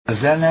A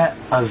zene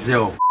az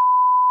jó.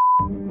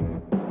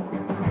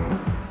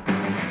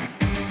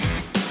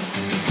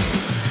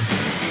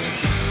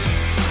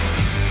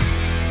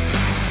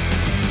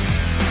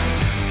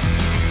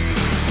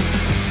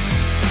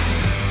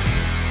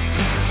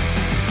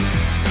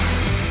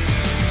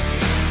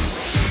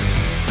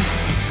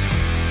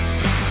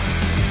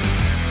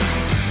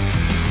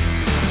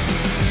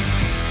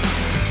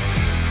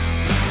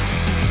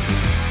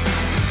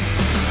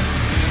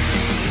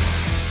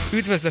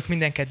 Üdvözlök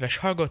minden kedves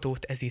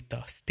hallgatót, ez itt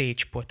a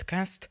Stage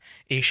Podcast,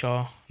 és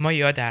a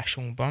mai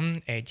adásunkban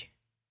egy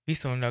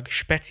viszonylag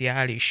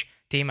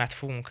speciális témát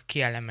fogunk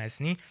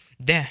kielemezni,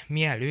 de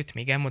mielőtt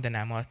még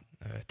elmondanám a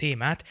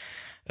témát,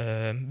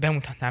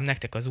 bemutatnám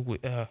nektek az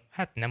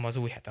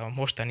új, a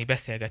mostani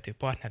beszélgető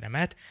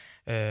partneremet,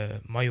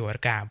 Major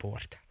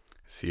Gábort.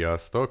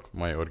 Sziasztok,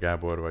 Major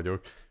Gábor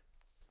vagyok.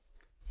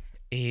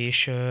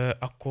 És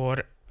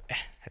akkor...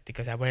 Hát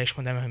igazából el is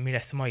mondanám, hogy mi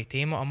lesz a mai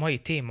téma. A mai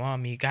téma,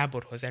 ami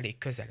Gáborhoz elég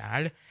közel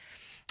áll,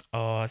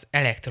 az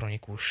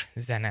elektronikus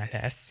zene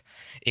lesz,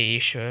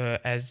 és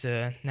ez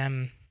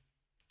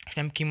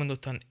nem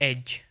kimondottan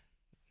egy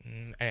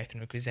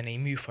elektronikus zenei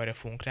műfajra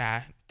fogunk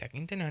rá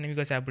tekinteni, hanem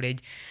igazából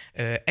egy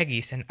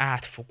egészen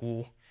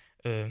átfogó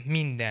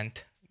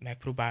mindent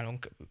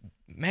megpróbálunk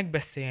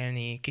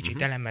megbeszélni,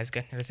 kicsit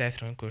elemezgetni az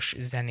elektronikus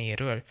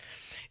zenéről.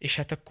 És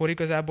hát akkor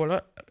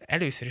igazából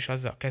először is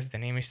azzal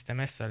kezdeném, és szerintem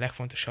ezt a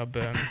legfontosabb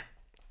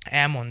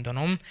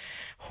elmondanom,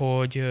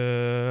 hogy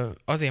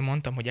azért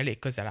mondtam, hogy elég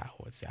közel áll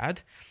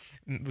hozzád,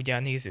 ugye a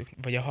nézők,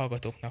 vagy a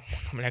hallgatóknak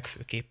mondom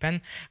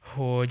legfőképpen,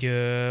 hogy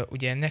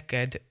ugye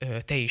neked,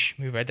 te is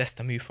műveled ezt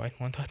a műfajt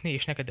mondhatni,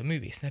 és neked a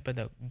művész neved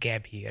a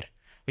Gebír.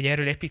 Ugye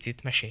erről egy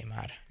picit mesélj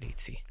már,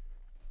 Léci.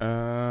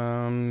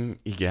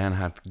 Igen,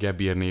 hát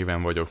Gebír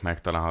néven vagyok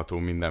megtalálható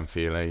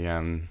mindenféle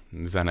ilyen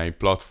zenei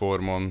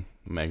platformon,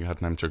 meg hát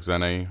nem csak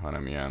zenei,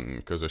 hanem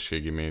ilyen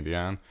közösségi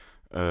médián.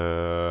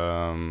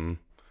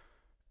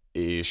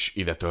 És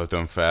ide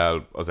töltöm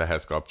fel az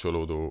ehhez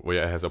kapcsolódó, vagy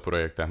ehhez a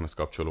projektemhez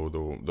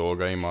kapcsolódó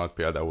dolgaimat,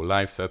 például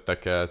live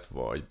setteket,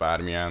 vagy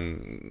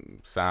bármilyen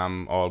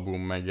szám,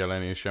 album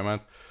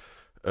megjelenésemet.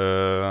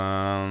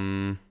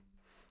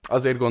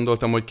 Azért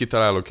gondoltam, hogy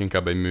kitalálok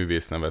inkább egy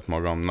művésznevet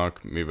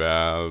magamnak,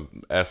 mivel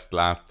ezt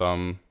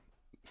láttam,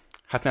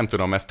 hát nem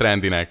tudom, ezt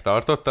trendinek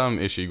tartottam,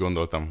 és így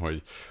gondoltam,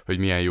 hogy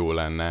milyen jó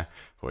lenne,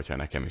 hogyha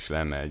nekem is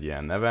lenne egy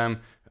ilyen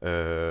nevem.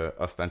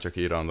 Aztán csak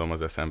így random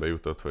az eszembe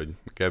jutott, hogy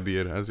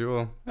Gebír, ez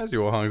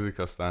jól hangzik,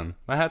 aztán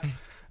mehet.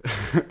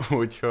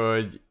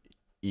 Úgyhogy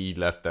így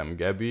lettem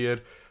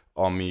Gebír,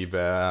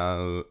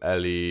 amivel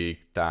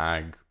elég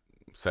tág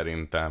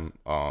szerintem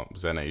a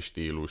zenei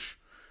stílus,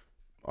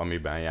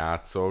 amiben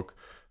játszok,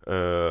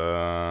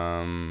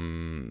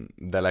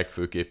 de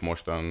legfőképp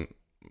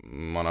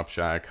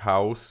manapság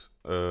house,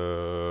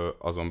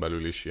 azon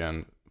belül is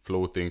ilyen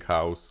floating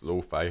house,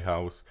 lo-fi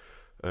house,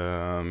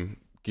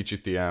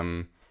 kicsit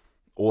ilyen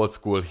old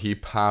school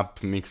hip-hop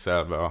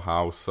mixelve a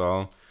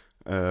house-szal,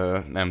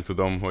 nem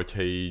tudom,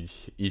 hogyha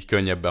így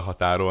könnyebb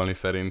behatárolni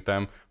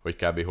szerintem, hogy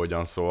kb.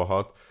 Hogyan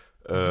szólhat.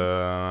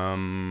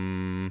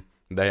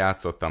 De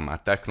játszottam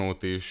már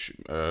technót is,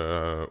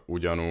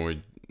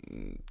 ugyanúgy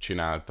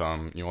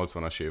csináltam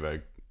 80-as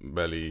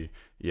évekbeli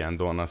ilyen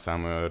Donna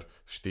Summer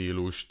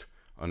stílust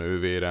a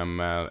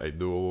nővéremmel egy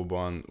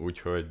duóban,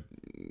 úgyhogy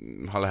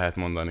ha lehet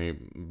mondani,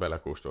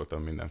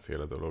 belekóstoltam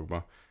mindenféle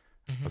dologba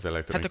az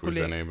elektronikus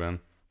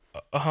zenében.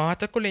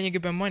 Hát akkor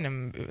lényegében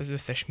majdnem az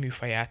összes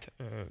műfaját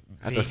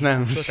hát azt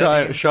nem,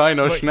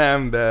 sajnos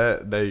nem,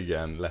 de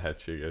igen,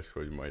 lehetséges,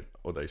 hogy majd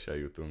oda is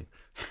eljutunk.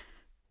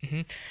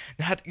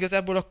 Na hát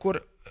igazából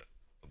akkor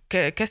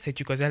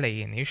kezdhetjük az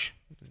elején is,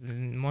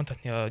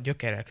 mondhatni a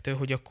gyökerektől,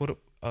 hogy akkor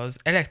az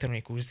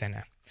elektronikus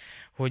zene,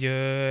 hogy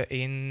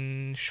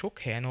én sok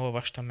helyen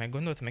olvastam meg,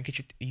 gondoltam, meg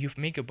kicsit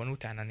még jobban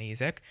utána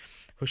nézek,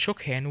 hogy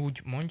sok helyen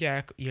úgy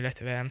mondják,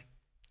 illetve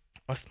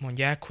azt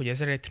mondják, hogy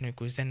az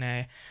elektronikus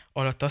zene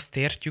alatt azt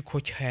értjük,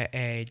 hogyha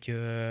egy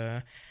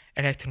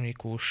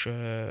elektronikus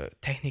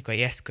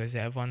technikai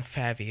eszközzel van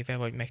felvéve,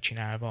 vagy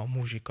megcsinálva a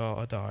muzsika,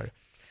 a dal.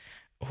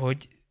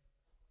 Hogy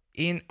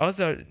én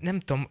azzal, nem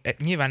tudom,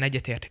 nyilván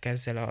egyetértek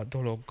ezzel a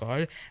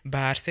dologgal,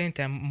 bár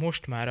szerintem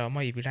most már a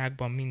mai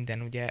világban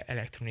minden ugye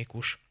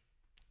elektronikus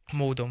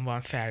módon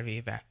van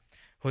felvéve.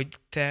 Hogy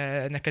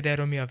neked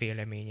erről mi a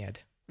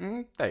véleményed?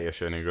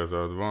 Teljesen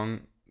igazad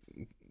van.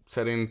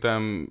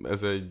 Szerintem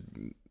ez egy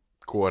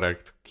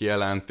korrekt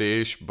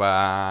kijelentés,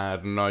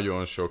 bár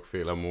nagyon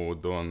sokféle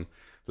módon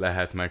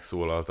lehet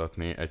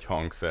megszólaltatni egy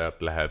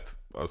hangszert, lehet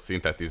a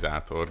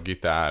szintetizátor,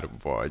 gitár,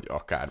 vagy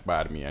akár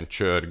bármilyen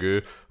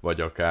csörgő,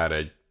 vagy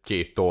akár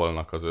két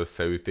tollnak az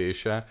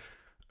összeütése.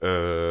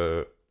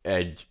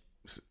 Egy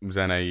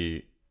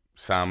zenei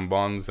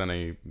számban,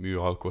 zenei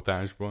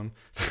műalkotásban,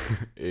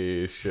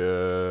 és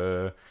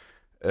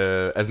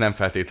ez nem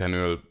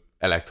feltétlenül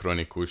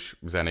elektronikus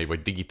zenei,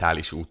 vagy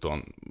digitális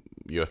úton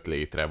jött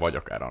létre, vagy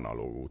akár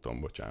analóg úton,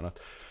 bocsánat.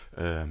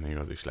 Még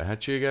az is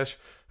lehetséges.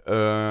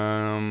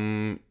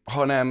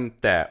 Hanem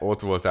te ott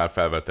voltál,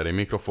 felvettél egy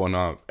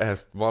mikrofonnal,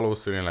 ezt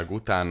valószínűleg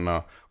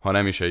utána, ha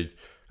nem is egy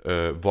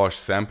vas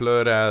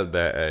samplerrel,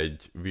 de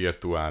egy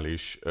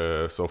virtuális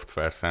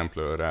szoftver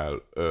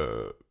samplerrel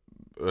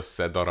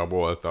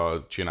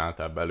összedarabolta,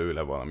 csináltál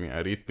belőle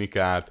valamilyen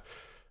ritmikát,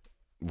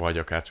 vagy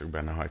akár csak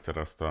benne hagytad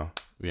azt a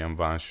ilyen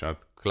one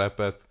shot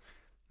klepet,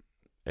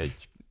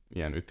 egy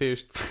ilyen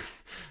ütést,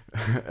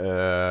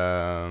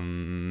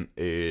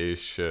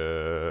 és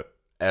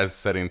ez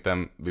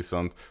szerintem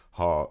viszont,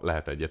 ha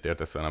lehet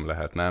egyetértesz velem,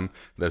 lehet nem,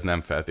 de ez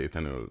nem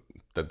feltétlenül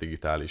tehát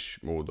digitális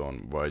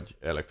módon, vagy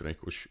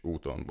elektronikus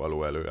úton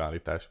való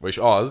előállítás. Vagyis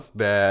az,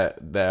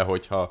 de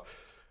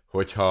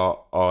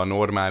hogyha a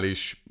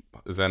normális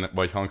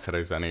vagy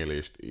hangszeres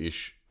zenélést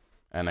is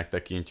ennek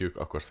tekintjük,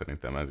 akkor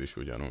szerintem ez is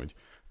ugyanúgy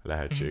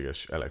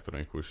lehetséges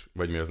elektronikus,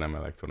 vagy mi az nem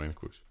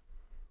elektronikus.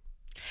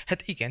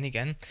 Hát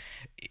igen.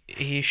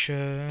 És...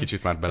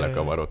 Kicsit már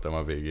belekavarodtam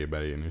a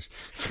végébe én is.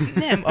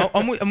 Nem,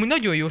 amúgy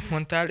nagyon jót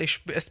mondtál,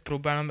 és ezt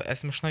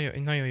most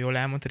nagyon jól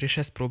elmondtad, és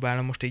ezt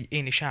próbálom most így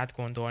én is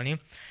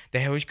átgondolni,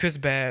 de hogy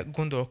közben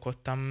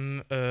gondolkodtam,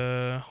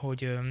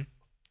 hogy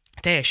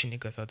teljesen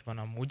igazad van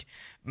amúgy.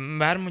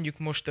 Bár mondjuk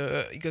most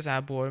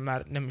igazából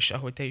már nem is,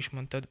 ahogy te is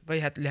mondtad, vagy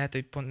hát lehet,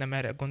 hogy pont nem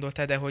erre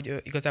gondoltál, de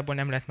hogy igazából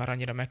nem lehet már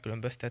annyira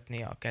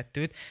megkülönböztetni a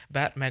kettőt,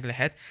 bár meg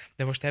lehet,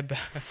 de most ebbe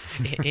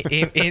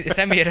én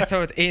személyre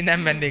szóval én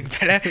nem mennék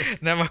bele,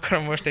 nem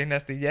akarom most én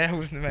ezt így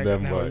elhúzni, meg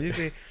nem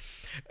hogy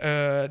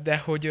de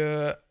hogy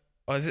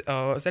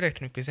az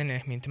elektronikus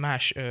zenének, mint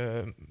más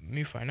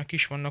műfajnak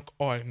is vannak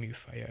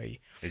alműfajai.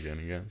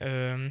 Igen.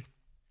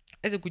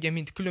 Ezek ugye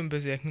mind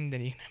különbözőek,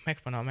 mindeniknek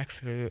megvan a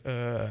megfelelő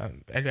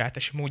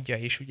előállítási módja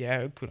és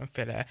ugye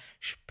különféle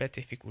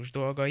specifikus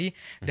dolgai,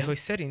 de hogy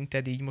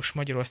szerinted így most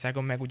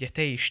Magyarországon meg ugye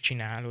te is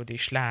csinálod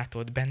és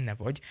látod, benne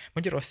vagy,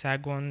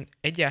 Magyarországon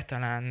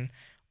egyáltalán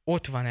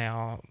ott van-e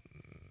a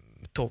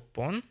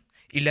toppon,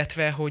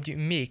 illetve hogy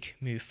még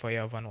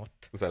műfaja van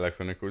ott? Az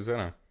elektronikus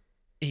zene?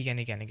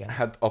 Igen.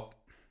 Hát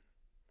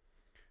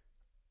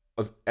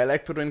az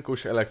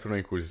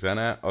elektronikus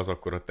zene az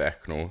akkor a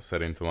techno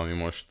szerintem, ami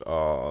most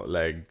a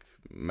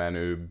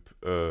legmenőbb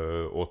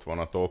ott van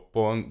a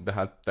toppon, de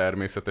hát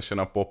természetesen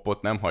a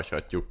popot nem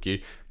hagyhatjuk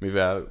ki,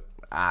 mivel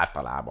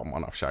általában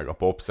manapság a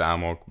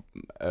popszámok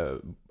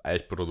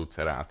egy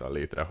producer által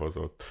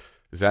létrehozott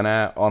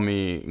zene,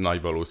 ami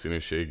nagy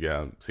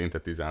valószínűséggel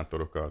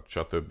szintetizátorokat,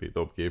 stb.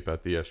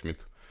 Dobgépet,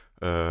 ilyesmit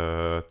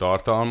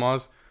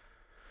tartalmaz.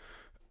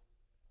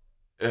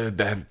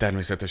 De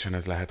természetesen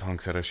ez lehet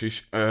hangszeres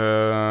is.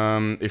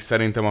 És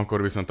szerintem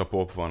akkor viszont a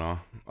pop van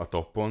a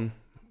toppon,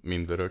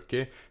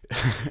 mindörökké.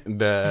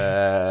 de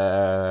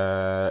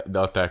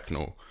a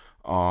techno,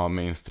 a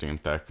mainstream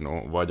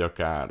techno, vagy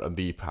akár a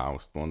deep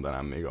house-t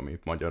mondanám még,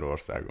 amit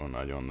Magyarországon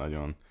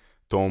nagyon-nagyon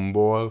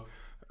tombol.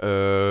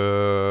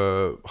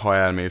 Ha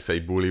elmész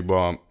egy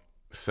buliba,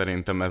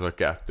 szerintem ez a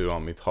kettő,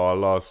 amit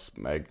hallasz,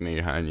 meg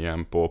néhány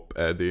ilyen pop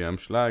EDM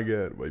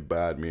sláger, vagy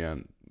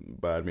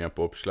bármilyen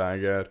pop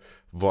sláger,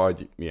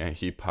 vagy milyen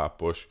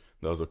hip-hopos,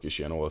 de azok is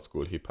ilyen old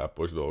school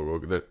hip-hopos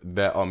dolgok,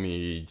 de ami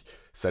így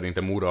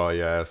szerintem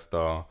uralja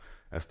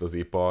ezt az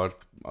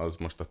ipart, az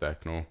most a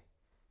techno.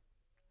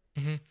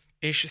 Uh-huh.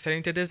 És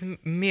szerinted ez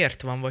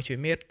miért van, vagy hogy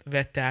miért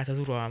vette át az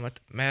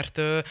uralmat?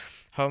 Mert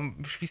ha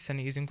most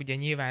visszanézünk, ugye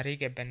nyilván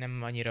régebben nem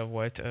annyira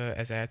volt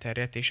ez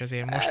elterjedt, és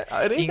azért most...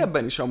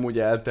 Régebben is amúgy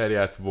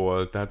elterjedt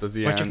volt, tehát az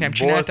ilyen... Vagy csak nem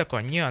csináltak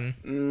annyian?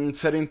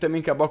 Szerintem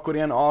inkább akkor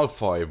ilyen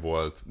alfaj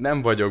volt.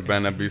 Nem vagyok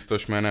benne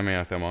biztos, mert nem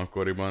éltem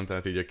akkoriban,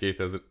 tehát így a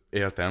 2000...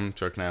 Éltem,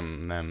 csak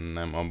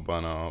nem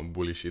abban a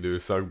bulis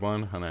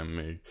időszakban, hanem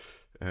még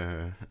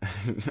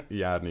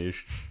járni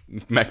is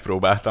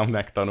megpróbáltam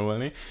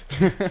megtanulni.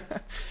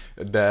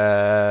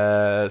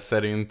 De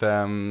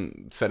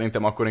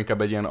szerintem akkor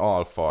inkább egy ilyen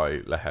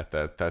alfaj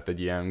lehetett, tehát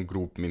egy ilyen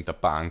grup, mint a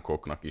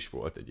punkoknak is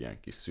volt egy ilyen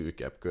kis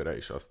szűkebb köre,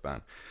 és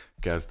aztán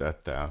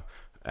kezdett el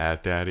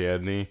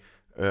elterjedni.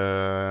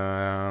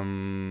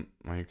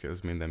 Mondjuk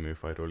ez minden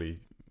műfajról így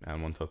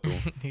elmondható.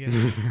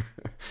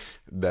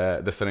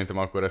 de szerintem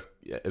akkor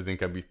ez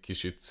inkább egy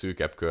kicsit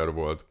szűkebb kör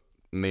volt.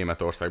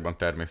 Németországban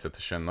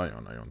természetesen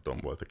nagyon-nagyon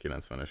tombolt a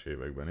 90-es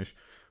években is,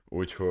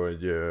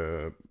 úgyhogy,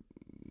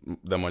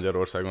 de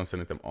Magyarországon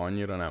szerintem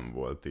annyira nem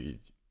volt így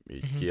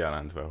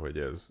kijelentve, hogy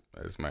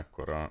ez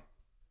mekkora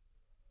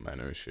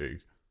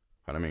menőség,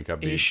 hanem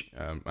inkább és... így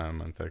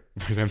elmentek,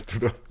 vagy nem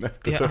tudom.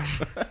 Ja.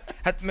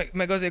 Hát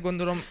meg azért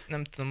gondolom,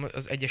 nem tudom,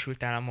 az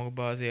Egyesült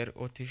Államokban azért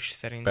ott is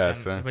szerintem.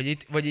 Persze.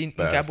 Vagy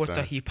inkább ott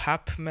a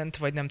hip-hop ment,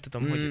 vagy nem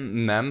tudom, hogy...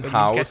 Nem,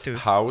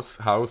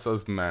 house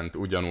az ment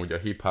ugyanúgy a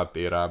hip-hop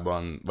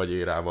érában, vagy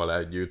érával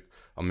együtt,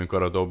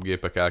 amikor a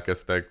dobgépek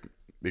elkezdtek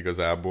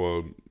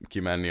igazából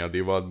kimenni a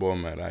divatból,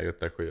 mert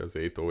rájöttek, hogy az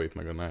 808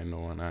 meg a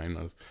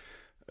 909 az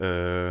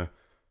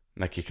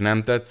nekik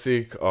nem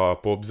tetszik a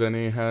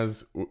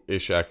popzenéhez,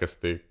 és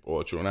elkezdték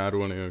olcsón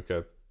árulni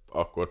őket,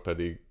 akkor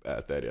pedig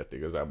elterjedt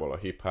igazából a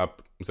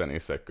hip-hop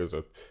zenészek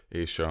között,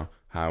 és a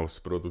house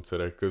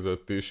producerek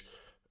között is.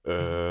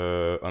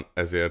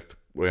 Ezért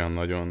olyan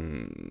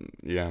nagyon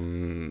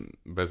ilyen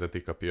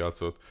vezetik a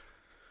piacot.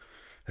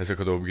 ezek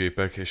a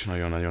dobgépek, és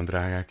nagyon-nagyon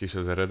drágák is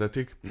az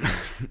eredetik.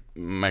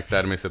 Meg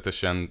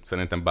természetesen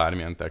szerintem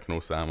bármilyen techno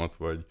számot,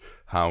 vagy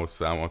house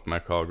számot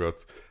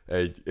meghallgatsz,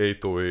 egy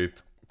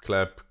 808,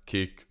 clap,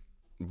 kick,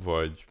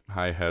 vagy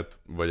hi-hat,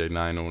 vagy egy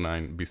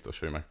 909 biztos,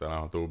 hogy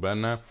megtalálható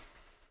benne.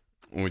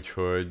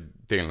 Úgyhogy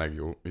tényleg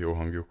jó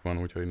hangjuk van,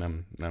 úgyhogy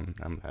nem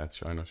lehet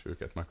sajnos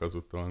őket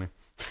meghazudtolni.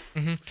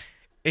 Uh-huh.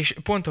 És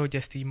pont ahogy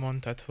ezt így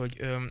mondtad,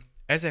 hogy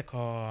ezek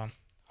a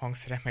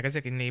hangszerek, meg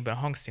ezek lényegében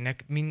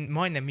hangszínek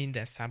majdnem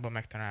minden számban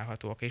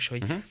megtalálhatóak, és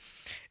hogy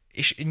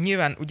és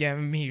nyilván ugye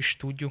mi is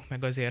tudjuk,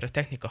 meg azért a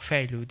technika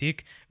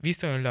fejlődik,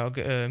 viszonylag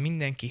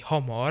mindenki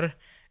hamar,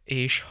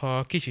 és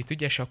ha kicsit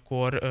ügyes,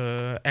 akkor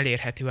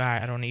elérhető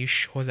áron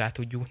is hozzá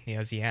tud jutni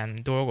az ilyen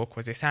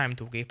dolgokhoz, egy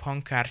számítógép,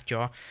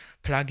 hangkártya,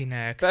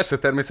 pluginek. Persze,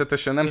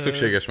 természetesen nem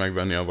szükséges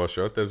megvenni a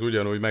vasat, ez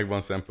ugyanúgy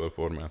megvan sample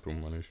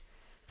formátumban is.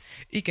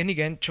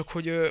 Igen, csak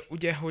hogy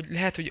ugye, hogy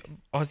lehet, hogy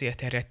azért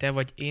terjedt el,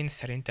 vagy én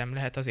szerintem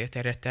lehet azért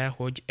terjedt el,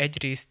 hogy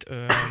egyrészt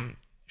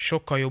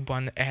sokkal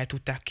jobban el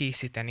tudták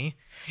készíteni,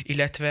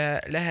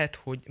 illetve lehet,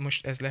 hogy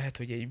most ez lehet,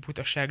 hogy egy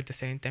butaság, de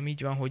szerintem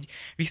így van, hogy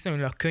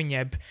viszonylag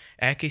könnyebb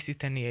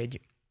elkészíteni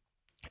egy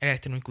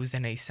elektronikus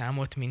zenei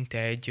számot, mint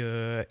egy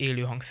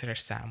élő hangszeres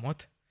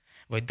számot,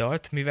 vagy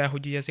dalt, mivel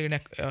hogy ugye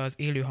az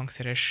élő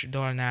hangszeres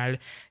dalnál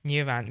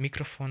nyilván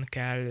mikrofon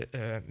kell,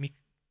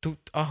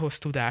 ahhoz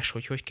tudás,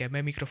 hogy kell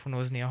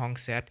bemikrofonozni a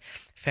hangszert,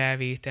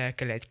 felvétel,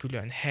 kell egy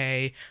külön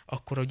hely,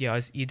 akkor ugye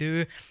az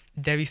idő,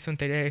 de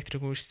viszont egy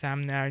elektronikus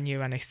számnál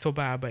nyilván egy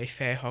szobába egy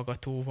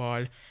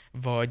fejhallgatóval,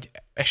 vagy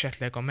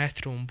esetleg a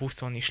metrón,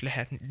 buszon is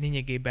lehet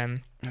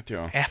lényegében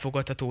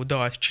elfogadható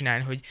dalt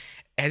csinálni, hogy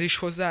ez is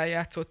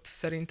hozzájátszott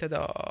szerinted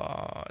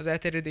az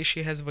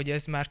elterjedéséhez, vagy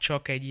ez már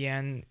csak egy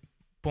ilyen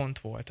pont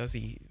volt az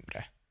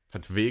ívre?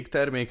 Hát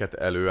végterméket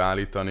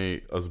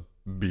előállítani az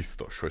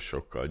biztos, hogy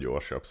sokkal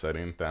gyorsabb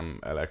szerintem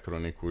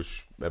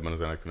ebben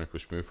az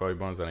elektronikus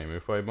műfajban, zenei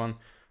műfajban.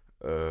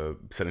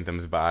 Szerintem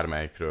ez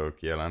bármelyikről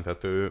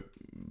kijelenthető,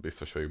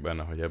 biztos vagyok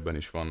benne, hogy ebben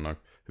is vannak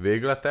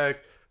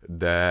végletek,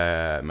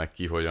 de meg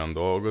ki hogyan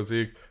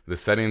dolgozik, de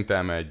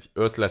szerintem egy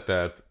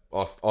ötletet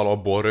azt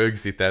alapból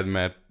rögzíted,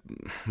 mert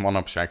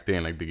manapság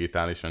tényleg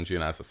digitálisan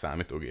csinálsz a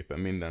számítógépen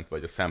mindent,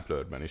 vagy a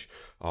samplerben is,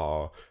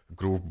 a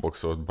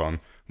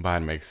Grooveboxodban,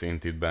 bármelyik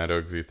szintidben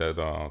rögzíted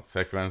a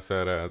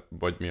szekvenszerre,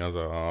 vagy mi az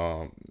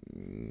a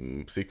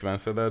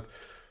szekvencedet,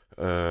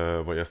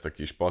 vagy ezt a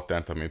kis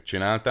patternt, amit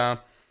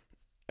csináltál.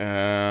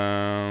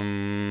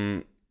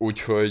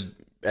 Úgyhogy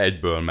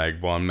egyből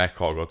megvan,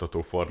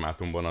 meghallgatható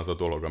formátumban az a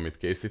dolog, amit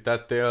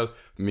készítettél,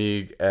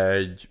 míg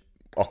egy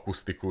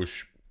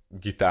akusztikus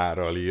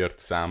gitárral írt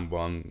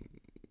számban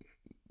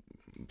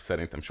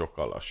szerintem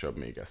sokkal lassabb,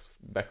 még ezt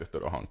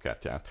bekötöd a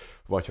hangkártyát,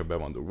 vagy ha be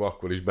van dugva,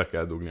 akkor is be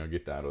kell dugni a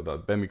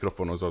gitárodat,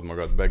 bemikrofonozod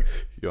magad,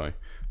 jaj,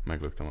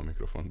 meglöktem a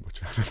mikrofont,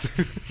 bocsánat.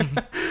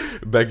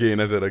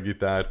 Begénezed a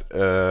gitárt.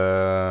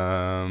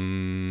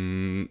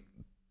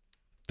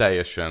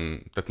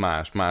 Teljesen,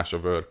 tehát más a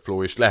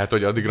workflow, és lehet,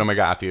 hogy addigra meg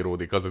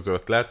átíródik az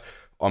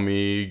ötlet,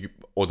 amíg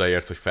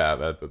odaérsz, hogy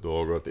felvedd a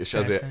dolgot, és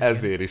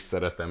ezért is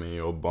szeretem én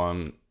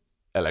jobban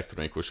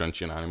elektronikusan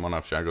csinálni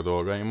manapság a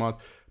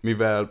dolgaimat,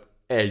 mivel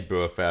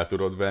egyből fel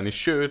tudod venni,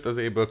 sőt, az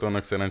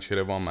Abletonnak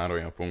szerencsére van már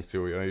olyan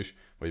funkciója is,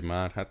 vagy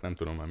már, hát nem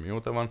tudom már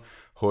mióta van,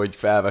 hogy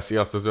felveszi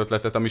azt az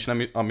ötletet,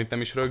 amit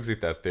nem is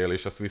rögzítettél,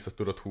 és azt vissza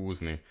tudod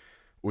húzni.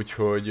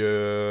 Úgyhogy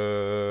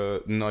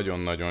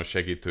nagyon-nagyon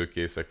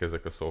segítőkészek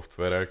ezek a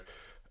szoftverek,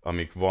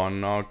 amik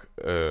vannak,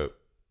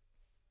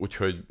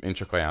 úgyhogy én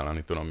csak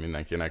ajánlani tudom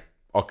mindenkinek,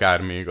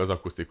 akár még az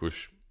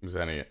akusztikus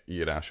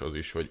zeneíráshoz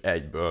is, hogy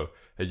egyből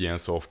egy ilyen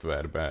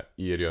szoftverbe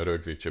írja,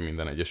 rögzítse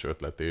minden egyes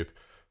ötletét,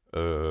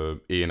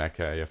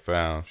 énekelje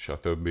fel,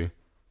 stb.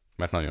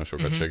 Mert nagyon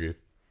sokat segít.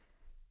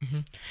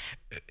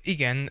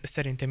 Igen,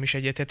 szerintem is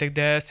egyetetek,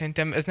 de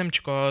szerintem ez nem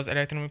csak az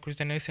elektronikus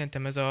zene,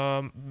 szerintem ez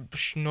a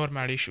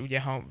normális,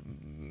 ugye,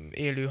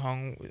 élő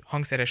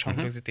hangszeres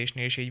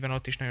hangrögzítésnél is így van,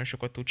 ott is nagyon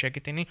sokat tud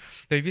segíteni.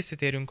 De hogy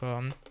visszatérünk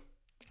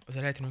az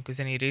elektronikus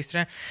zenei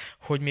részre,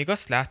 hogy még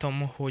azt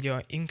látom, hogy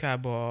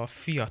inkább a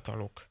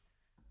fiatalok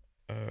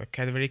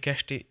kedvelik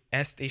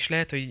ezt, és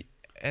lehet, hogy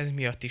ez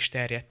miatt is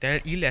terjedt el,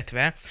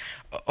 illetve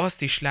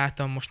azt is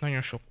látom, most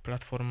nagyon sok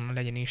platformon,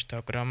 legyen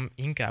Instagram,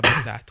 inkább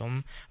ott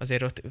látom,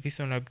 azért ott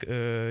viszonylag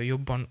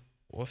jobban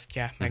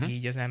osztják meg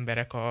így az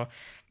emberek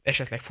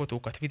esetleg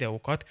fotókat,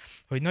 videókat,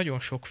 hogy nagyon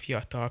sok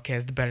fiatal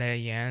kezd bele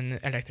ilyen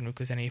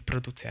elektronikus zenei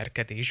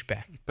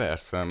producerkedésbe.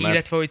 Persze, mert...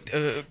 Illetve, hogy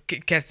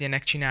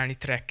kezdjenek csinálni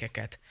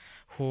trackeket,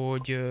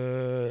 hogy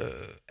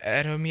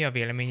erről mi a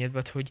véleményed,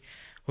 vagy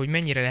hogy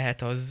mennyire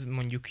lehet az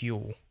mondjuk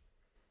jó?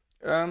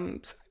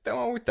 Szerintem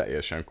amúgy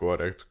teljesen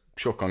korrekt.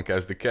 Sokan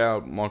kezdik el,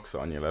 max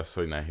annyi lesz,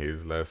 hogy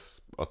nehéz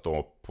lesz a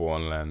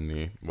topon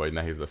lenni, vagy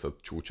nehéz lesz a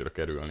csúcsra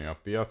kerülni a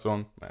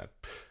piacon,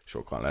 mert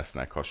sokan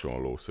lesznek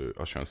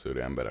hasonszőrű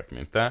emberek,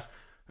 mint te,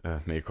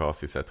 még ha azt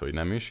hiszed, hogy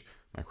nem is,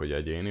 meg hogy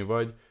egyéni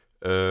vagy.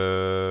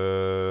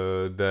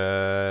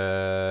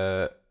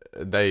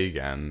 de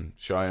igen,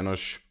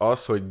 sajnos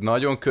az, hogy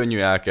nagyon könnyű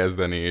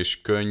elkezdeni,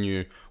 és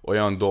könnyű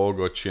olyan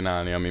dolgot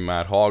csinálni, ami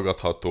már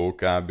hallgatható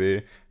kb.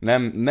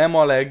 Nem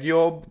a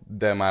legjobb,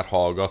 de már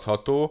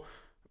hallgatható.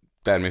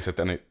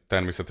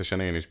 Természetesen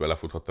én is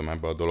belefuthattam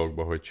ebbe a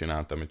dologba, hogy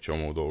csináltam egy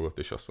csomó dolgot,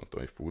 és azt mondtam,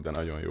 hogy fú, de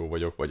nagyon jó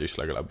vagyok, vagyis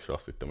legalábbis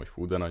azt hittem, hogy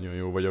fú, de nagyon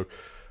jó vagyok,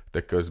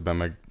 de közben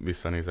meg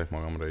visszanézek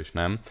magamra, és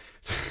nem.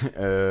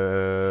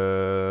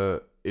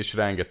 És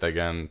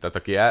rengetegen, tehát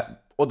aki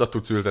oda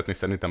tudsz ültetni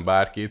szerintem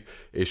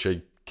bárkit, és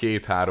egy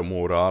 2-3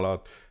 óra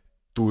alatt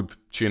tud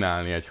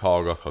csinálni egy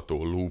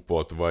hallgatható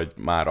loopot, vagy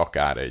már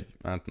akár egy,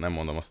 hát nem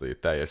mondom azt, hogy egy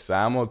teljes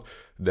számot,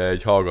 de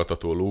egy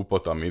hallgatható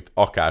loopot, amit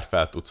akár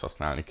fel tudsz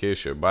használni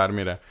később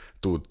bármire,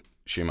 tud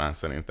simán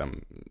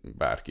szerintem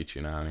bárki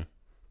csinálni.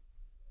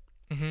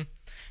 Uh-huh.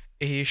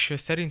 És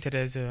szerinted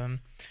ez,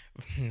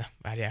 na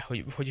várjál,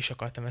 hogy is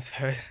akartam ezt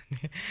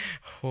felvetni,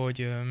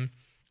 hogy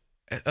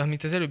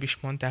amit az előbb is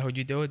mondtál, hogy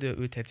ide oda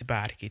ültetsz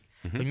bárkit,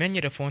 hogy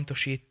mennyire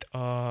fontos itt,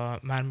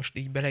 már most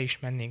így bele is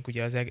mennénk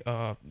ugye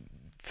a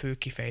fő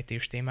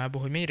kifejtés témába,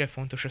 hogy mennyire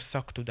fontos a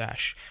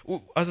szaktudás.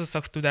 Az a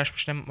szaktudás,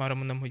 most nem arra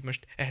mondom, hogy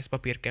most ehhez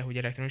papír kell, hogy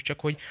elektronikus, csak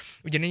hogy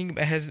ugyanígy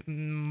ehhez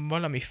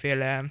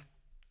valamiféle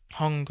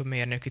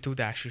hangmérnöki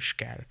tudás is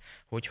kell,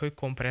 hogy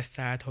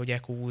kompresszáld, hogy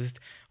ekúzd,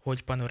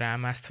 hogy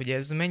panorámázd, hogy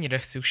ez mennyire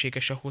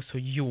szükséges ahhoz,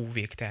 hogy jó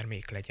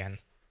végtermék legyen.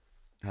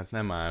 Hát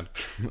nem árt,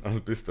 az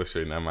biztos,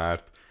 hogy nem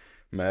árt,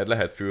 mert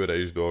lehet fülre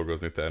is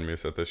dolgozni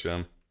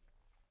természetesen.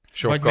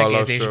 Sokkal vagy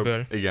megérzésből.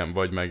 Lassabb, igen,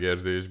 vagy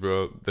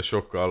megérzésből, de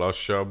sokkal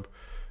lassabb.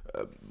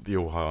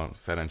 Jó, ha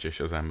szerencsés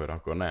az ember,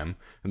 akkor nem,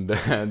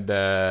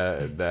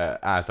 de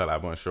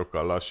általában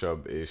sokkal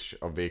lassabb, és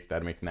a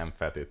végtermék nem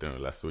feltétlenül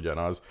lesz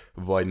ugyanaz,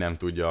 vagy nem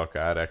tudja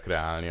akár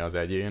rekreálni az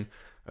egyén,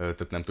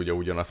 tehát nem tudja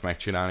ugyanazt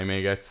megcsinálni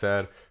még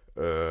egyszer,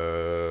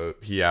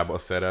 hiába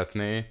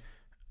szeretné,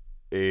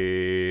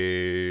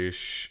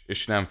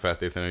 és nem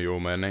feltétlenül jó,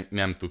 mert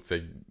nem tudsz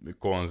egy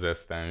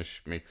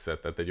konzisztens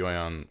mixet, tehát egy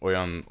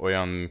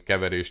olyan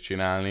keverést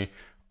csinálni,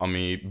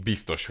 ami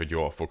biztos, hogy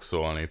jól fog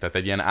szólni. Tehát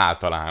egy ilyen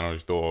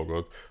általános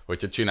dolgot.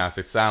 Hogyha csinálsz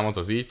egy számot,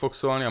 az így fog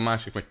szólni, a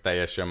másik meg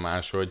teljesen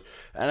más, hogy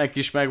ennek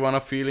is megvan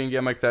a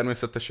feelingje, meg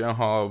természetesen,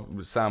 ha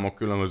számok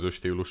különböző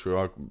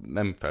stílusúak,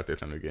 nem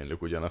feltétlenül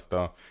igénylik ugyanazt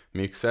a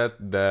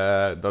mixet,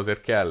 de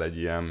azért kell egy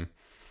ilyen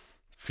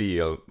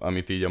feel,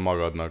 amit így a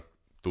magadnak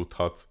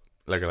tudhatsz,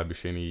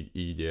 legalábbis én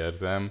így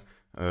érzem,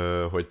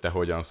 hogy te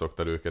hogyan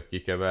szoktad őket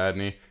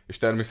kikeverni, és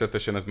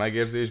természetesen ez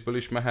megérzésből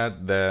is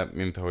mehet, de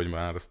mint ahogy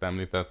már azt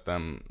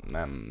említettem,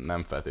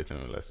 nem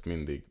feltétlenül lesz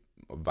mindig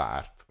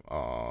várt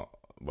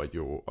vagy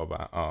jó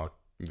a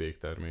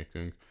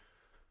végtermékünk.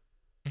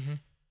 Uh-huh.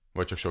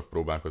 Vagy csak sok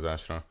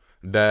próbálkozásra.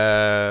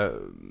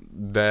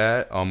 De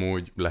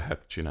amúgy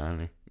lehet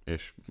csinálni,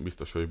 és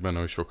biztos vagyok benne,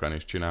 hogy sokan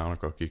is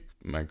csinálnak, akik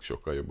meg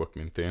sokkal jobbak,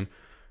 mint én.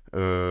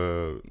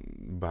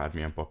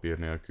 Bármilyen papír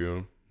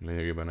nélkül.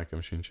 Lényegében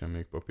nekem sincsen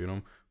még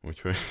papírom,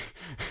 úgyhogy...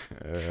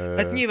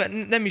 Hát nyilván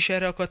nem is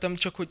erre akartam,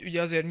 csak hogy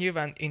ugye azért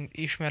nyilván én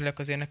ismerlek,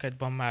 azért neked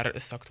van már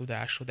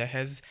szaktudásod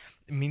ehhez,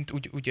 mint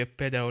ugye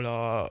például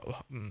a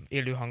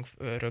élőhang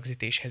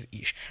rögzítéshez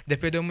is. De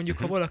például mondjuk,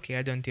 ha valaki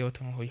eldönti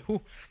otthon, hogy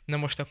na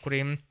most akkor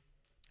én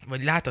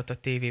vagy látott a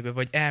tévébe,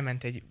 vagy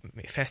elment egy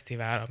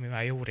fesztivál, ami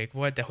már jó rég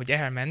volt, de hogy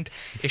elment,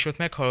 és ott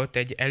meghallott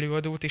egy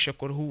előadót, és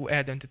akkor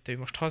eldöntötte, hogy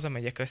most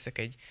hazamegyek,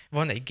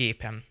 van egy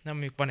gépem, nem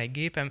mondjuk van egy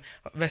gépem,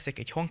 veszek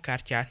egy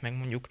hangkártyát, meg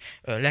mondjuk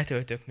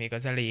letöltök még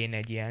az elején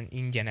egy ilyen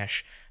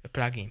ingyenes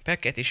plugin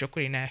packet, és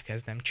akkor én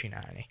elkezdem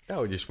csinálni.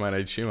 Dehogy is már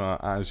egy sima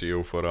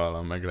Ázsió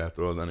forrallan meg lehet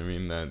oldani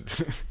mindent.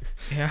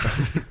 Ja.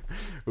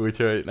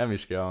 Úgyhogy nem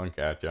is kell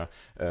hangkártya,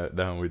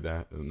 de amúgy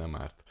nem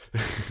árt.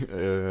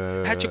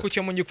 Hát csak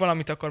hogyha mondjuk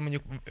valamit akar,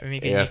 mondjuk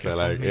még egy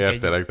mikrofon.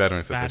 Értelek,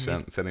 természetesen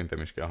bármit.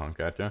 Szerintem is kell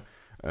hangkártya.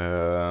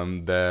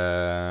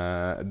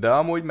 De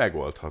amúgy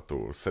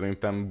megoldható.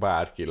 Szerintem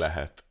bárki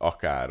lehet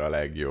akár a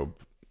legjobb,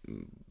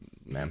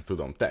 nem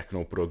tudom,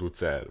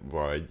 technoproducer,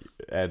 vagy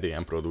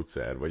EDM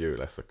producer, vagy ő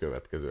lesz a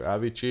következő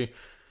Avicii.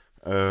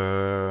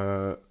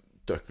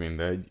 Tök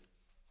mindegy.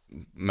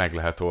 Meg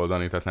lehet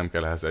oldani, tehát nem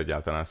kell ehhez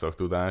egyáltalán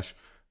szaktudás,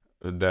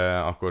 de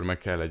akkor meg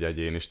kell egy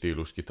egyéni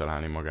stílust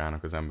kitalálni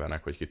magának az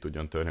embernek, hogy ki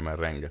tudjon törni, mert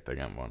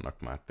rengetegen vannak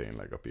már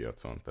tényleg a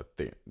piacon,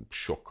 tehát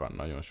sokan,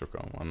 nagyon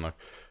sokan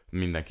vannak.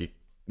 Mindenki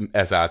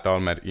ezáltal,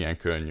 mert ilyen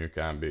könnyű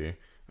kb.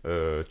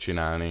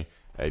 Csinálni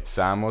egy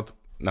számot.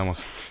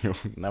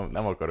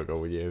 Nem akarok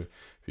amúgy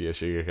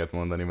hülyeségeket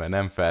mondani, mert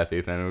nem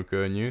feltétlenül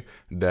könnyű,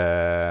 de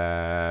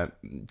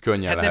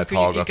könnyen lehet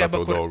könnyű,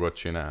 hallgatható dolgot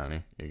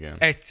csinálni. Igen.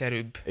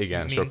 Egyszerűbb.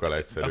 Igen, sokkal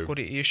egyszerűbb.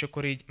 És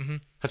akkor így...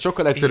 Hát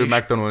sokkal egyszerűbb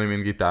megtanulni,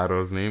 mint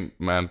gitározni,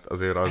 mert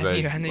azért az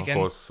egy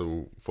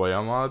hosszú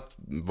folyamat,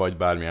 vagy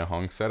bármilyen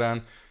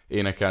hangszeren.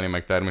 Énekelni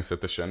meg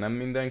természetesen nem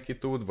mindenki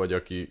tud, vagy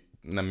aki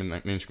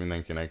nincs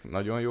mindenkinek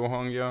nagyon jó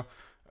hangja.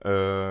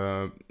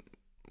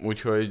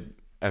 Úgyhogy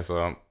ez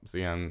az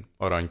ilyen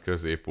arany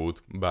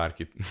középút,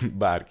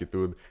 bárki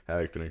tud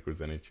elektronikus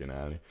zenét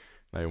csinálni.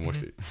 Na jó,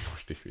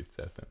 most is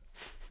vicceltem.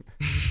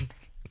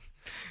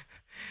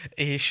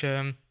 És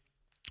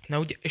Na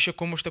ugye, és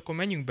akkor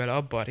menjünk bele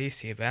abba a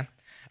részébe,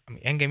 ami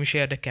engem is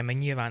érdekel, meg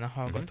nyilván a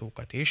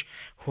hallgatókat is,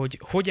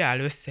 hogy áll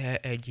össze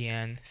egy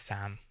ilyen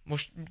szám.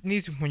 Most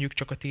nézzük mondjuk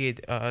csak a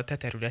te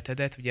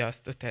területedet, ugye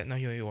azt te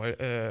nagyon jól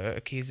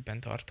kézben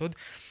tartod,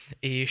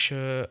 és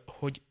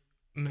hogy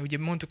ugye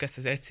mondtuk ezt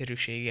az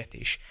egyszerűséget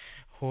is,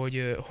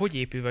 hogy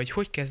épül, vagy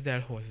hogy kezd el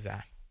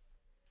hozzá?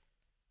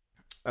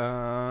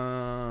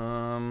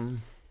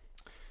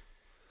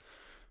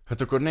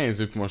 Hát akkor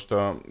nézzük most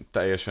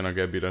teljesen a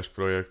Gebiras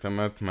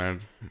projektemet,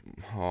 mert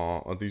ha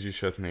a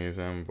Digiset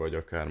nézem, vagy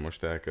akár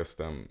most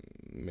elkezdtem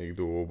még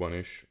duóban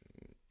is,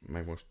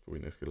 meg most úgy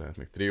néz ki, lehet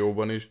még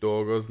trióban is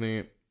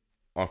dolgozni,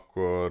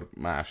 akkor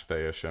más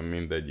teljesen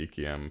mindegyik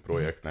ilyen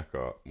projektnek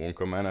a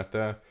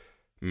munkamenete,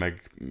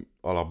 meg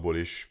alapból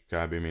is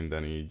kb.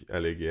 Minden így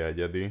eléggé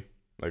egyedi,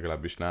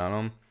 legalábbis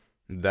nálam,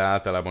 de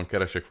általában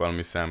keresek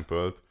valami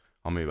sample-t,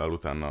 amivel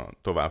utána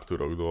tovább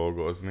tudok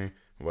dolgozni,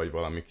 vagy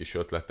valami kis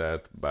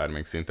ötletet,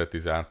 bármelyik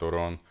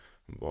szintetizátoron,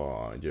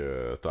 vagy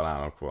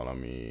találok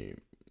valami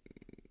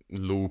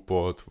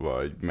loopot,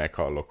 vagy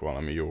meghallok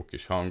valami jó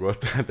kis hangot,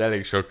 tehát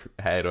elég sok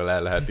helyről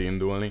el lehet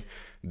indulni,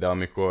 de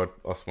amikor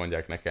azt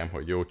mondják nekem,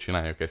 hogy jó,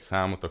 csináljak egy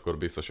számot, akkor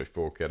biztos, hogy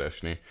fogok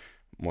keresni.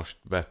 Most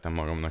vettem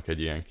magamnak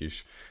egy ilyen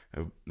kis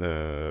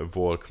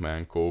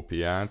Walkman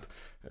kópiát,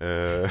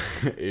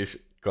 és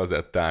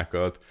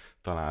kazettákat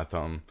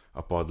találtam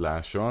a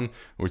padláson,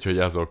 úgyhogy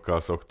azokkal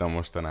szoktam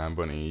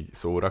mostanában így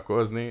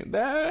szórakozni, de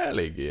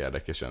eléggé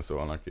érdekesen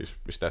szólnak is,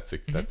 és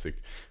tetszik,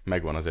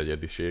 megvan az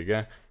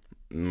egyedisége,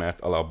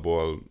 mert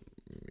alapból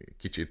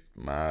kicsit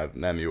már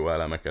nem jó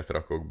elemeket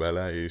rakok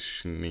bele,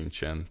 és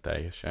nincsen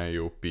teljesen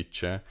jó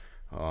pitche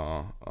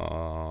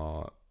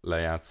a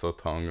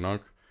lejátszott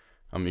hangnak,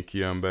 ami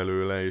kijön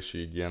belőle, és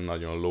így ilyen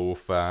nagyon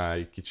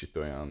lo-fi, kicsit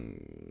olyan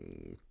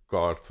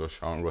karcos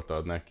hangot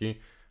ad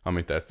neki,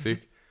 ami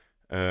tetszik.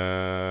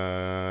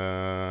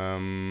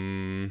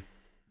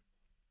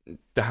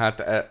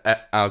 Tehát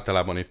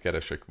általában itt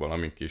keresek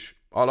valami kis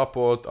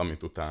alapot,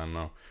 amit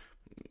utána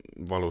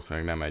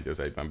valószínűleg nem egy az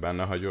egyben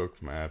benne hagyok,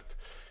 mert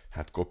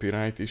hát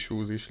copyright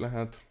issues is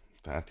lehet,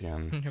 tehát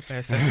ilyen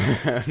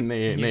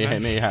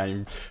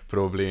néhány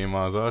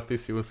probléma az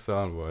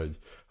Artisiusszal, vagy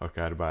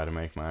akár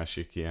bármelyik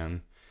másik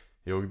ilyen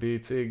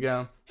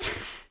jogdíjcéggel.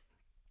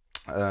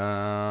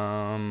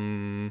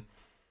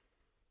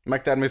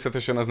 Meg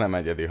természetesen az nem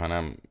egyedi,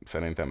 hanem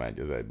szerintem egy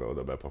az egybe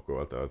oda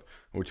bepakoltad.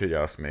 Úgyhogy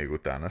azt még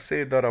utána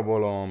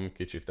szétdarabolom,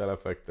 kicsit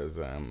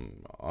elefektezem,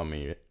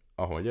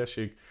 ahogy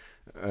esik.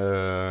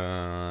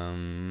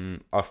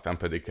 Aztán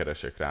pedig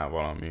keresek rá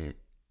valami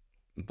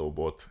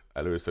dobot.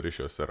 Először is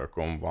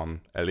összerakom,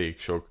 van elég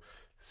sok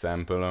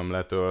sample-öm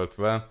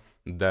letöltve,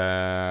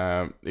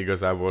 de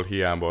igazából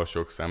hiába a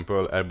sok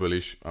sample, ebből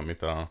is,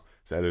 amit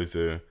az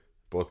előző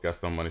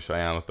podcastomban is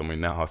ajánlottam, hogy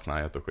ne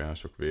használjatok olyan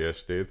sok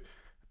VST-t,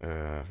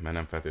 mert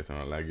nem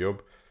feltétlenül a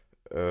legjobb.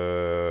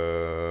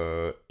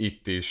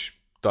 Itt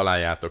is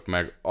találjátok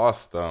meg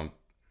azt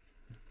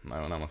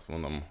nagyon nem azt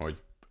mondom,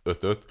 hogy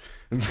 5-öt,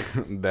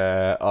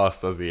 de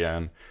azt az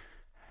ilyen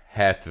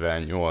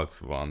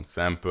 70-80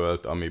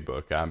 sample-t,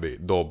 amiből kb.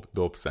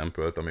 Dob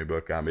sample-t,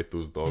 amiből kb.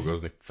 Tudsz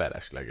dolgozni,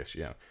 felesleges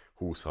ilyen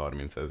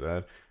 20-30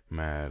 ezer,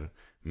 mert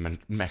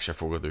meg se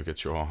fogod őket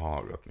soha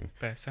hallgatni.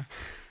 Persze.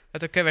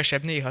 Hát a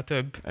kevesebb néha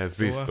több. Ez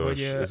szóval,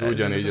 biztos. Ez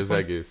ugyanígy az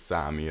egész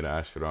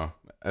számírásra.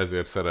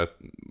 Ezért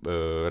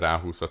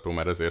ráhúzható,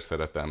 mert ezért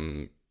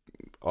szeretem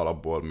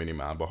alapból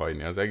minimálba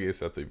hagyni az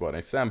egészet, hogy van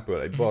egy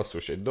sample, egy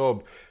basszus, egy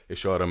dob,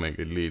 és arra még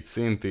egy lead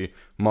szinti,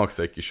 max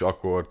egy kis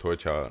akkord,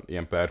 hogyha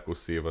ilyen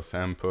perkusszív a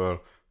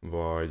sample,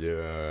 vagy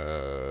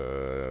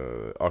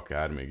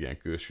akár még ilyen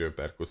külső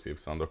perkusszív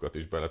szandokat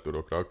is bele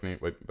tudok rakni,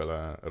 vagy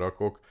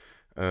belerakok.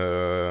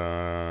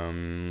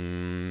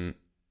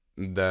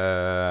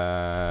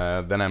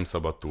 De nem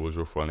szabad túl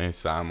zsúfolni egy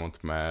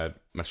számot, mert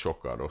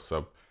sokkal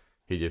rosszabb.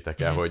 Higgyétek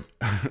el, hogy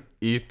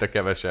itt a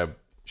kevesebb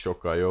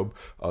sokkal jobb,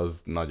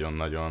 az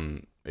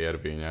nagyon-nagyon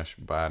érvényes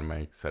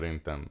bármelyik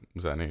szerintem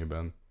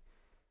zenében.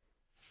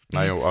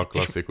 Na jó, a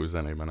klasszikus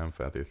zenében nem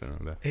feltétlenül,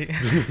 de...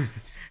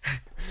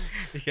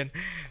 Igen.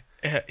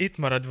 Itt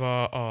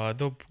maradva a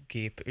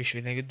dobgép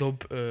és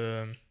dob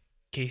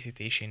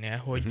készítésénél,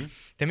 hogy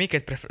te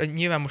miket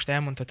nyilván most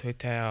elmondtad, hogy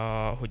te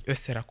hogy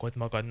összerakod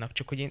magadnak,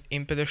 csak hogy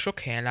én például sok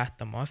helyen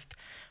láttam azt,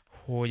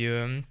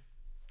 hogy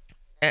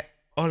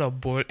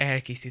alapból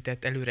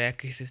előre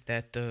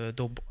elkészített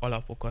dob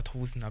alapokat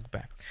húznak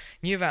be.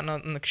 Nyilván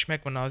annak is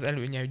megvan az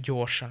előnye, hogy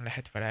gyorsan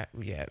lehet vele,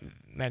 ugye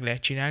meg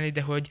lehet csinálni,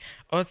 de hogy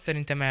az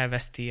szerintem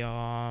elveszti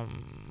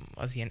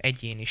az ilyen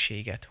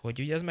egyéniséget, hogy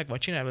ugye az meg van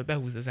csinálva,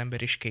 behúz az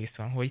ember és kész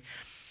van, hogy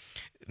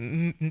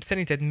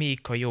szerinted még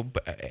a jobb,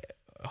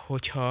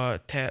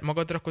 hogyha te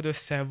magad rakod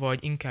össze,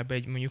 vagy inkább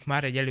mondjuk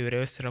már egy előre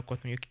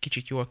összerakott, mondjuk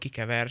kicsit jól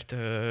kikevert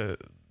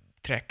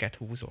tracket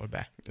húzol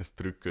be? Ez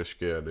trükkös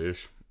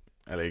kérdés.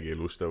 Eléggé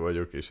lusta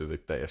vagyok, és ez egy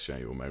teljesen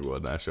jó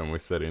megoldás amúgy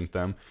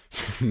szerintem,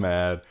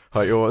 mert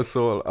ha jól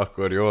szól,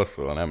 akkor jól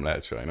szól, nem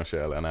lehet sajnos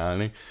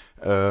ellenállni.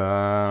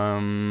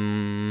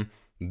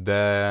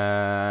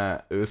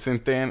 de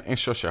őszintén én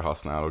sose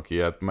használok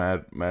ilyet,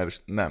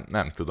 mert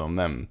nem tudom,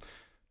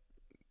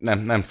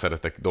 nem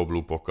szeretek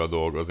dobloopokkal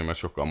dolgozni, mert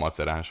sokkal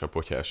maceránsabb,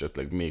 hogyha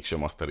esetleg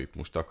mégsem azt a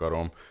ritmust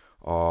akarom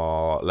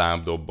a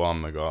lábdobban,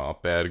 meg a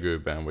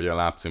pergőben, vagy a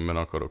lábcímben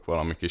akarok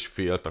valami kis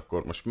filt,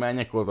 akkor most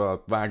menjek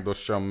oda,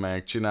 vágdossam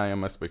meg,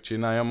 csináljam ezt, meg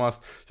csináljam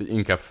azt, hogy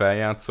inkább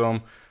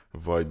feljátszom,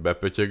 vagy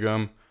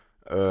bepötyögöm.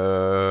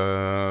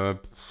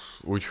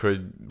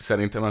 Úgyhogy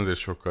szerintem azért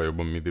sokkal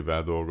jobban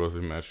midivel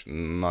dolgozni, mert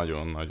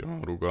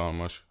nagyon-nagyon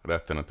rugalmas,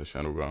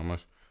 rettenetesen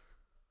rugalmas.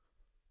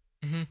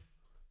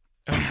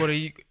 Akkor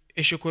így,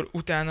 és akkor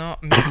utána,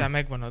 miután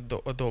megvan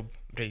a dob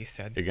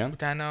részed, Igen?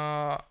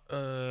 utána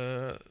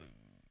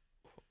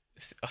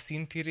a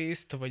szinti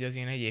részt, vagy az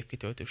ilyen egyéb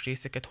kitöltős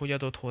részeket hogy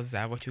adod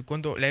hozzá, vagy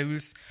hogy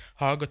leülsz,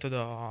 hallgatod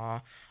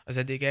az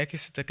eddig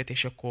elkészülteket,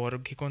 és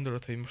akkor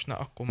kigondolod, hogy most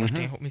most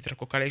én mit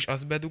rakok alá, és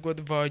azt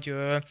bedugod, vagy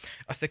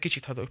azt egy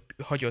kicsit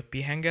hagyod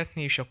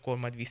pihengetni, és akkor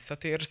majd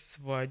visszatérsz,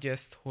 vagy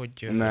ezt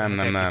hogy...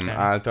 Nem.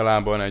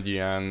 Általában egy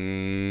ilyen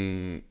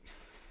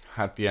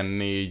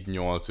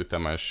 4-8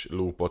 ütemes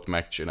loopot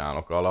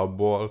megcsinálok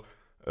alapból,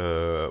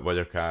 vagy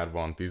akár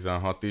van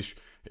 16 is,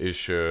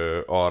 és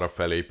arra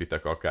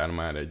felépítek akár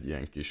már egy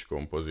ilyen kis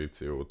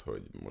kompozíciót,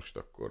 hogy most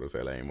akkor az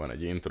elején van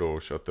egy intro,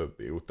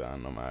 stb.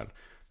 Utána már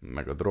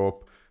meg a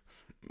drop,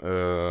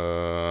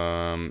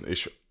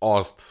 és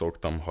azt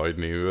szoktam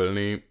hagyni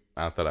ülni.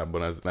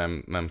 Általában ez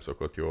nem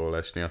szokott jól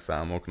esni a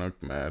számoknak,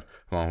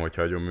 mert van, hogy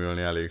hagyom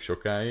ülni elég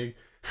sokáig.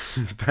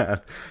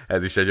 Tehát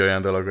ez is egy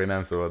olyan dolog, hogy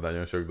nem szabad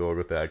nagyon sok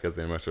dolgot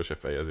elkezdeni, mert sose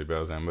fejezi be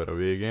az ember a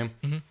végén.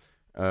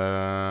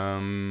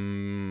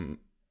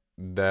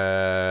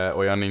 De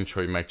olyan nincs,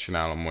 hogy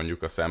megcsinálom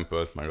mondjuk a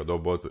sample-t, meg a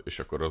dobot, és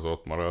akkor az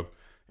ott marad.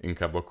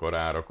 Inkább akkor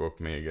rárakok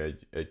még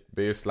egy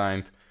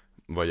baseline-t,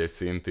 vagy egy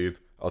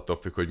szintit, attól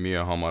függ, hogy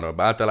milyen hamarabb.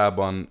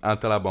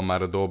 Általában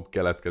már a dob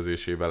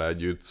keletkezésével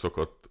együtt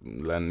szokott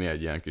lenni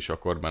egy ilyen kis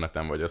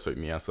akkordmenetem, vagy az, hogy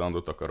milyen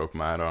soundot akarok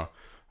már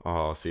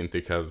a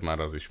szintikhez, már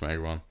az is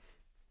megvan.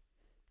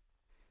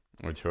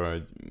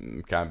 Úgyhogy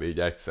kb. Így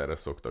egyszerre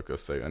szoktak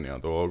összejönni a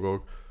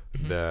dolgok,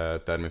 de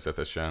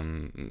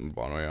természetesen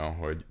van olyan,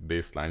 hogy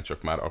baseline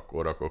csak már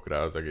akkor rakok rá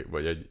az egész,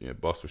 vagy egy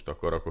basszust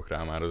akkor rakok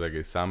rá már az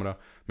egész számra,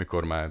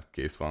 mikor már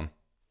kész van.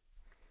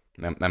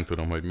 Nem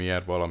tudom, hogy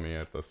miért,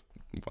 valamiért, azt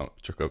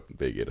csak a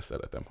végére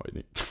szeretem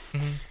hagyni.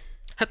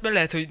 Hát mert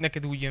lehet, hogy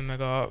neked úgy jön meg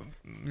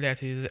lehet,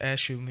 hogy az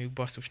első mondjuk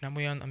basszus nem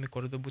olyan,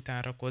 amikor a dob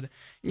után rakod.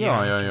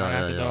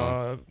 Látod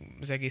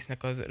az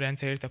egésznek az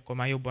rendszerét, akkor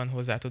már jobban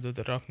hozzá tudod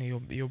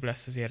rakni, jobb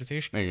lesz az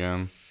érzés.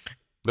 Igen.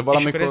 De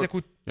valamikor... És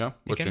akkor ezek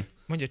igen,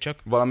 mondja csak.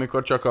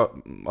 Valamikor csak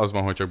az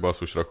van, hogy csak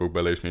basszus rakok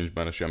bele, és nincs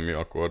benne semmi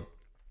akkord.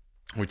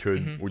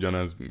 Úgyhogy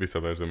ugyanez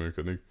visszaverze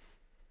működik.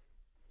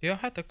 Ja,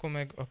 hát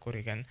akkor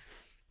igen.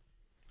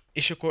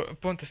 És akkor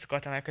pont azt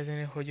akartam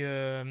elkezdeni, hogy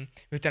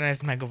utána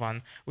ez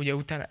megvan. Ugye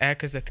utána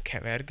elkezdett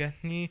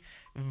kevergetni,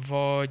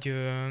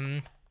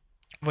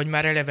 vagy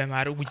már eleve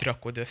már úgy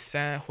rakod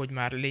össze, hogy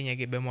már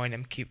lényegében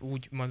majdnem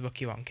úgy mondva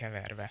ki van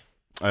keverve.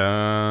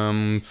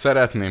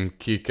 Szeretném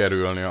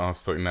kikerülni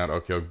azt, hogy ne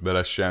rakjak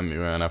bele semmi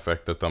olyan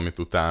effektet, amit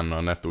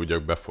utána ne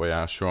tudjak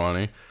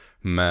befolyásolni,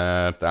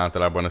 mert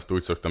általában ezt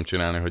úgy szoktam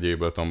csinálni, hogy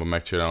Abletonban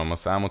megcsinálom a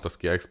számot, azt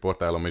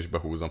kiexportálom és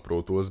behúzom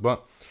Pro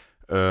Tools-ba,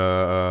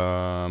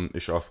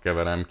 és azt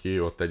keverem ki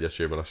ott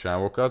egyesével a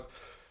sávokat,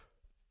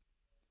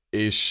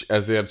 és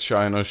ezért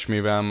sajnos,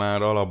 mivel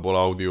már alapból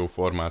audio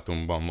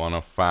formátumban van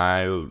a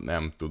file,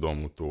 nem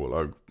tudom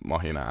utólag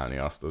mahinálni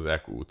azt az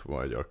EQ-t,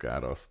 vagy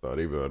akár azt a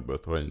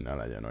reverböt, hogy ne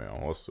legyen olyan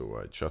hosszú,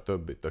 vagy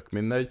stb. Tök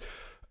mindegy.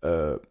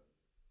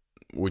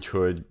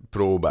 Úgyhogy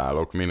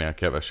próbálok minél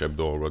kevesebb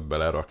dolgot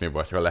belerakni,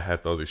 vagy ha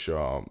lehet, az is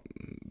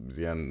az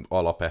ilyen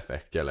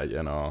alapeffektje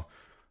legyen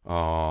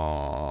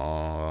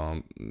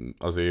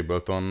az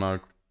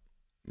Abletonnak,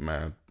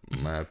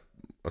 mert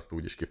azt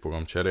úgyis ki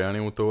fogom cserélni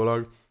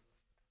utólag,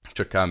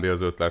 csak kb.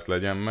 Az ötlet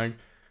legyen meg,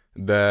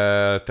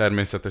 de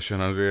természetesen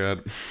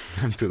azért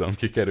nem tudom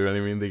kikerülni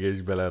mindig,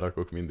 és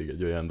belerakok mindig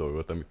egy olyan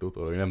dolgot, amit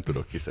utólag nem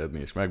tudok kiszedni,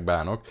 és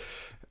megbánok,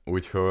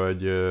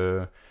 úgyhogy...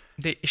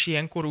 De és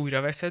ilyenkor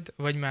újra veszed,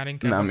 vagy már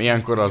inkább... Nem,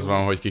 ilyenkor az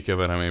van, hogy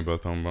kikeverem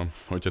Abletonban,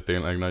 hogyha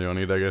tényleg nagyon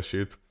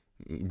idegesít.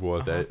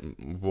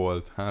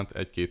 Volt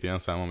egy-két ilyen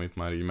szám, amit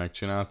már így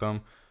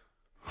megcsináltam,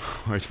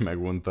 hogy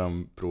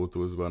meguntam Pro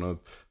Tools-ban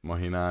ott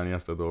mahinálni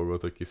ezt a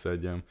dolgot, hogy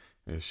kiszedjem,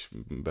 és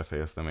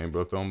befejeztem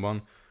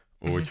Abletonban.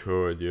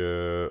 Úgyhogy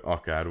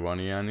akár van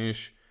ilyen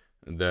is,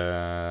 de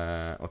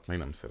ott még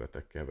nem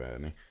szeretek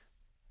keverni.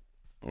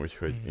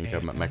 Úgyhogy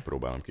inkább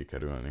megpróbálom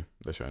kikerülni,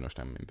 de sajnos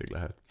nem mindig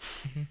lehet.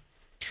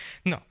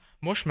 Na,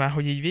 most már,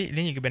 hogy így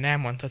lényegében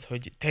elmondtad,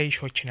 hogy te is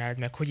hogy csinálod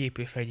meg, hogy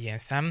épül fel egy ilyen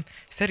szám,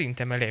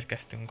 szerintem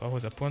elérkeztünk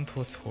ahhoz a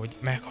ponthoz, hogy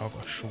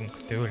meghallgassunk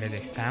tőled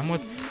egy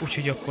számot,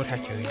 úgyhogy akkor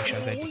hát jöjjön is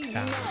az egyik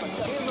számot.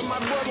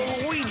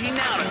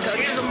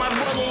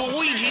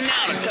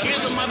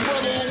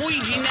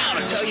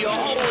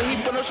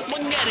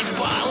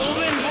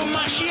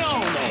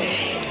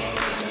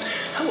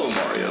 Hello,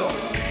 Mario.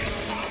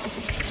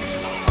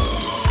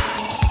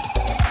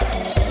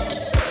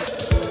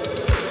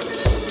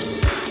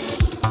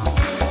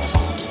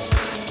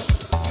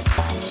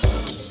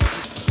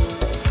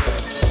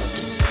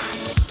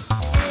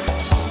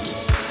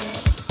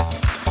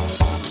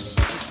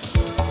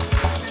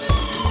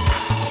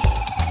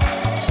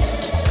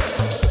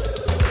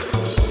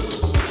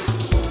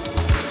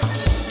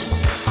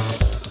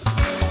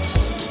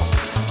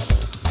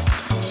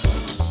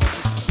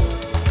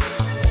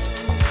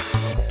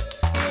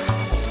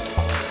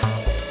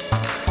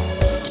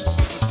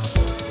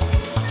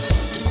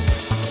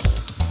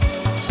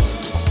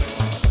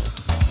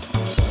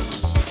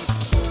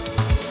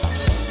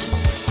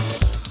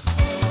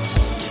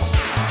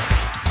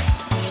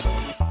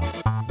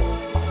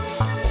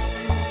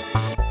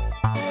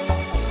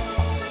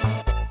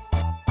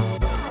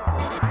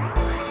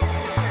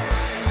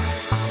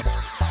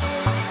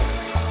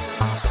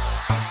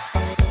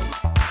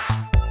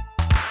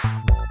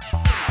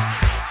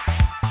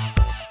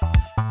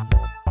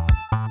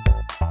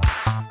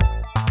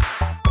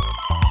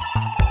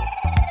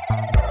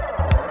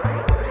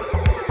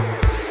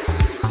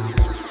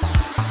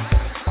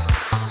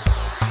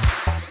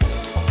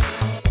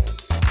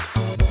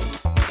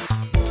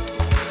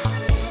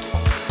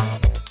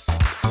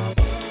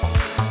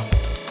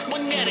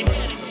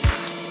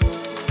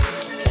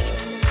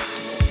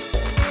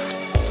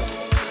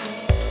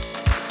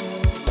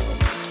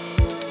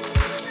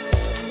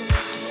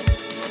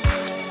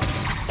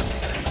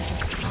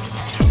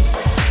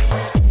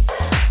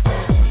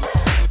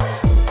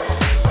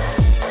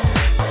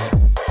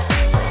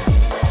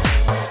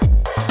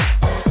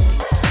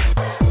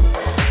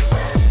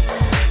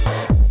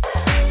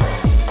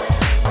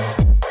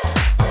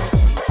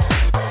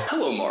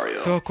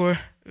 Szóval akkor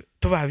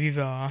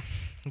továbbvíve a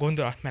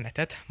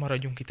gondolatmenetet,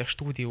 maradjunk itt a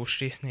stúdiós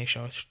résznél és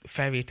a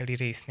felvételi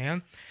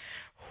résznél,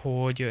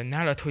 hogy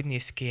nálad hogy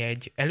néz ki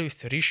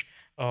először is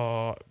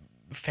a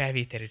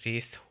felvételi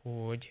rész,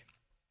 hogy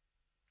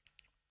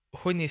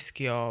néz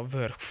ki a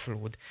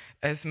workflow-d?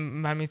 Ez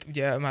mármint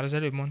ugye már az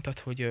előbb mondtad,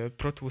 hogy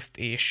Pro Tools-t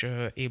és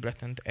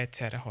Ableton-t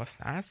egyszerre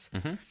használsz,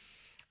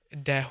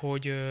 de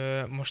hogy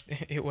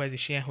most, jó, ez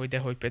is ilyen,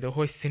 hogy például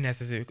hogy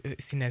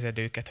színezed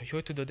őket,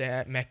 hogy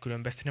tudod-e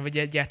megkülönböztetni, vagy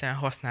egyáltalán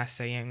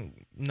használsz-e ilyen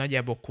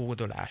nagyjából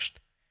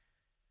kódolást?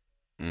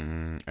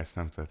 Ezt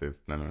nem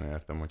feltétlenül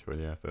értem, hogy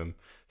érted.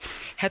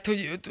 Hát,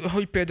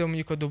 hogy például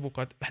mondjuk a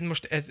dobokat, hát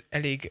most ez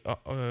elég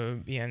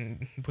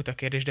ilyen buta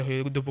kérdés, de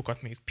hogy a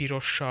dobokat mondjuk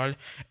pirossal,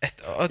 ezt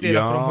azért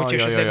akarom, hogy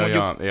esetleg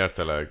mondjuk...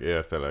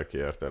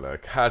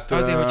 Értelek. Hát,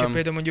 azért, hogyha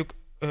például mondjuk,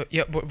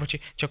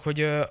 csak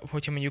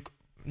hogyha mondjuk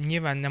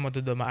nyilván nem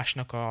adod a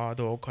másnak a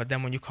dolgokat, de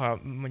mondjuk ha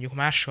mondjuk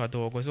mással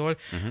dolgozol,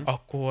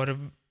 akkor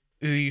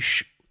ő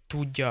is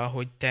tudja,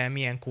 hogy te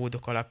milyen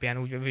kódok alapján,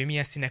 vagy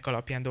milyen színek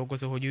alapján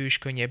dolgozol, hogy ő is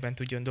könnyebben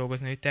tudjon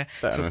dolgozni, hogy te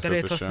szoktál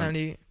ilyet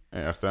használni.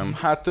 Értem.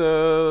 Hát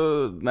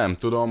nem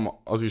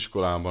tudom, az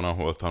iskolában,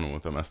 ahol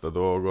tanultam ezt a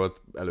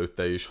dolgot,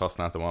 előtte is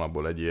használtam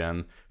alapból egy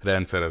ilyen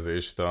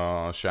rendszerezést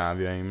a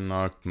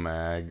sávjaimnak,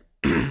 meg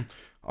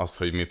azt,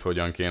 hogy mit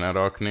hogyan kéne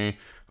rakni.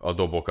 A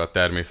dobokat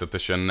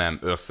természetesen nem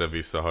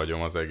össze-vissza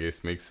hagyom az egész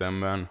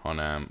mixemben,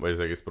 vagy az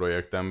egész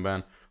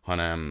projektemben,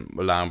 hanem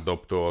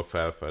lábdobtól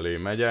felfelé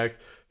megyek,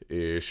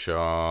 és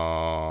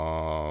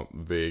a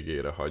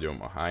végére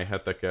hagyom a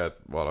hi-hateket,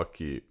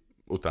 valaki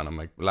utána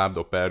meg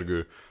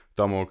lábdob-pergő,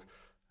 tamok,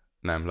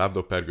 nem,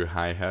 lábdob-pergő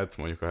hi-hat,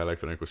 mondjuk ha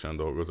elektronikusan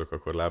dolgozok,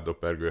 akkor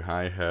lábdob-pergő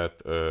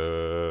hi-hat,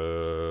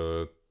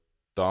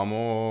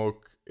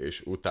 tamok,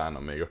 és utána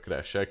még a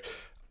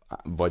crashek,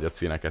 vagy a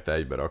színeket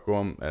egybe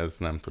rakom, ez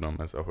nem tudom,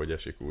 ez ahogy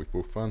esik, úgy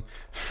puffan.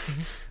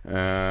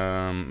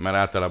 Mert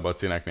általában a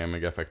színeknél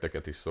még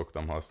effekteket is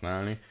szoktam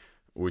használni,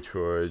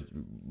 úgyhogy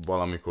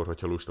valamikor,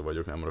 hogyha lusta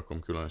vagyok, nem rakom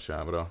külön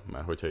sávra,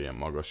 mert hogyha ilyen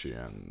magas,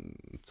 ilyen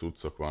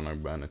cuccok vannak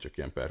benne, csak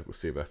ilyen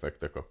perkusszív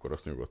effektek, akkor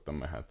azt nyugodtan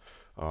mehet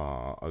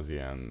az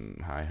ilyen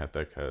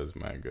hi-hatekhez,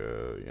 meg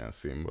ilyen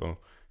cymbal,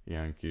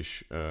 ilyen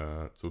kis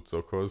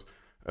cuccokhoz.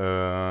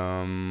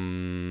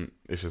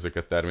 És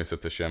ezeket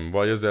természetesen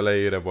vagy az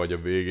elejére, vagy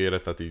a végére,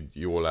 tehát így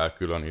jól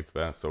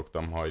elkülönítve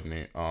szoktam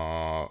hagyni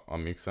a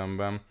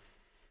mixemben.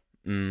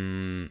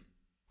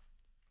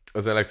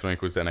 Az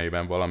elektronikus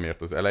zeneiben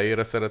valamiért az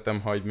elejére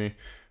szeretem hagyni,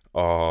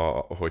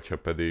 hogyha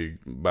pedig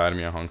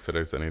bármilyen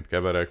hangszeres zenét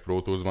keverek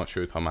Pro Tools-ban,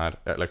 sőt, ha már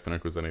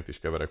elektronikus zenét is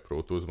keverek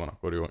Pro Tools-ban,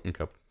 akkor jó,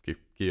 inkább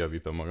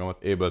kijavítom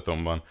magamat.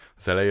 Abletonban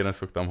az elejére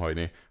szoktam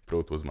hagyni,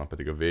 Pro Tools-ban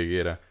pedig a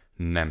végére,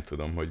 nem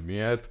tudom, hogy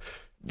miért.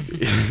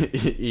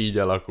 Így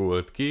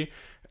alakult ki.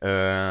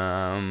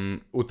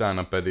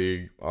 Utána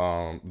pedig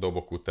a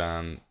dobok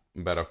után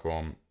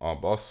berakom a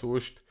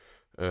basszust,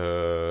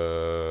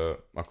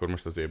 akkor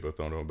most az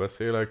Abletonról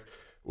beszélek,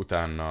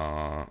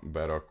 utána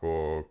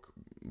berakok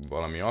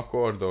valami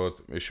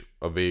akkordot, és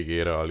a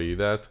végére a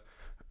leadet.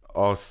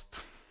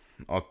 Azt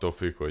attól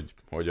függ, hogy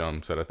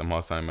hogyan szeretem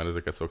használni, mert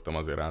ezeket szoktam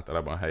azért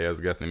általában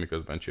helyezgetni,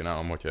 miközben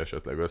csinálom, hogyha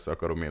esetleg össze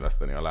akarom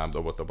éleszteni a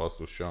lábdobot a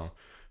basszussal,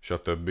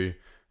 stb.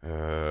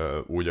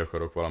 Úgy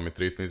akarok valamit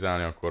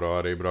ritmizálni, akkor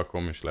arrébb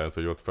rakom, és lehet,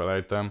 hogy ott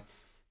felejtem.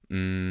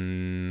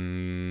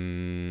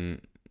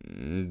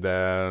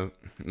 De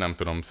nem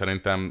tudom,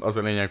 szerintem az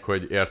a lényeg,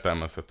 hogy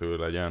értelmezhető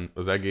legyen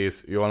az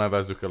egész, jól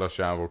nevezzük el a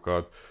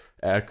sávokat,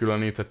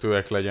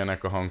 elkülöníthetőek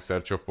legyenek a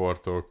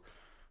hangszercsoportok,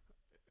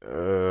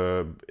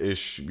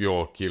 és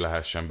jól ki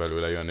lehessen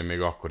belőle jönni,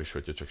 még akkor is,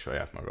 hogyha csak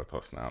saját magad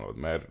használod,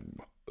 mert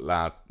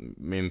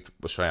mint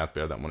a saját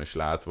példámon is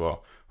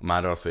látva,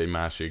 már az, hogy egy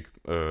másik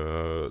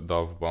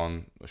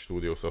DAW-ban, a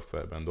stúdió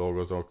szoftverben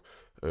dolgozok,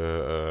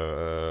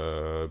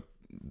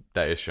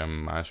 teljesen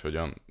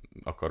máshogyan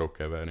akarok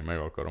keverni, meg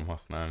akarom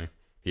használni.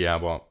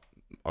 Hiába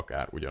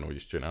akár ugyanúgy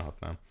is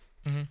csinálhatnám.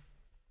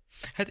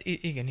 Hát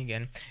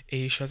igen.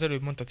 És az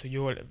előbb mondtad, hogy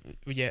jól,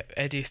 ugye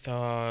egyrészt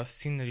a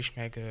színnel is,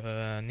 meg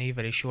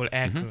névvel is jól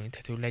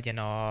elkülöníthető legyen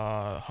a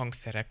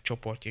hangszerek,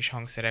 csoportja és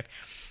hangszerek,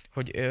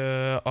 hogy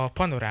a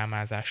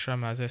panorámázásra,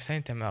 mert azért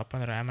szerintem a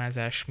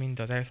panorámázás mind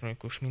az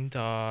elektronikus, mind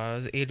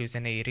az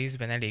élőzenei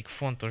részben elég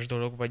fontos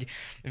dolog, vagy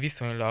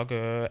viszonylag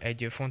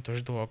egy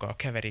fontos dolog a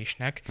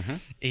keverésnek,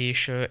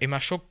 és én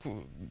már sok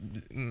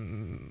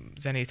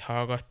zenét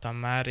hallgattam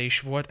már, és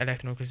volt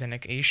elektronikus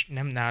zenek is,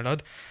 nem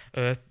nálad,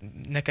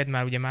 neked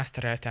már ugye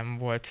mastereltem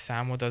volt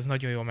számod, az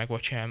nagyon jól meg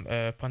volt csinálni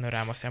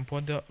panoráma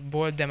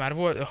szempontból, de már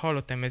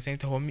hallottam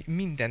zenét, ahol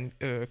minden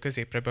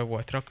középre be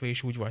volt rakva,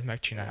 és úgy volt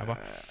megcsinálva.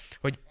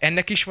 Hogy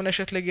ennek is van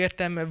esetleg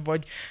értelme,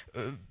 vagy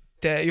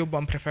te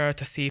jobban preferálod,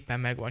 ha szépen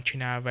meg van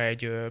csinálva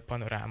egy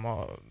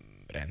panoráma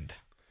rend?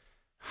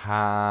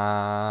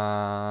 Hát...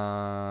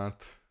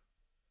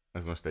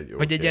 Ez most egy jó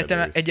vagy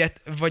egyáltalán,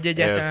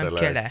 egyáltalán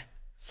kell-e?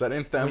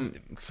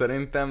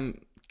 Szerintem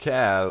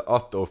kell,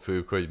 attól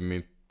függ, hogy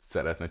mit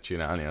szeretne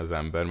csinálni az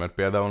ember, mert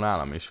például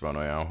nálam is van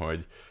olyan,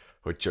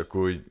 hogy csak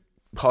úgy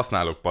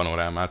használok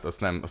panorámát,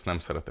 azt nem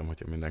szeretem,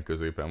 hogyha minden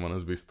középen van,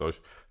 az biztos,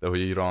 de hogy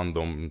így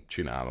random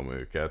csinálom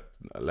őket,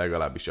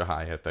 legalábbis a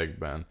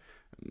hi-hatekben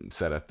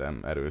szeretem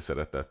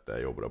erőszeretettel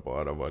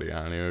jobbra-balra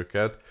variálni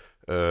őket,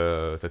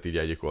 tehát így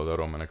egyik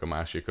oldalról mennek a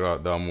másikra,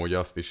 de amúgy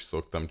azt is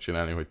szoktam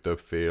csinálni, hogy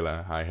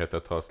többféle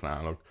hi-hatet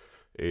használok,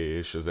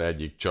 és az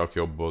egyik csak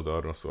jobb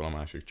oldalról szól, a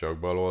másik csak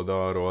bal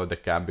oldalról, de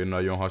kb.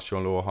 Nagyon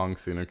hasonló a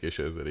hangszínük, és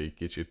ezzel így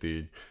kicsit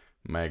így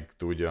meg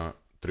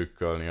tudja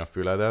trükkölni a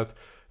füledet.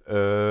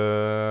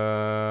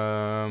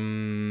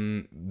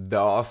 De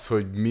az,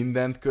 hogy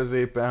mindent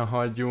középen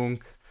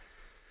hagyjunk...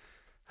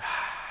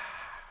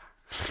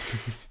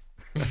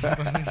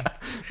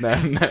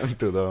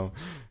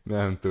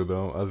 nem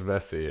tudom, az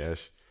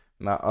veszélyes.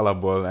 Na,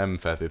 alapból nem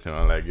feltétlenül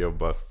a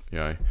legjobb azt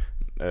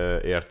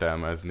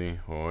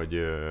értelmezni,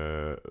 hogy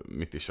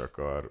mit is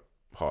akar,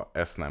 ha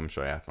ezt nem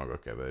saját maga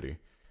keveri.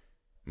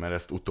 Mert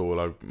ezt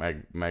utólag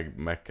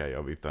meg kell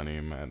javítani,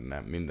 mert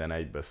nem, minden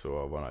egybe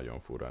nagyon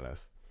fura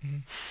lesz.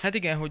 Hát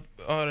igen, hogy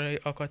arra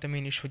akartam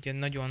én is, hogy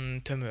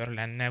nagyon tömör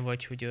lenne,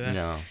 vagy hogy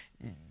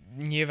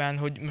nyilván,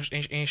 hogy most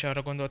én is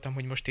arra gondoltam,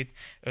 hogy most itt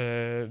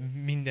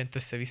mindent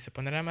össze-vissza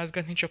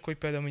panorámázgatni, csak hogy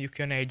például mondjuk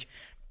jön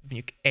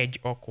egy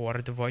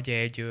akkord,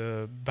 vagy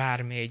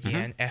bármi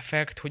ilyen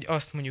effekt, hogy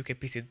azt mondjuk egy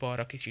picit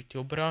balra, kicsit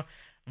jobbra,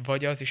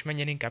 vagy az is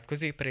menjen inkább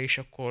középre, és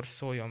akkor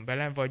szóljon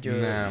bele, vagy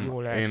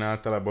jól el... Én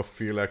általában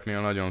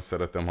feel-eknél nagyon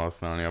szeretem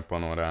használni a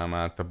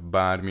panorámát,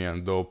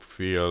 bármilyen dob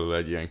feel,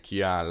 egy ilyen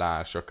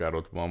kiállás, akár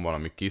ott van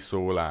valami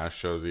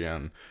kiszólás az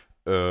ilyen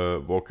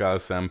vocal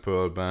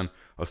sample-ben,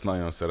 azt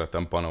nagyon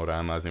szeretem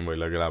panorámázni, vagy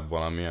legalább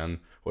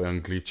valamilyen olyan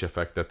glitch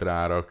effektet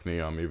rárakni,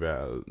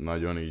 amivel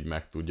nagyon így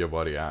meg tudja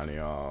variálni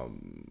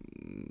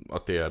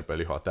a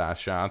térbeli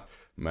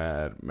hatását,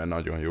 mert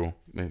nagyon jó,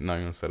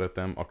 nagyon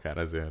szeretem, akár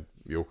ezért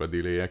jók a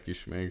delayek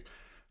is még.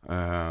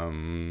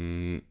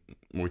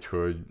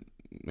 Úgyhogy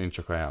én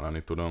csak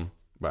ajánlani tudom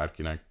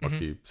bárkinek,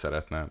 aki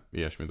szeretne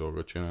ilyesmi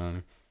dolgot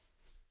csinálni.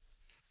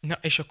 Na,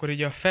 és akkor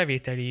így a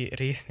felvételi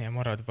résznél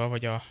maradva,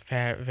 vagy a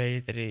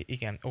felvételi,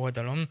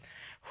 oldalon,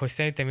 hogy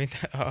szerintem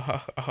itt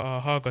a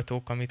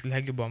hallgatók, amit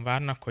legjobban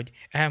várnak, hogy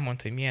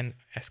elmondd, hogy milyen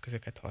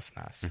eszközöket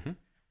használsz.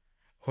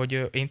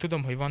 Hogy én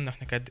tudom, hogy vannak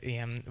neked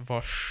ilyen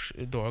vas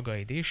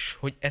dolgaid is,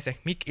 hogy ezek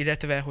mik,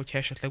 illetve, hogyha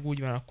esetleg úgy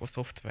van, akkor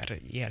szoftver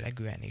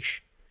jellegűen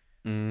is.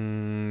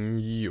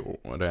 Jó,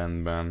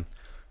 rendben.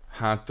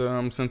 Hát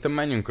szerintem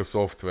menjünk a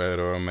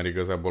szoftverről, mert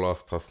igazából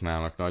azt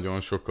használnak nagyon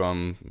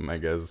sokan,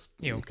 meg ez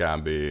jó.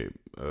 Kb.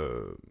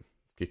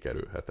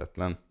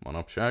 Kikerülhetetlen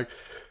manapság.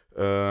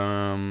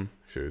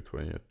 Sőt,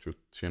 hogy ilyet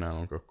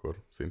csinálunk, akkor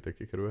szinte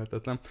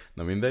kikerülhetetlen.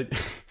 Na mindegy.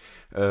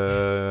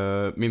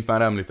 Mint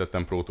már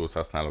említettem, Pro Tools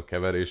használok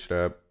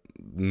keverésre,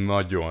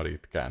 nagyon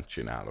ritkán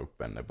csinálok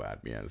benne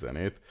bármilyen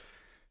zenét,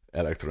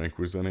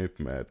 elektronikus zenét,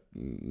 mert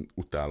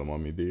utálom a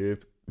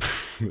MIDI-ét,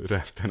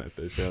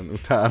 rettenetesen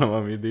utálom a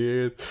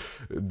MIDI-ét,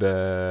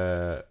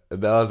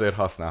 de azért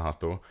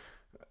használható.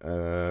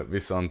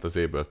 Viszont az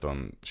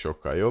Ableton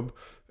sokkal jobb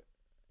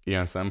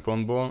ilyen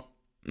szempontból,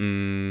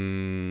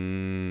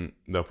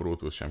 de a Pro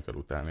Tools sem kell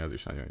utálni, az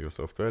is nagyon jó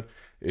szoftver.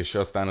 És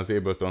aztán az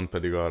Ableton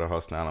pedig arra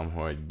használom,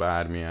 hogy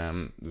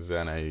bármilyen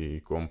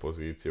zenei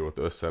kompozíciót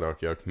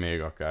összerakjak,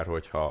 még akár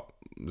hogyha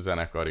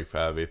zenekari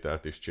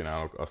felvételt is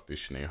csinálok, azt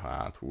is néha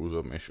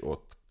áthúzom, és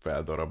ott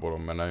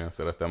feldarabolom, mert nagyon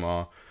szeretem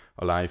a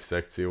live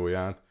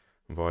szekcióját,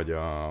 vagy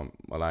a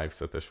live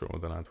setes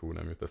oldalát,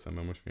 nem jut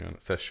eszembe most milyen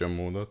session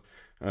módot.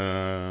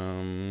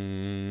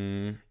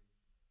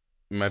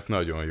 Mert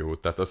nagyon jó.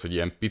 Tehát az, hogy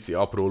ilyen pici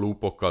apró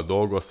loopokkal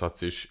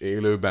dolgozhatsz, és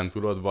élőben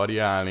tudod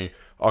variálni,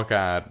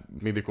 akár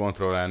MIDI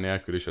kontroller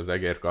nélkül is az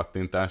egér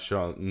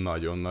kattintással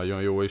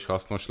nagyon-nagyon jó és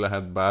hasznos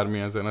lehet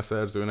bármilyen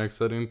zeneszerzőnek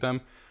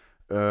szerintem.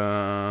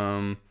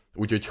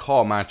 Úgyhogy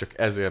ha már csak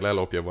ezért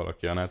lelopja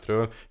valaki a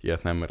netről,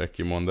 ilyet nem merek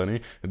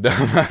kimondani, de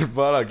ha már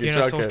valaki jön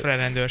csak... a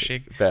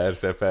szoftverrendőrség.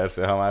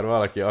 Persze, ha már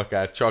valaki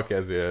akár csak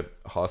ezért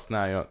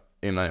használja,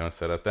 én nagyon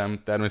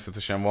szeretem.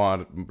 Természetesen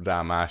van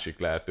rá másik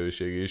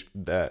lehetőség is,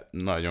 de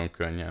nagyon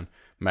könnyen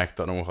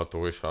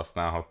megtanulható és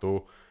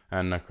használható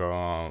ennek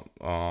a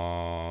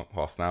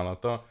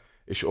használata,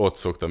 és ott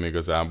szoktam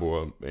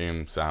igazából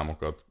én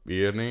számokat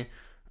írni.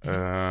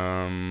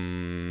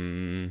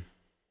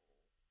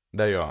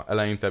 De ja,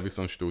 eleinte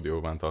viszont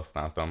stúdióban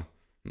használtam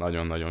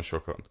nagyon-nagyon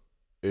sokat.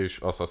 És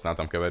azt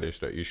használtam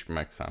keverésre is,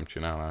 meg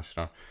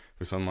számcsinálásra.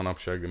 Viszont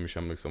manapság nem is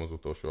emlékszem az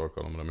utolsó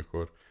alkalomra,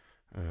 amikor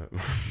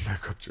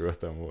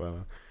megkapcsoltam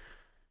volna.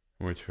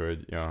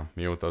 Úgyhogy, ja,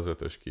 mióta az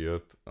 5-ös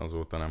kijött,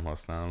 azóta nem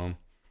használom.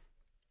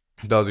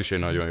 De az is egy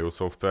nagyon jó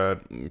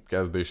szoftver,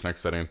 kezdésnek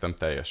szerintem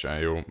teljesen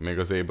jó. Még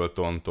az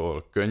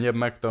Ableton-tól könnyebb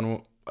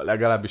megtanul,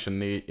 legalábbis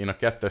én a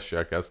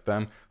 2-essel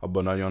kezdtem,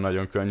 abban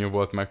nagyon-nagyon könnyű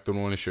volt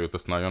megtanulni, sőt,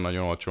 azt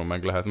nagyon-nagyon olcsón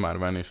meg lehet már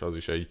venni, és az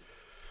is egy,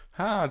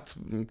 hát,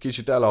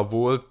 kicsit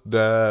elavult,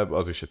 de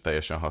az is egy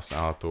teljesen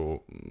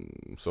használható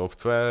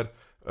szoftver.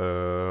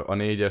 A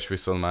 4-es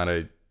viszont már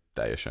egy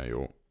teljesen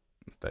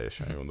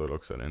jó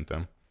dolog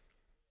szerintem.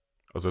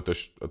 Az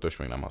 5-ös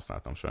még nem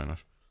használtam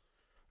sajnos.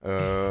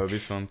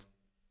 Viszont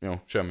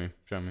Jó, semmi.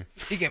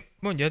 Igen,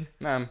 mondjad.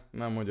 Nem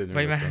mondjad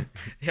Vagy nyugodtan. már,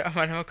 ja,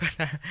 már nem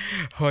akarnál.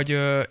 Hogy,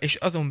 és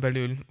azon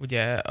belül,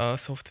 ugye a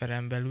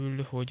szoftveren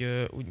belül,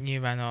 hogy úgy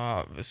nyilván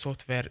a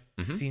szoftver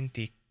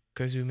szinti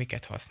közül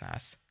miket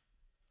használsz?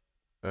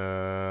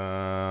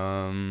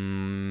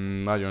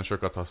 Nagyon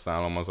sokat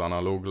használom az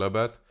analóg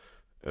lebet.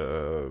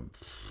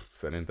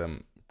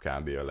 Szerintem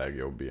kb. A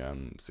legjobb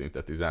ilyen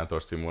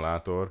szintetizátor,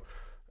 szimulátor,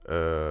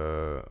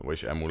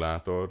 vagyis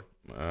emulátor.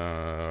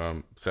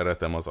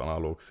 Szeretem az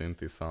analóg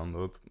szinti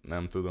soundot,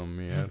 nem tudom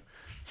miért,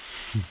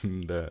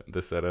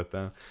 de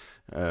szeretem.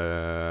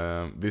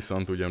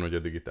 Viszont ugyanúgy a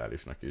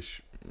digitálisnak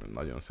is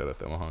nagyon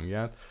szeretem a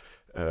hangját.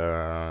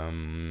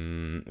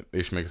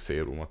 És még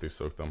Serumot is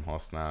szoktam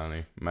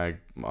használni,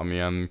 meg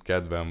amilyen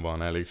kedvem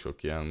van, elég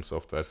sok ilyen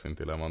szoftver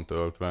szinti le van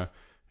töltve,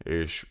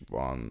 és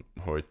van,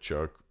 hogy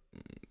csak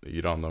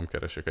így random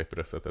keresek egy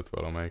presetet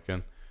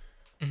valamelyiken.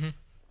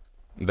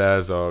 De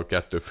ez a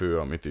 2 fő,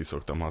 amit így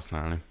szoktam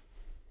használni.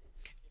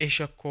 És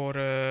akkor,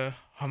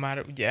 ha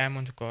már ugye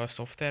elmondtuk a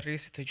szoftver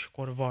részét, hogy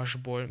akkor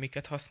vasból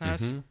miket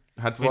használsz?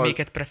 Hát vagy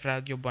melyiket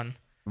preferálod jobban?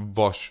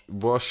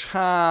 Vas,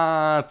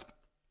 hát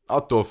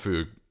attól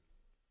függ.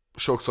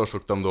 Sokszor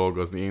szoktam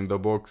dolgozni in the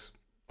box,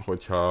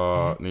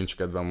 hogyha nincs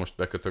kedvem most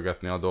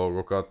bekötögetni a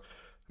dolgokat,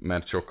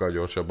 mert sokkal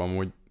gyorsabb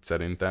amúgy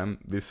szerintem,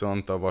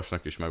 viszont a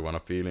vasnak is megvan a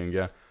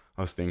feelingje,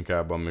 azt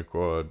inkább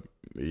amikor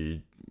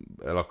így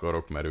el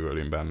akarok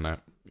merülni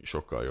benne,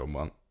 sokkal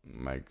jobban,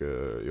 meg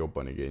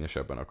jobban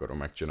igényesebben akarom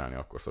megcsinálni,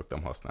 akkor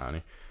szoktam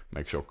használni,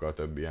 meg sokkal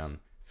több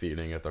ilyen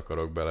feelinget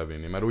akarok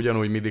belevinni, mert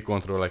ugyanúgy MIDI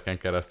kontrolleken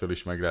keresztül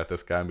is meg lehet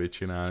ezt kb.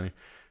 Csinálni,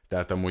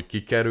 tehát amúgy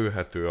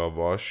kikerülhető a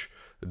vas,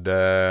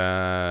 de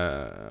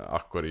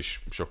akkor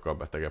is sokkal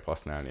betegebb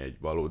használni egy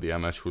valódi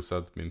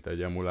MS-20-at, mint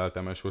egy emulált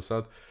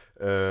MS-20-at,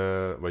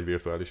 vagy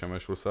virtuális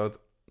MS-20-at,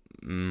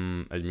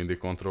 egy MIDI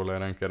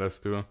kontrolleren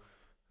keresztül,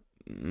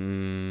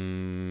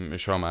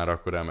 és ha már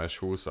akkor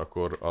MS-20,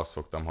 akkor azt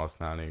szoktam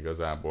használni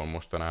igazából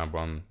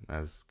mostanában,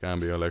 ez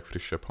kb. A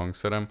legfrissebb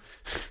hangszerem,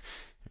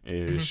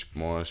 és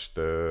most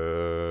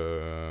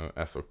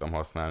ezt szoktam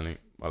használni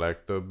a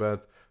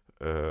legtöbbet,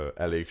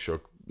 elég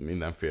sok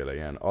mindenféle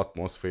ilyen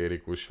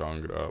atmoszférikus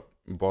hangra,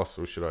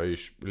 basszusra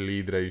is,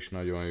 leadre is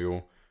nagyon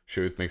jó,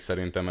 sőt, még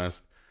szerintem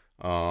ezt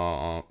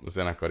a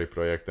zenekari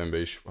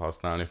projektemben is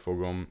használni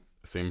fogom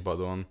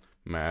színpadon,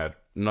 mert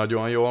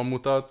nagyon jól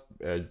mutat,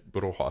 egy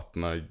rohadt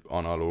nagy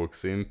analóg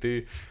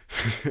szinti,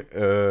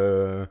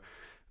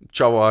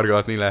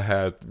 csavargatni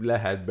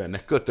lehet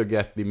benne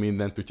kötögetni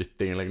mindent, úgyhogy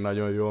tényleg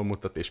nagyon jól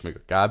mutat, és még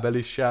a kábel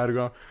is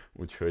sárga,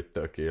 úgyhogy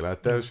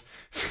tökéletes.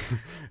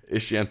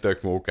 És ilyen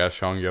tök mókás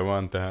hangja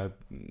van, tehát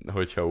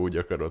hogyha úgy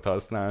akarod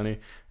használni.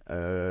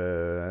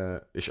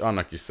 És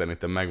annak is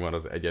szerintem megvan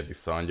az egyedi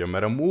szandja,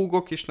 mert a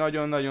Moogok is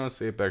nagyon-nagyon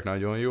szépek,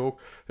 nagyon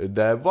jók,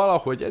 de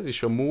valahogy ez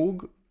is a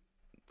Moog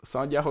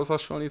szandjához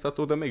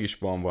hasonlítható, de mégis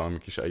van valami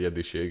kis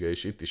egyedisége,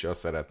 és itt is azt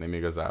szeretném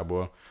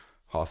igazából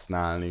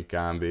használni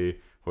kb.,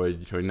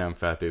 hogy nem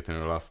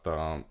feltétlenül azt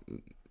a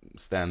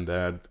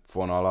standard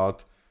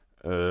fonalat,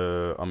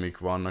 amik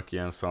vannak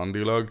ilyen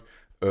szandilag.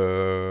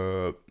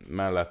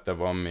 Mellette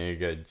van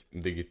még egy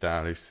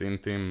digitális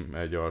szintim,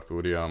 egy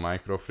Arturia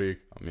Microfreak,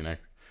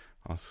 aminek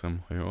azt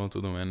hiszem, ha jól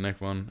tudom, ennek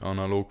van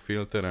analóg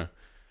filtere.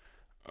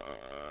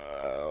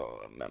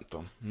 Nem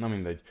tudom, na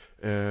mindegy.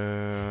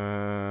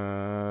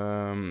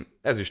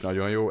 Ez is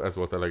nagyon jó, ez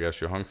volt a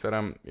legelső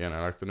hangszerem, ilyen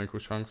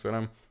elektronikus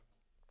hangszerem.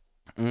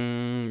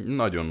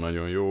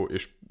 Nagyon-nagyon jó,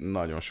 és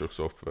nagyon sok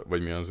szoftver,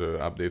 vagy mi az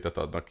update-et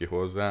adnak ki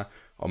hozzá,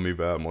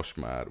 amivel most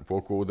már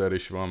vocoder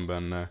is van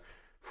benne.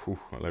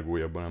 A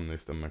legújabban nem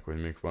néztem meg,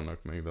 hogy még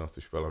vannak még, de azt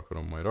is fel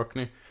akarom majd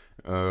rakni.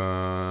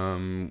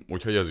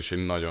 Úgyhogy ez is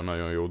egy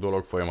nagyon-nagyon jó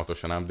dolog,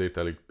 folyamatosan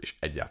update-elik, és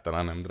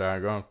egyáltalán nem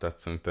drága, tehát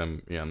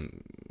szerintem ilyen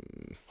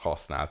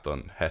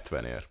használtan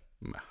 70-ért,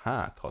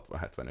 hát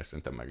 60-70-ért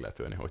szerintem meg lehet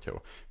venni,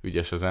 hogyha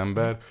ügyes az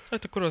ember.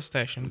 Hát akkor az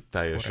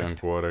teljesen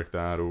korrekt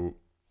áru.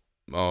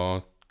 A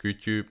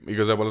kütyű,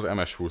 igazából az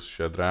MS-20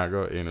 se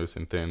drága, én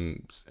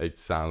őszintén egy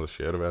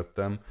 100-asért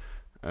vettem,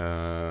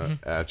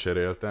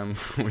 elcseréltem,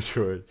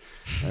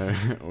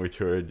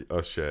 úgyhogy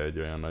az se egy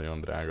olyan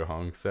nagyon drága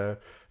hangszer.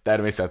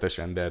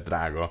 Természetesen, de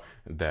drága,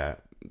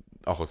 de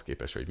ahhoz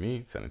képest, hogy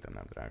mi, szerintem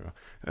nem drága.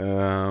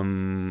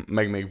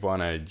 Meg még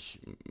van egy,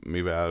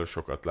 mivel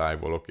sokat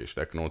live-olok, és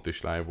technót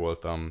is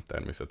live-voltam,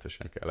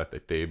 természetesen kellett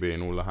egy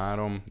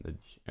TB03,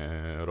 egy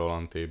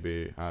Roland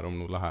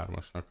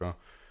TB303-asnak a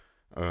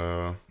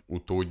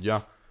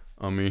utódja,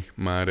 ami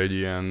már egy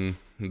ilyen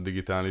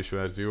digitális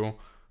verzió,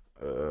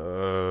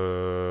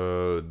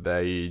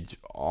 de így,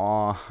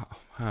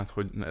 hát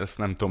hogy ezt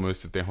nem tudom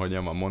őszintén,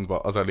 hogyan van mondva,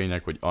 az a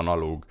lényeg, hogy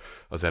analóg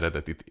az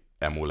eredetit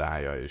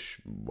emulálja,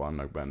 és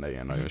vannak benne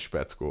ilyen nagyon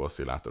speckó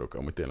oszcillátorok,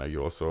 ami tényleg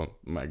jól szól,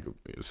 meg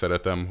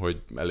szeretem,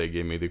 hogy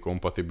eléggé MIDI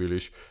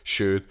kompatibilis,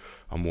 sőt,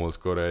 a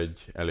múltkor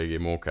egy eléggé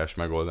mókás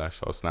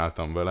megoldást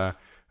használtam vele,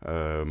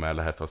 mert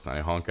lehet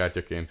használni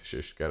hangkártyaként is,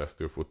 és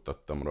keresztül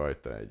futtattam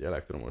rajta egy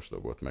elektromos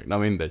dobot meg. Na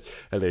mindegy,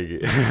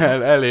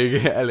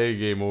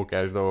 eléggé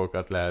mókás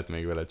dolgokat lehet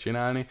még vele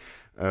csinálni.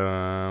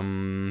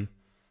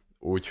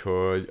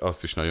 úgyhogy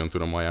azt is nagyon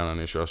tudom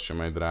ajánlani, és az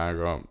sem egy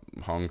drága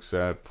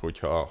hangszer,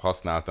 hogyha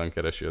használtan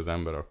keresi az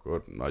ember,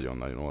 akkor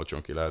nagyon-nagyon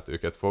olcsón ki lehet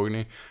őket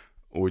fogni,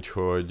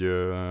 úgyhogy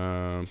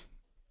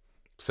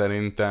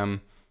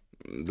szerintem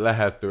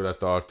lehet tőle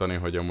tartani,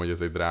 hogy amúgy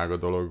ez egy drága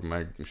dolog,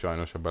 meg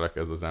sajnos, ha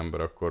belekezd az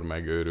ember, akkor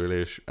megőrül,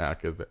 és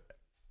elkezd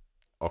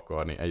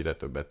akarni egyre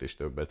többet és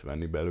többet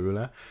venni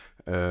belőle.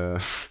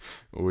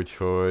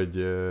 Úgyhogy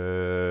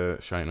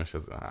sajnos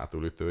ez a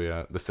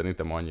hátulütője, de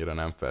szerintem annyira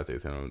nem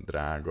feltétlenül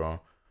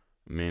drága,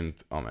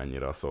 mint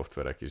amennyire a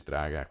szoftverek is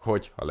drágák,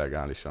 hogyha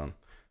legálisan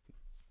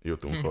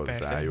jutunk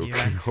hozzájuk.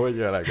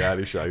 Hogyha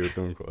legálisan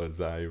jutunk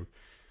hozzájuk.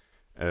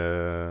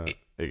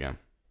 Igen.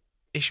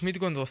 És mit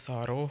gondolsz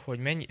arról,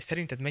 hogy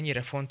szerinted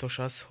mennyire fontos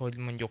az, hogy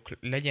mondjuk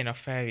legyen a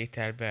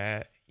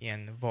felvételben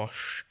ilyen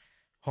vas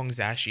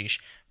hangzás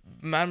is?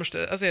 Már most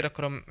azért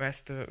akarom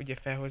ezt ugye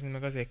felhozni,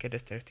 meg azért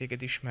kérdeztelek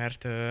téged is,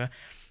 mert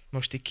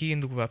most így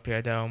kiindulva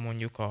például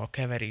mondjuk a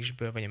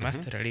keverésből, vagy a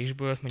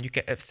masterelésből, mondjuk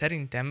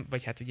szerintem,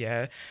 vagy hát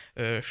ugye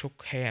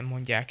sok helyen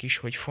mondják is,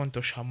 hogy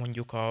fontos, ha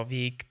mondjuk a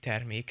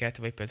végterméket,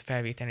 vagy például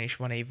felvételen is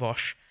van egy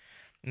vas,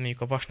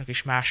 mondjuk a vasnak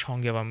is más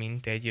hangja van,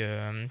 mint egy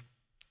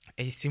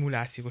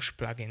szimulációs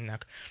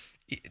pluginnak.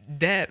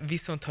 De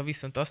ha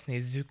viszont azt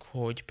nézzük,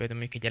 hogy például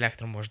mondjuk egy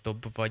elektromos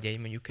dob, vagy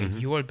mondjuk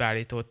egy jól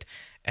beállított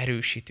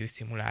erősítő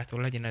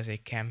szimulátor, legyen ez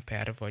egy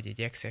Kemper, vagy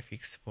egy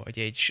XFX, vagy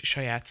egy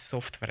saját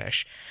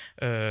szoftveres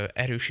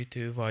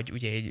erősítő, vagy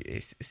ugye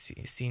egy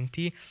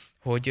Synthi,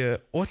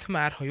 hogy ott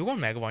már, ha jól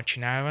meg van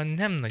csinálva,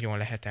 nem nagyon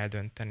lehet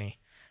eldönteni,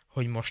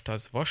 hogy most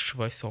az vas,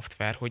 vagy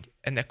szoftver, hogy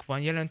ennek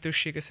van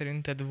jelentősége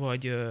szerinted,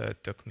 vagy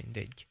tök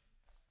mindegy?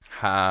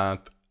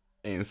 Hát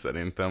én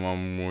szerintem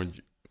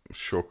amúgy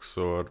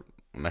sokszor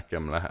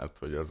nekem lehet,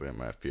 hogy azért,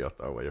 mert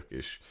fiatal vagyok,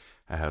 és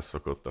ehhez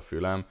szokott a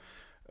fülem,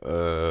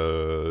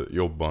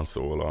 jobban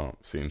szól a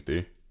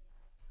Synthi,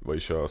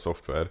 vagyis a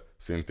szoftver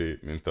Synthi,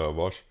 mint a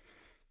vas.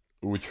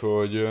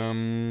 Úgyhogy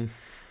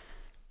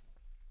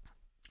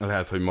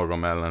lehet, hogy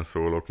magam ellen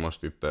szólok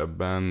most itt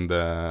ebben,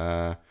 de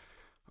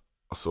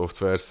a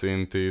szoftver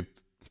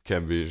Synthit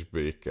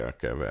kevésbé kell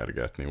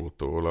kevergetni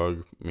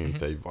utólag,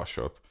 mint egy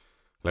vasat.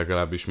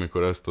 Legalábbis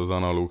mikor ezt az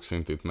analóg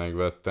Synthit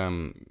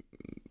megvettem,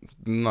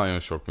 nagyon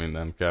sok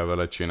mindent kell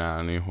vele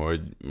csinálni,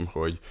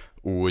 hogy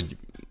úgy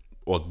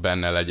ott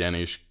benne legyen,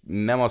 és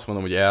nem azt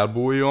mondom, hogy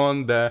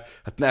elbújjon, de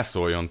hát ne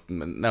szóljon,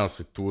 ne az,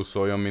 hogy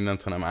túlszóljon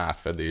mindent, hanem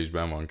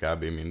átfedésben van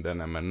kb.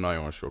 Mindenem, mert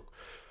nagyon sok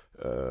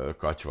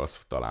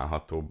katyvasz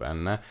található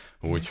benne,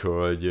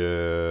 úgyhogy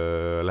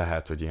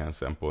lehet, hogy ilyen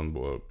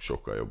szempontból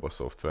sokkal jobb a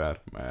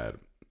szoftver, mert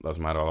az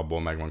már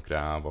alapból meg van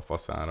kreálva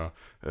faszára,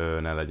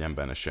 ne legyen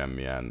benne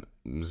semmilyen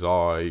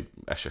zaj,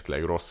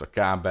 esetleg rossz a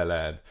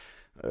kábeled,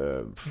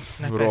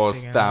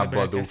 rossz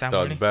tábba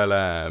dugtad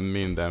bele,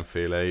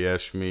 mindenféle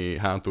ilyesmi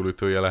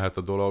hátulütője lehet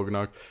a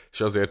dolognak,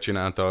 és azért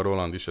csinálta a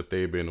Roland is a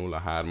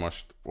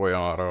TB03-ast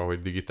olyanra,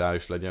 hogy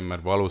digitális legyen,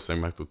 mert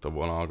valószínűleg meg tudta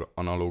volna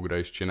analógra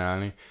is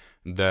csinálni,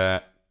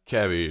 de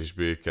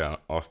kevésbé kell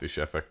azt is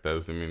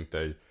effektezni, mint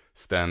egy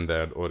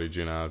standard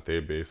original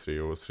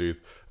TB303-t,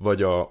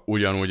 vagy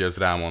ugyanúgy ez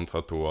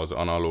rámondható az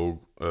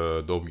analóg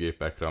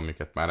dobgépekre,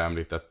 amiket már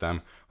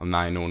említettem, a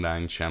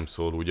 909 sem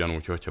szól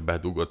ugyanúgy, hogyha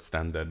bedugod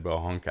standardbe a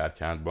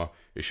hangkártyádba,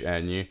 és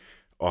ennyi,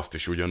 azt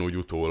is ugyanúgy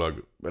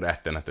utólag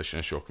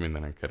rettenetesen sok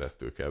mindenen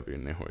keresztül kell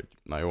vinni, hogy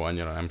na jó,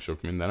 annyira nem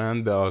sok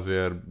mindenen, de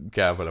azért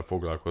kell vele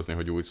foglalkozni,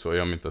 hogy úgy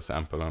szóljon, mint a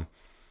sample-en.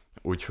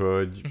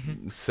 Úgyhogy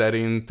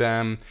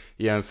szerintem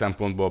ilyen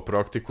szempontból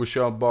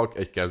praktikusabbak,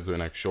 egy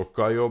kezdőnek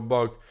sokkal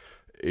jobbak,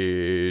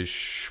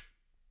 és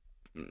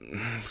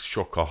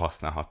sokkal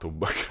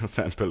használhatóbbak a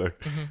sample-ök,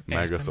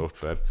 meg a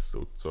szoftver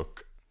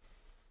cuccok.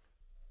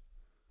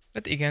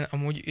 Hát igen,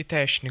 amúgy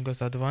teljesen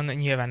igazad van,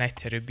 nyilván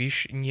egyszerűbb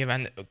is,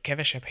 nyilván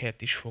kevesebb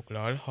helyet is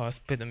foglal, ha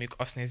például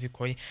azt nézzük,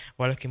 hogy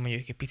valaki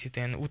mondjuk egy picit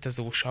ilyen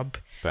utazósabb,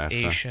 persze.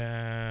 És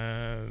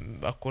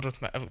akkor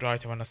ott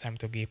rajta van a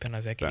számítógépen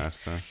az egész.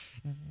 Persze.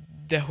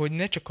 De hogy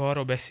ne csak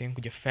arról beszéljünk,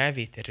 hogy a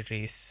felvételi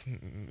rész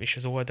és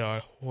az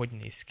oldal hogy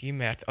néz ki,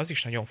 mert az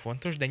is nagyon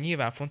fontos, de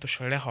nyilván fontos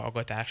a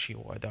lehallgatási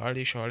oldal,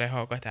 és a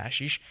lehallgatás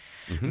is,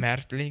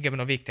 mert lényegében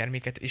a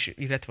végterméket,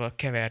 illetve a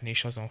keverni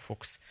is azon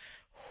fogsz,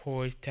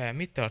 hogy te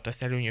mit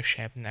tartasz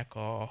előnyösebbnek,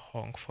 a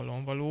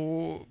hangfalon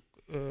való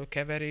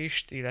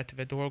keverést,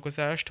 illetve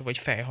dolgozást, vagy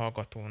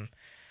fejhallgatón?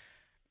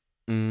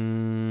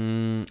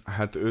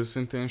 Hát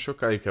őszintén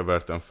sokáig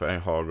kevertem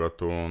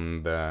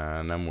fejhallgatón,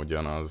 de nem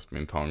ugyanaz,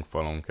 mint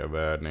hangfalon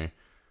keverni.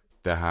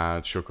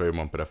 Tehát sokkal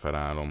jobban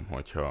preferálom,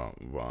 hogyha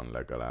van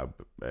legalább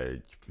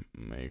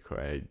még ha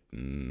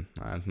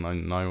hát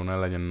nagyon ne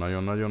legyen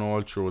nagyon-nagyon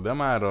olcsó, de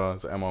már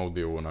az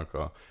M-Audio-nak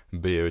a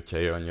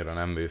B5-jei annyira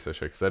nem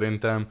vészesek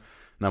szerintem.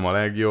 Nem a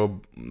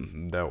legjobb,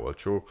 de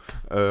olcsó.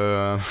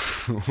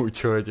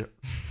 Úgyhogy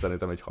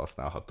szerintem egy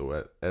használható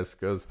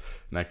eszköz.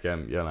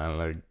 Nekem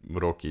jelenleg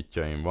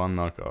Rokitjaim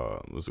vannak,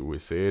 az új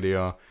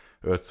széria,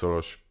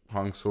 5-szoros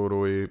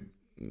hangszórói,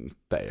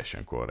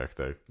 teljesen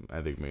korrektek.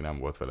 Eddig még nem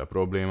volt vele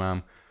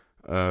problémám.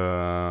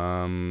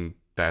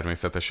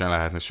 természetesen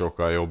lehetne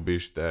sokkal jobb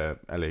is, de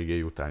eléggé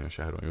jutányos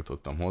áron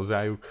jutottam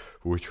hozzájuk,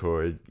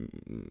 úgyhogy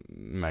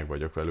meg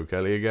vagyok velük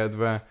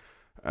elégedve.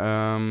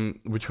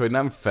 Úgyhogy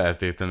nem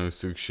feltétlenül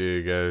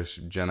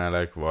szükséges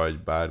Genelec vagy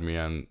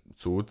bármilyen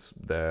cucc,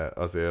 de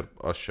azért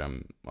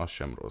az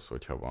sem rossz,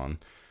 hogyha van.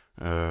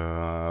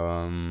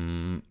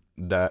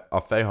 De a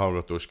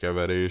fejhallgatós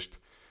keverést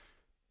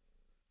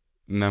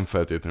nem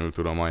feltétlenül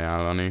tudom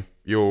ajánlani.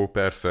 Jó,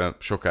 persze,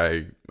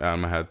 sokáig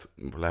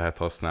lehet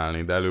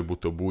használni, de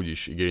előbb-utóbb úgy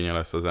is igénye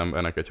lesz az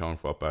embernek egy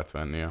hangfalpárt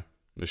vennie.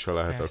 És ha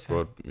lehet, persze,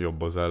 akkor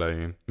jobb az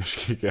elején, és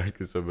ki kell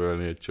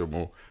küszöbölni egy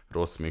csomó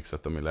rossz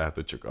mixet, ami lehet,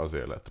 hogy csak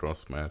azért lett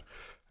rossz, mert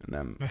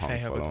nem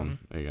hangfalon.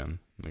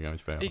 Igen,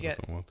 egy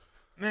fejhallgatón volt.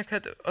 Meg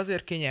hát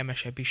azért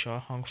kényelmesebb is a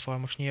hangfal.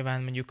 Most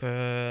nyilván mondjuk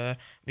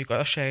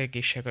az se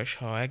egészséges,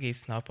 ha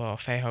egész nap a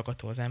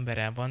fejhallgató az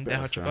emberrel van, persze,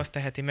 de ha csak azt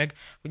teheti meg,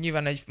 hogy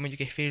nyilván mondjuk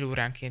egy fél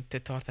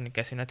óránként tartani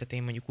kell szünetet,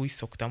 én mondjuk úgy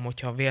szoktam,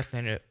 hogyha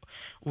véletlenül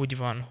úgy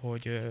van,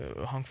 hogy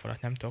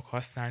hangfalat nem tudok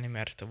használni,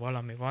 mert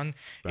valami van,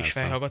 persze, és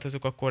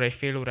fejhallgatozok, akkor egy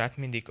fél órát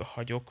mindig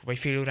hagyok, vagy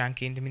fél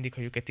óránként mindig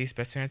hagyjuk egy 10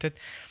 perc szünetet,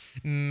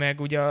 meg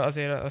ugye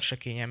azért az se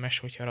kényelmes,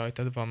 hogyha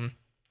rajtad van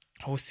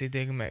hosszú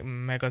ideig,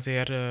 meg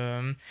azért,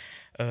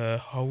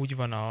 ha úgy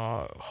van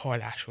a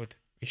hallásod,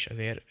 és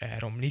azért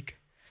elromlik,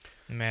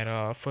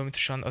 mert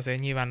folyamatosan azért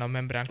nyilván a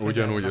membrán közel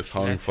ugyanúgy ezt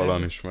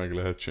hangfalon is meg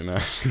lehet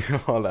csinálni, a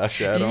hallás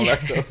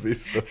elromlást, az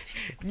biztos.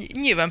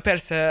 Nyilván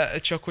persze,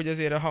 csak hogy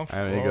azért a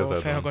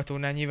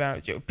felhallgatónál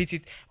nyilván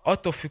picit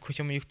attól függ,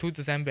 hogyha mondjuk tud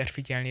az ember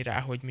figyelni rá,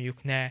 hogy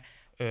mondjuk ne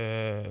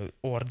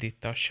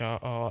ordítassa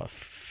a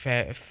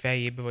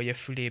fejébe vagy a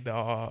fülébe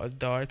a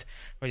dalt,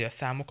 vagy a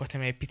számokat,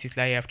 amely egy picit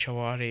lejjebb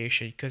csavar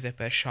és egy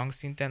közepes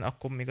hangszinten,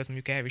 akkor még az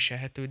mondjuk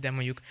elviselhető, de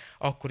mondjuk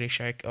akkor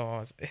is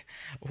az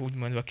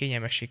úgymond a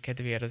kényelmesség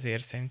kedvéért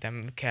azért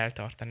szerintem kell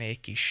tartani egy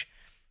kis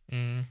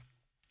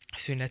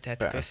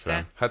szünetet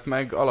közte. Hát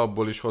meg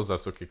alapból is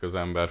hozzászokik az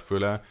ember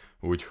füle,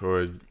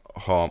 úgyhogy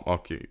ha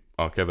aki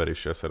a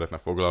keveréssel szeretne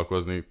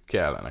foglalkozni,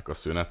 kellenek a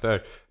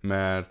szünetek,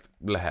 mert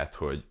lehet,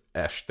 hogy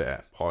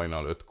este,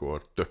 hajnal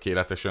 5-kor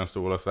tökéletesen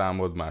szól a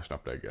számod,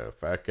 másnap reggel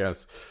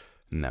felkelsz,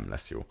 nem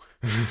lesz jó.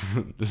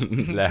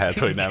 Lehet,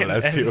 hogy nem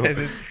lesz jó.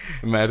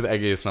 Mert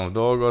egész nap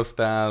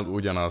dolgoztál,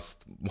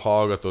 ugyanazt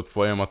hallgatod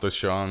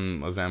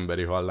folyamatosan, az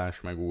emberi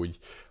hallás meg úgy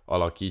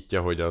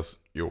alakítja, hogy az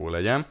jó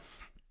legyen.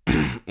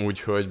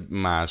 Úgyhogy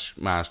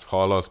mást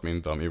hallasz,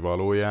 mint ami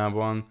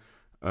valójában,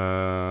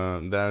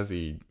 de ez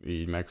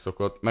így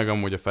megszokott. Meg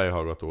amúgy a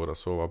fejhallgatóra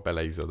szóval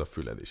beleizzad a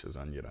füled, és ez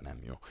annyira nem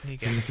jó.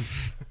 Igen.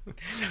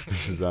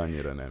 Ez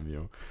annyira nem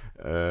jó.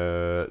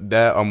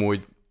 De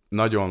amúgy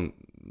nagyon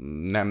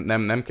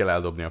nem kell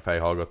eldobni a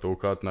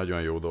fejhallgatókat,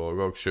 nagyon jó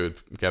dolgok,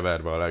 sőt,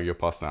 keverve a legjobb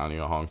használni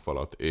a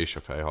hangfalat és a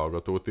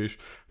fejhallgatót is,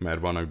 mert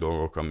vannak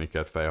dolgok,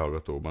 amiket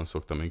fejhallgatóban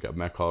szoktam inkább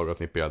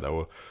meghallgatni,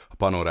 például a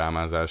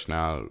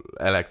panorámázásnál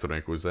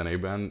elektronikus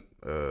zenében,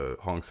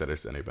 hangszeres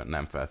zenében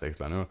nem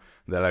feltétlenül,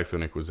 de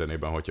elektronikus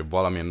zenében, hogyha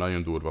valamilyen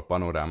nagyon durva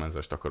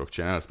panorámázást akarok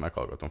csinálni, ezt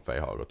meghallgatom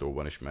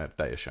fejhallgatóban is, mert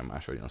teljesen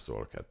máshogyan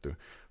szól a kettő.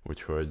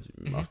 Úgyhogy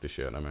azt is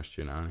érdemes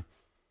csinálni.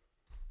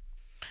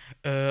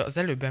 Az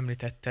előbb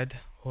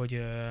említetted,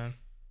 hogy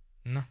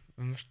na,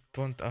 most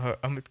pont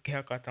amit ki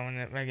akartam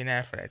mondani, megint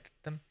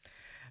elfelejtettem.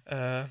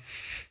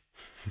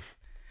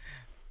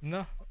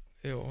 Na,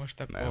 jó, most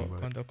akkor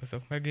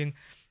gondolkozok megint.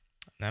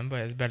 Nem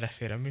baj, ez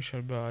belefér a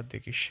műsorba,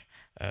 addig is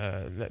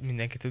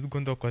mindenki tud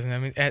gondolkozni,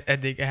 amit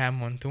eddig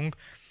elmondtunk,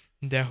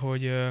 de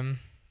hogy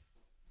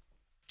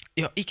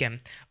ja, igen,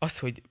 az,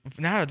 hogy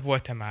nálad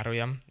volt-e már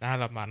olyan,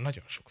 nálam már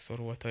nagyon sokszor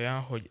volt olyan,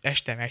 hogy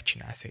este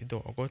megcsinálsz egy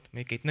dolgot,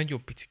 még egy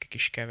nagyon picike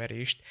kis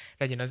keverést,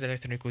 legyen az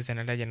elektronikus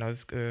zene, legyen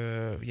az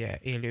ugye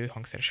élő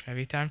hangszeres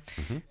felvétel,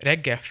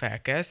 reggel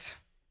felkelsz,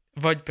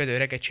 vagy például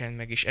reggel csinálod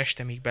meg, és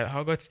este még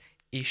belehallgatsz,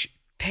 és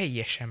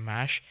teljesen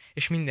más,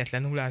 és mindent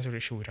lenullázol,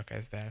 és újra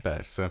kezd el.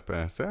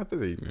 Persze, hát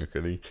ez így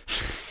működik.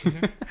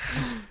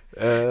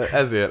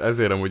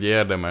 ezért amúgy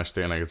érdemes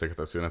tényleg ezeket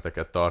a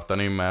szüneteket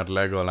tartani, mert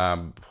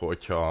legalább,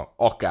 hogyha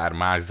akár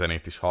más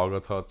zenét is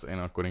hallgathatsz, én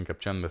akkor inkább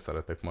csendbe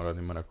szeretek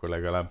maradni, mert akkor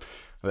legalább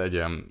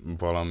legyen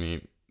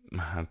valami,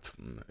 hát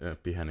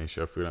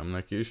pihenése a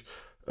fülemnek is.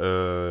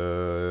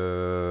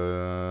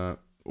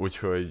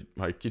 Úgyhogy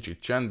ha egy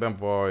kicsit csendben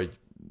vagy,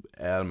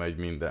 elmegy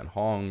minden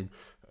hang,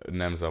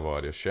 nem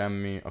zavarja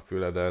semmi a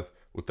füledet,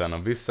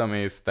 utána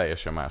visszamész,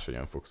 teljesen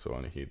máshogyan fog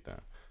szólni, hidd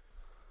el.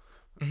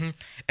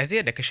 Ez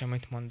érdekes,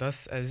 amit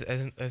mondasz,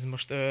 ez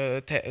most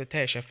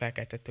teljesen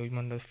felkeltette, úgy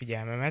mondod,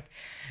 figyelmemet,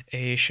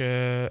 és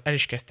el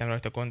is kezdtem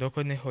rajta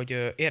gondolkodni,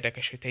 hogy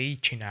érdekes, hogy te így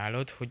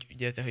csinálod, hogy,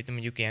 ugye, hogy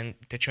mondjuk ilyen,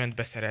 te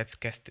csöndbe szeretsz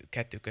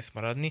kettő közt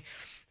maradni,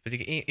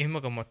 pedig én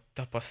magamat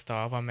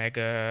tapasztalva, meg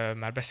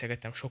már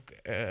beszélgettem sok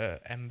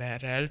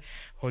emberrel,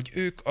 hogy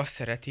ők azt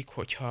szeretik,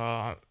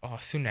 hogyha a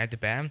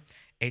szünetben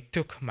egy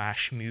tök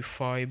más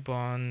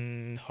műfajban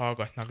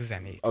hallgatnak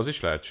zenét. Az is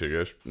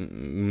lehetséges.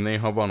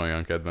 Néha van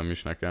olyan kedvem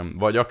is nekem.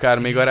 Vagy akár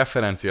még a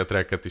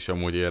referenciatracket is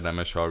amúgy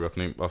érdemes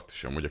hallgatni, azt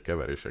is amúgy a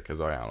keverésekhez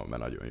ajánlom,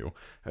 mert nagyon jó.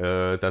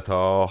 Tehát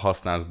ha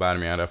használsz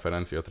bármilyen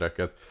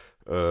referenciatracket,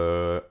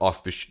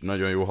 azt is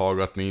nagyon jó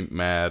hallgatni,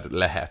 mert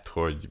lehet,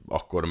 hogy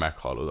akkor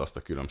meghallod azt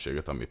a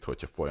különbséget, amit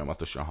hogyha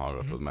folyamatosan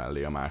hallgatod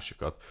mellé a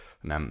másikat,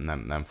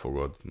 nem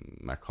fogod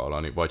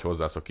meghallani, vagy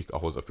hozzászokik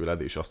ahhoz a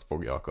füled, és azt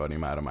fogja akarni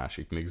már a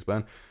másik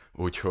mixben,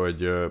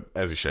 úgyhogy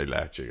ez is egy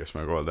lehetséges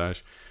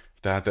megoldás.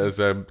 Tehát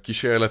ezzel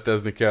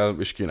kísérletezni kell,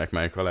 és kinek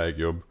melyik a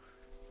legjobb.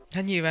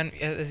 Hát nyilván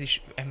ez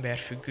is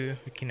emberfüggő,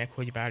 hogy kinek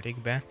hogy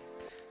válik be.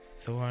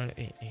 Szóval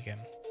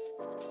igen.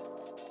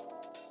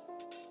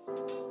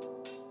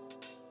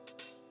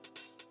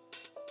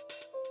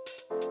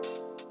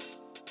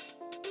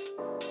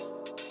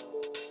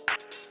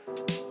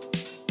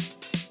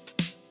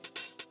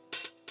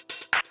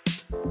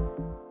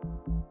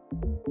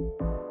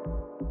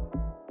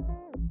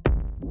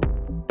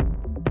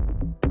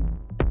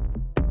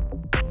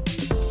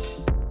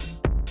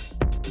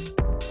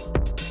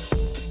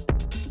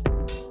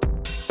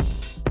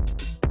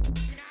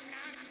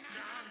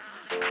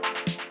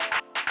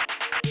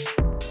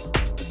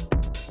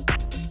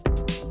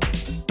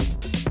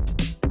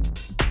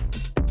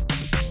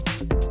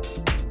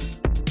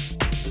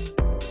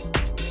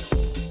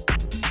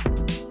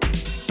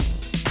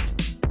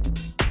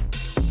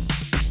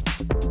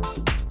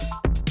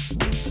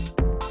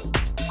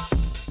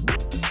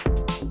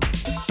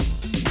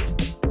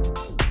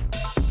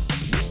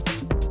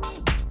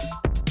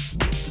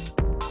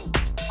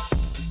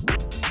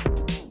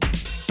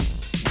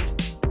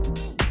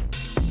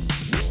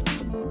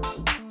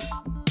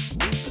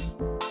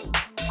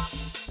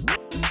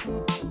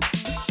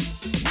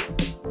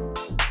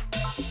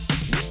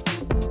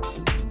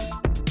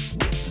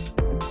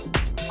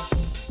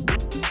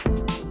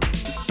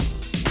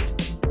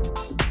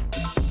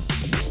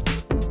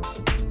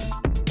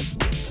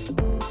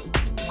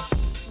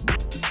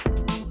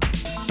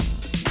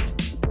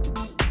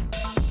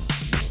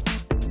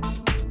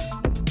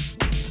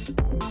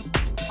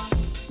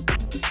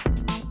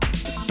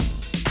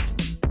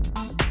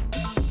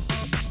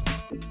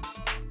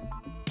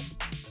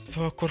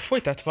 Szóval akkor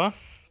folytatva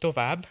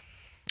tovább,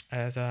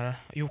 ez a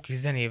jó kis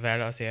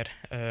zenével azért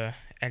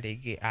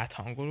eléggé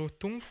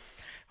áthangolódtunk,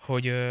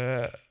 hogy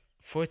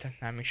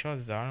folytatnám is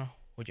azzal,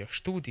 hogy a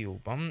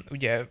stúdióban,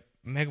 ugye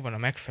megvan a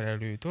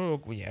megfelelő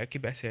dolog, ugye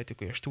kibeszéltük,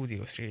 hogy a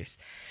stúdiós rész,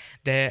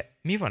 de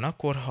mi van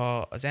akkor, ha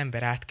az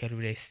ember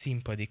átkerül egy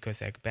színpadi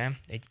közegbe,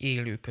 egy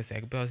élő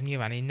közegbe, az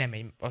nyilván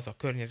nem az a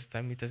környezet,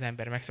 amit az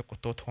ember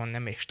megszokott otthon,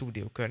 nem egy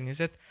stúdió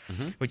környezet,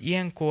 hogy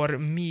ilyenkor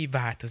mi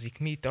változik,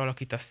 mit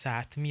alakítasz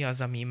át, mi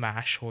az, ami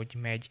máshogy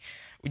megy.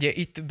 Ugye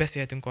itt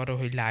beszéltünk arról,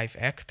 hogy live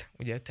act,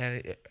 ugye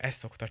te ezt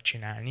szoktad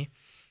csinálni,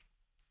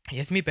 hogy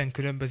ez miben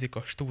különbözik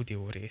a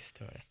stúdió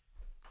résztől?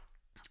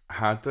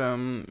 Hát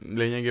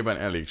lényegében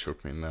elég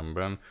sok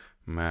mindenben,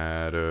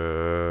 mert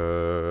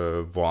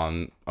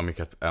van,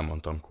 amiket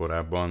elmondtam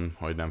korábban,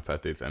 hogy nem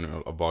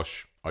feltétlenül a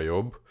bas a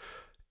jobb.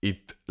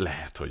 Itt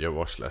lehet, hogy a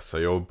bas lesz a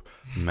jobb,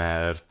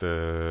 mert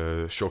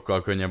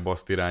sokkal könnyebb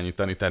azt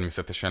irányítani,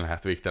 természetesen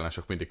lehet végtelen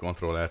sok MIDI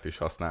kontrollert is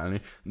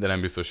használni, de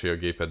nem biztos, hogy a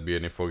gépet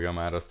bírni fogja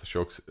már azt a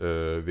sok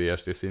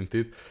VST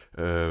szintit,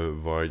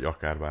 vagy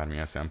akár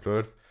bármilyen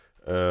samplert.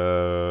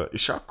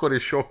 És akkor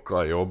is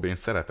sokkal jobb, én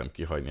szeretem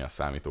kihagyni a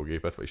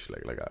számítógépet, vagyis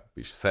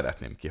legalábbis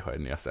szeretném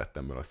kihagyni a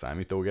szettemből a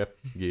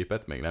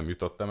számítógépet, még nem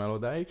jutottam el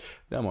odáig,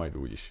 de majd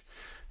úgyis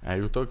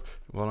eljutok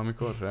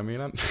valamikor,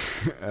 remélem.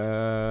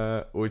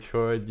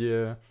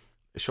 Úgyhogy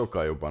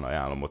sokkal jobban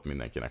ajánlom ott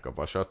mindenkinek a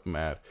vasat,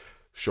 mert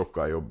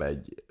sokkal jobb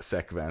egy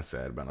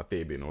szekvenszerben, a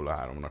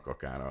TB03-nak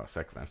akár a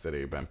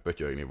szekvenszerében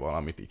pötyögni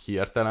valamit így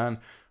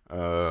hirtelen,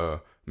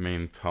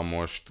 mint ha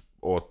most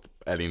ott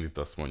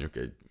elindítasz mondjuk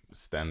egy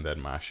standard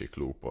másik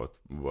loopot,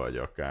 vagy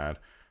akár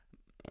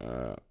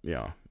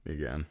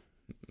igen,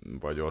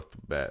 vagy ott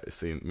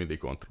MIDI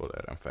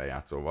kontrolleren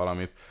feljátszol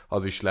valamit.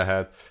 Az is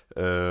lehet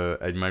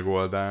egy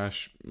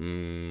megoldás,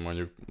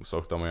 mondjuk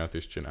szoktam olyat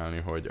is csinálni,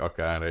 hogy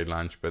akár egy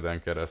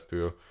launchpaden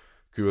keresztül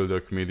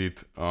küldök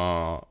MIDI-t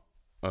a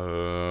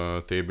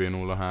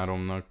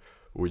TB03-nak,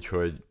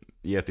 úgyhogy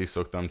ilyet is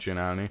szoktam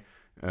csinálni,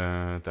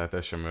 tehát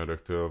ez sem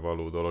öröktől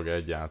való dolog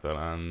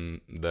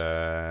egyáltalán, de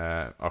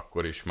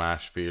akkor is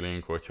más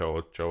feeling, hogyha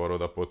ott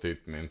csavarod a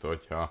potit, mint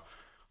hogyha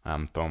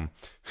nem tudom,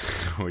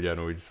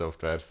 ugyanúgy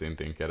szoftver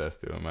szintén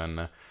keresztül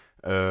menne.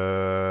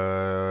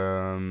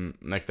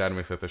 Meg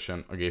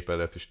természetesen a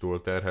gépedet is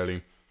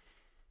túlterheli,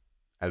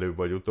 előbb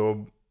vagy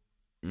utóbb.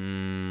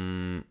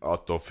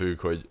 Attól függ,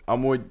 hogy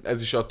amúgy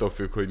ez is attól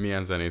függ, hogy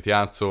milyen zenét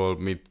játszol,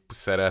 mit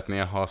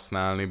szeretnél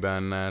használni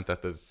benne,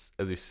 tehát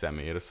ez is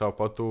személyre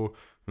szabható,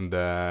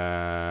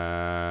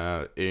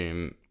 de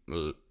én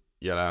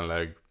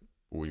jelenleg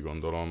úgy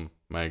gondolom,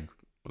 meg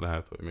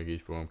lehet, hogy még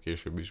így fogom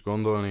később is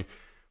gondolni,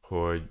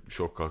 hogy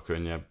sokkal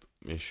könnyebb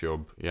és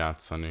jobb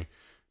játszani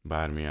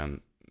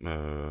bármilyen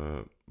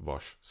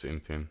vas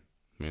szintén,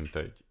 mint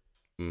egy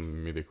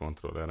MIDI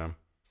kontrollerem.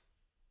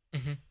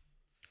 Uh-huh.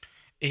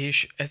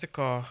 És ezek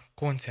a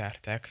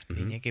koncertek,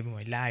 lényegében,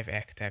 vagy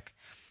live actek,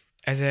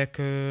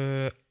 ezek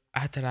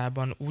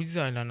általában úgy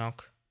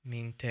zajlanak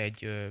mint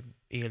egy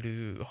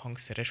élő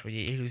hangszeres, vagy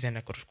egy élő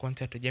zenekaros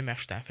koncert, hogy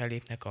egymás után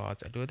fellépnek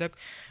az előadók,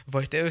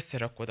 vagy te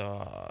összerakod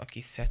a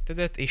kis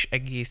szettedet, és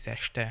egész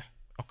este,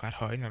 akár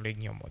hajnalig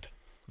nyomod.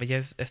 Vagy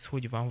ez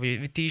hogy van?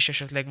 Vagy ti is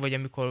esetleg, vagy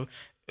amikor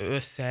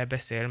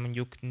összebeszél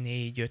mondjuk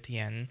 4-5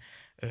 ilyen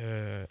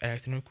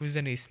elektronikus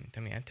zenész, mint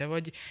amilyen te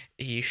vagy,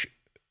 és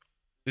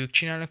ők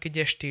csinálnak egy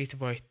estét,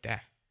 vagy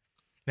te?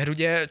 Mert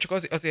ugye csak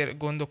azért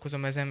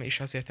gondolkozom ezen, és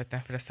azért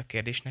tettem fel ezt a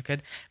kérdést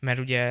neked, mert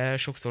ugye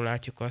sokszor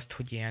látjuk azt,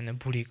 hogy ilyen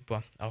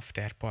bulikba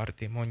after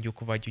party mondjuk,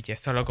 vagy ugye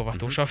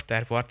szalagavatós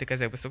after party,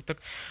 ezekbe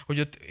szoktak, hogy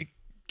ott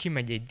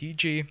kimegy egy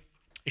DJ,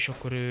 és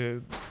akkor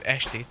ő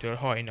estétől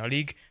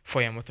hajnalig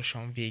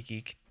folyamatosan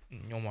végig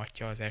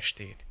nyomatja az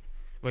estét.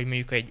 Vagy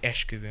mondjuk egy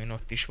esküvőn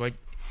ott is, vagy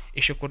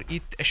és akkor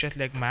itt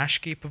esetleg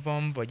másképp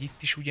van, vagy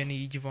itt is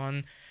ugyanígy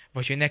van,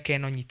 vagy hogy ne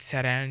kelljen annyit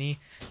szerelni.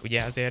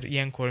 Ugye azért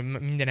ilyenkor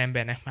minden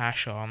embernek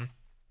más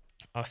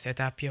a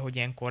setupja, hogy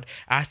ilyenkor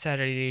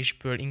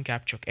átszerelésből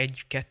inkább csak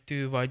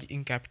 1-2, vagy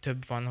inkább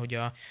több van, hogy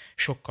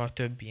sokkal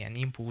több ilyen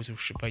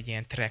impulzus, vagy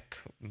ilyen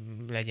track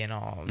legyen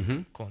a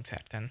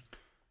koncerten.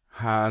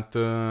 Hát,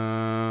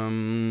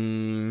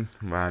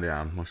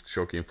 várjál, most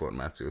sok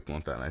információt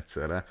mondtál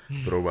egyszerre.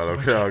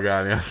 Próbálok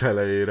reagálni az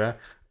elejére.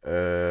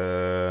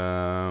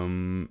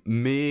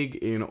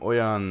 Még én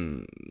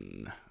olyan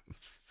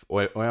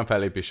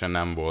fellépésen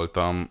nem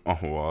voltam,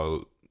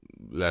 ahol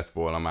lett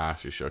volna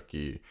más is,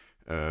 aki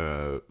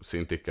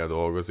szintikkel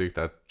dolgozik,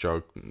 tehát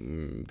csak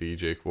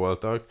DJ-k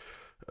voltak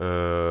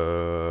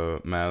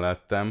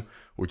mellettem,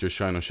 úgyhogy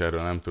sajnos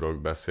erről nem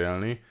tudok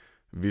beszélni.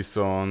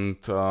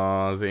 Viszont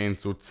az én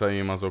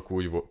cuccaim azok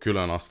úgy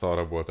külön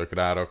asztalra voltak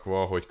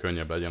rárakva, hogy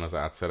könnyebb legyen az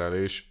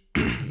átszerelés,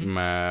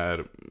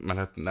 mert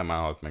hát nem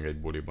állhat meg egy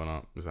buliban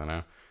a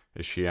zene,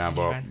 és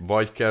hiába Nyilván.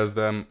 vagy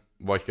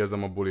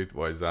kezdem a bulit,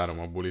 vagy zárom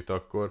a bulit,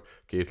 akkor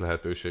két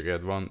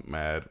lehetőséged van,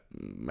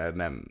 mert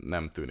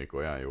nem tűnik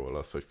olyan jól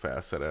az, hogy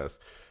felszerelsz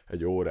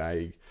egy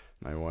óráig,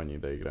 na jó, annyi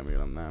ideig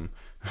remélem nem,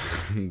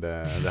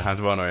 de hát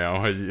van olyan,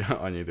 hogy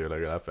annyi idő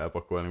legalább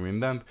felpakolni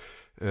mindent,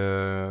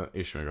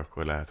 és még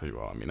akkor lehet, hogy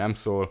valami nem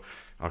szól,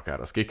 akár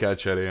azt ki kell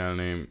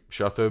cserélni,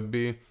 stb.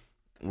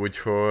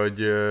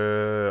 Úgyhogy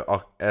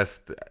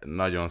ezt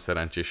nagyon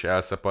szerencsés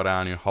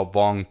elszeparálni. Ha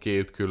van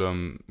két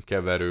külön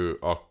keverő,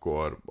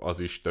 akkor az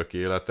is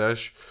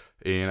tökéletes.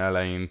 Én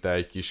eleinte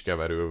egy kis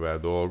keverővel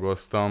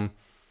dolgoztam,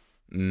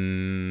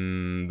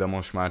 de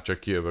most már csak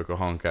kijövök a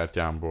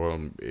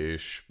hangkártyámból,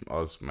 és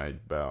az megy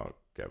be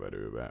a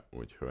keverőbe,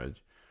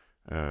 úgyhogy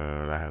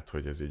lehet,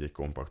 hogy ez így egy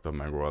kompaktabb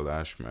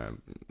megoldás, mert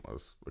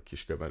az a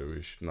kis keverő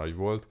is nagy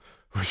volt,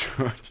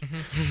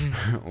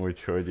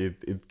 úgyhogy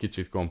itt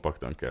kicsit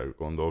kompaktan kell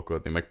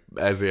gondolkodni, meg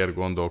ezért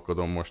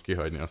gondolkodom most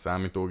kihagyni a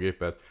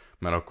számítógépet,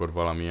 mert akkor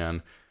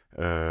valamilyen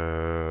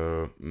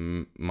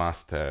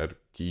master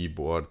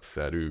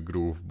keyboard-szerű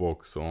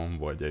grooveboxon,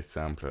 vagy egy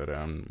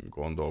sampleren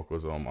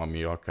gondolkozom,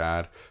 ami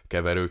akár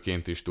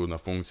keverőként is tudna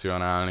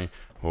funkcionálni,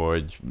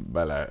 hogy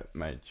bele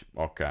megy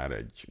akár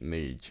egy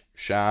 4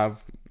 sáv,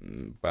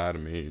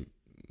 bármi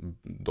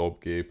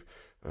dobgép,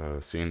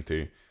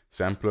 szinti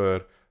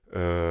sampler,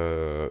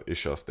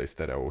 és azt egy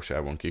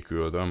sztereósávon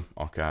kiküldöm,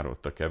 akár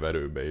ott a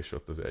keverőbe, és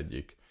ott az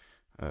egyik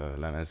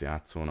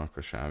lemezjátszónak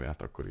a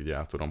sávját akkor így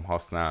el tudom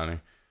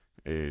használni,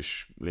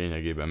 és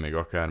lényegében még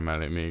akár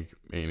mellé még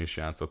én is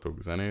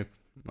játszatok zenét,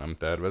 nem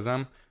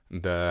tervezem,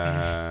 de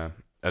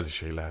ez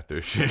is egy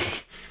lehetőség.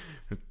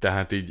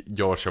 Tehát így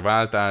gyors a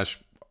váltás,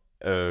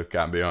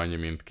 kb. Annyi,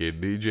 mint két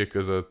DJ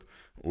között,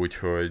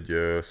 úgyhogy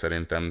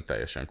szerintem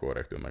teljesen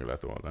korrektül meg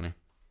lehet oldani.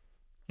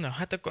 Na,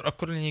 hát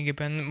akkor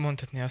lényegében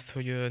mondhatni azt,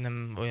 hogy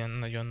nem olyan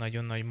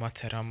nagyon-nagyon nagy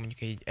macera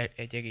mondjuk egy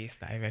egész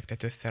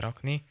live-et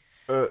összerakni.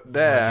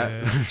 De,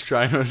 vagy,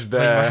 sajnos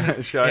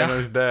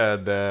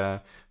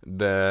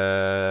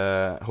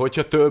de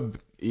hogyha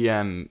több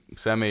ilyen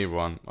személy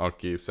van,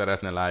 aki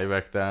szeretne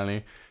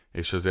live-ektelni,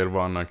 és azért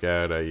vannak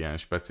erre ilyen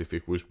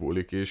specifikus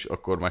bulik is,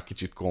 akkor már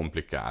kicsit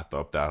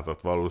komplikáltabb, tehát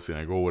ott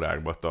valószínűleg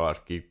órákba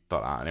tart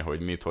kitalálni, hogy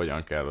mit,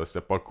 hogyan kell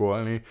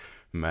összepakolni,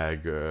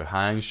 meg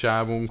hány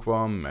sávunk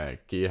van,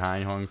 meg ki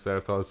hány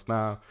hangszert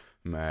használ,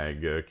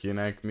 meg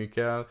kinek mi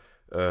kell,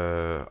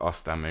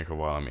 aztán még ha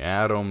valami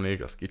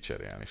elromlik, azt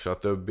kicserélni,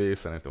 stb.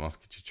 Szerintem az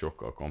kicsit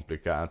sokkal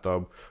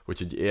komplikáltabb,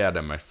 úgyhogy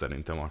érdemes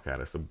szerintem akár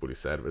ezt a buli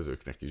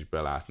szervezőknek is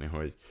belátni,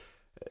 hogy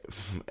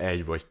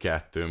 1 vagy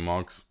 2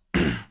 max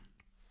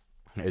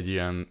egy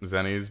ilyen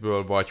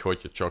zenészből, vagy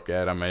hogyha csak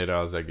erre megy rá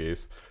az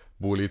egész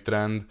buli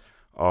trend,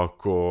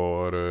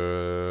 akkor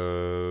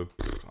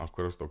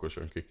azt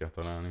okosan ki kell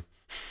találni.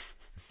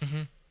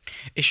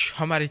 És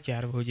ha már itt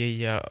járva, hogy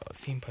így a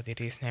színpadi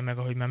résznél, meg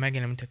ahogy már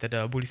megemlítetted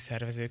a buli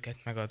szervezőket,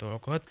 meg a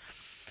dolgot,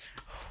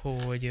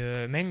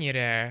 hogy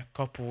mennyire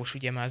kapós,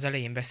 ugye már az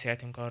elején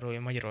beszéltünk arról, hogy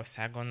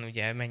Magyarországon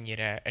ugye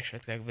mennyire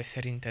esetleg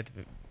szerinted,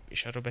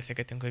 és arról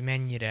beszélgetünk, hogy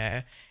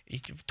mennyire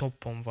így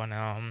toppon van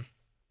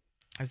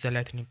az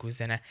elektronikus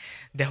zene,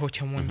 de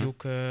hogyha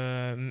mondjuk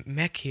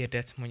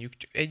meghirdetsz mondjuk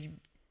egy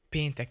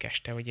péntek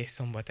este, vagy egy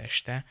szombat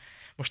este,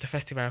 most a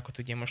fesztiválokat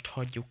ugye most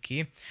hagyjuk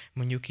ki,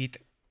 mondjuk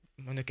itt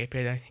mondok egy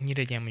példát,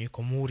 Nyíregyén mondjuk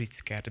a Móricz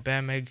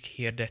kertbe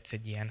meghirdetsz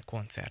egy ilyen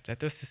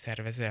koncertet,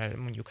 összeszervezel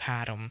mondjuk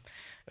 3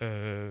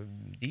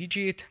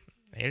 DJ-t,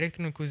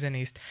 elektronikus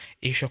zenészt,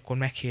 és akkor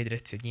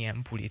meghirdetsz egy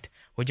ilyen bulit,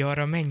 hogy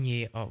arra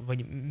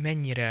vagy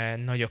mennyire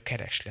nagy a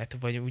kereslet,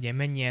 vagy ugye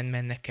mennyien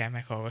mennek el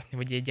meghallgatni,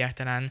 vagy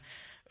egyáltalán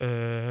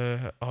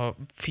a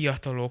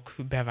fiatalok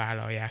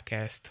bevállalják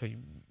ezt, hogy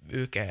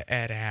ők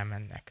erre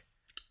elmennek.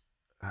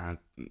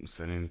 Hát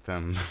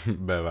szerintem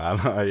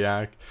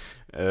bevállalják.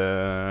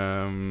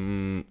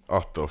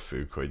 Attól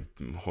függ, hogy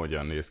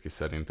hogyan néz ki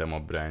szerintem a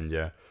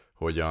brandje,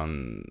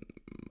 hogyan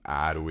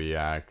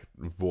árulják,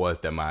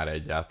 volt-e már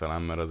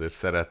egyáltalán, mert azért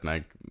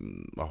szeretnek,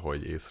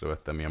 ahogy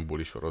észrevettem, ilyen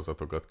buli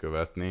sorozatokat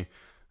követni,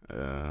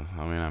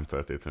 ami nem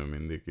feltétlenül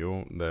mindig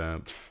jó,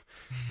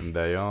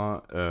 de ja,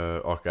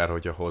 akár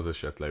hogyha hoz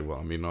esetleg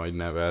valami nagy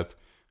nevet,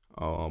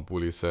 a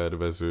buli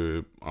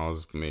szervező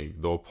az még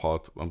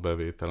dobhat a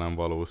bevételen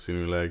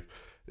valószínűleg,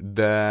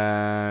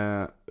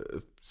 de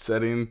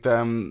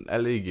szerintem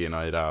eléggé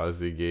nagy rá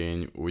az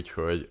igény,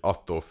 úgyhogy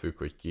attól függ,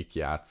 hogy kik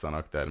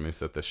játszanak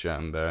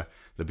természetesen, de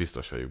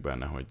biztos vagyok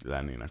benne, hogy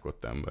lennének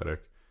ott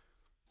emberek.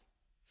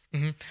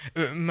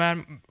 Már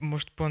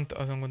most pont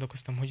azon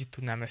gondolkoztam, hogy itt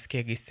tudnám ezt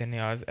kiegészíteni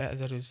az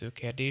előző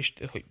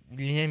kérdést, hogy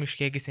nem is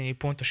kiegészíteni,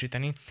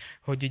 pontosítani,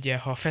 hogy ugye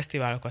ha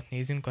fesztiválokat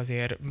nézünk,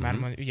 azért már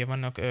ugye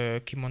vannak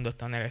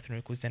kimondottan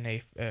elektronikus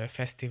zenei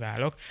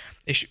fesztiválok,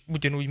 és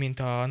ugyanúgy, mint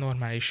a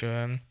normális,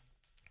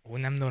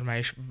 nem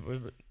normális,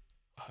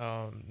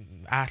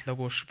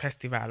 átlagos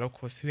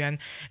fesztiválokhoz hülyen,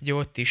 ugye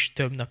ott is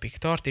több napig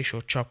tart, és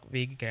ott csak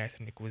végig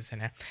elektronikus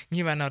zene.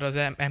 Nyilván arra az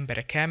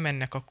emberek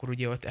elmennek, akkor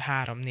ugye ott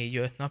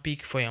 3-4-5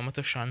 napig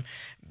folyamatosan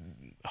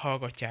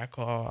hallgatják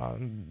a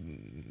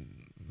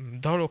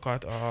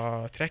dalokat,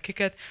 a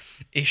trackeket,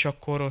 és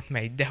akkor ott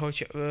megy. De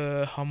hogy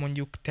ha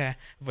mondjuk te,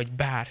 vagy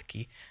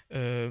bárki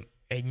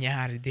egy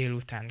nyári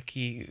délután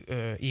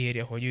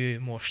írja, hogy ő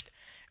most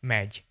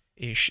megy,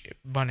 és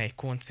van egy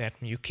koncert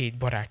mondjuk 2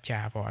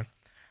 barátjával,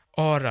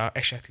 arra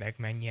esetleg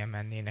mennyien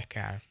mennének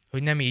el.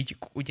 Hogy nem így,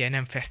 ugye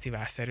nem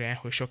fesztiválszerűen,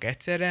 hogy sok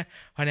egyszerre,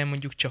 hanem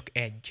mondjuk csak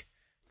egy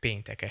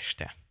péntek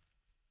este.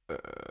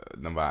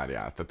 Na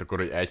várjál, tehát akkor,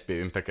 hogy egy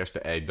péntek este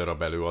egy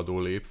darab előadó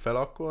lép fel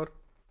akkor?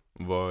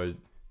 Vagy...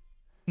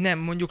 Nem,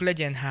 mondjuk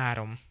legyen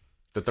 3.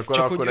 Tehát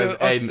akkor ez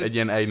egy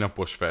ilyen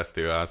egynapos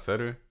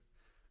fesztiválszerű?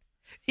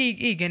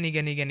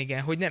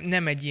 Igen, hogy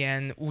nem egy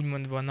ilyen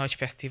úgymondva nagy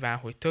fesztivál,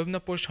 hogy több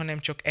napos, hanem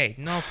csak egy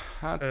nap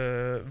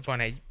van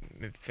egy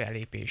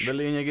fellépés. De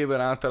lényegében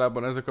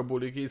általában ezek a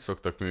bulik így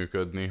szoktak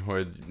működni,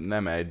 hogy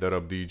nem egy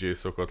darab DJ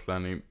szokott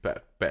lenni,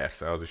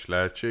 persze az is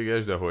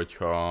lehetséges, de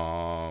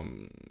hogyha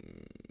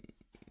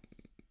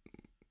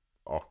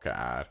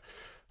akár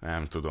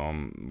nem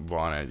tudom,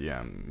 van egy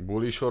ilyen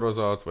buli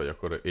sorozat, vagy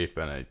akkor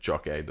éppen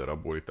csak egy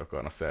darab bulit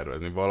akarna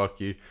szervezni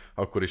valaki,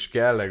 akkor is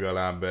kell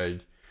legalább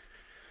egy,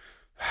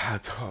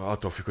 hát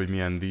attól függ, hogy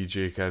milyen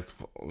DJ-ket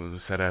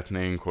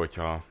szeretnénk,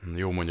 hogyha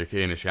jó mondjuk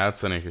én is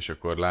játszanék, és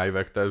akkor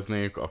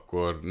live-ekteznék,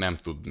 akkor nem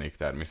tudnék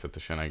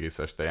természetesen egész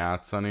este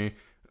játszani.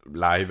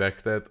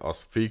 Live-ektet,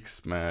 az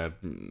fix, mert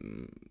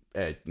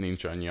 1,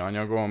 nincs annyi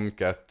anyagom,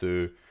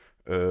 2,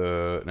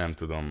 nem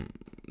tudom,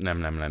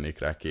 nem lennék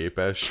rá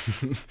képes.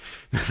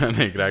 Nem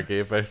lennék rá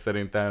képes,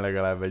 szerintem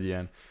legalább egy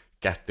ilyen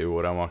 2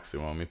 óra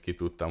maximum, amit ki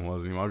tudtam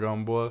hozni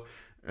magamból.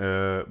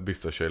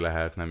 Biztos, hogy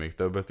lehetne még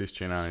többet is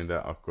csinálni, de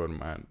akkor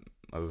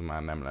az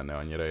már nem lenne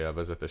annyira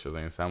élvezetes az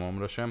én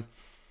számomra sem.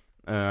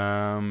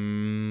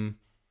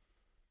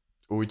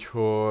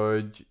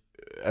 Úgyhogy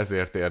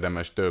ezért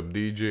érdemes több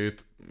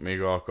DJ-t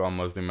még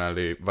alkalmazni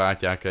mellé,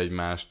 váltják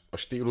egymást, a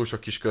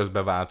stílusok is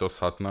közbe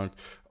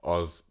változhatnak,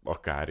 az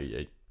akár így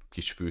egy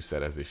kis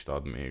fűszerezést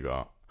ad még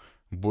a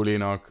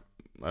bulinak,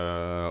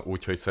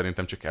 úgyhogy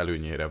szerintem csak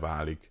előnyére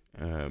válik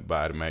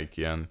bármelyik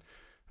ilyen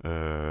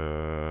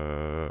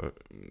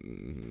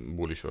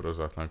buli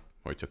sorozatnak,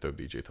 hogyha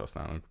több DJ-t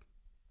használnak.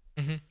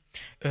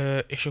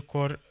 És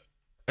akkor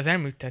az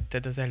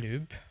említetted az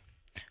előbb,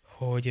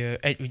 hogy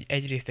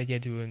egyrészt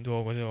egyedül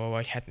dolgozol,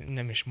 vagy hát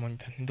nem is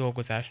mondhatni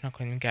dolgozásnak,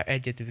 hanem inkább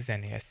egyedül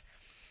zenélsz.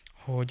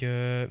 Hogy,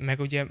 meg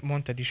ugye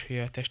mondtad is, hogy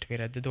a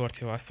testvéred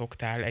Dorcival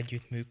szoktál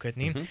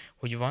együttműködni,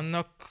 hogy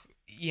vannak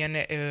ilyen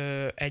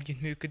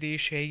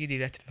együttműködéseid,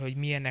 illetve hogy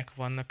milyenek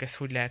vannak, ezt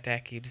hogy lehet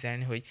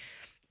elképzelni, hogy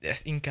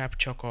ez inkább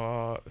csak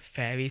a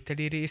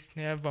felvételi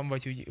résznél van,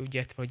 vagy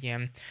vagy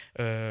ilyen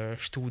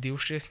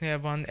stúdiós résznél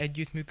van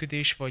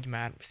együttműködés, vagy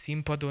már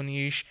színpadon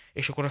is,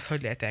 és akkor azt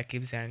hogy lehet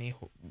elképzelni,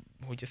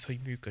 hogy ez hogy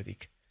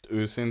működik?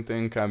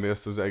 Őszintén kb.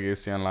 Ezt az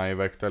egész ilyen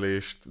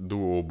live-ektelést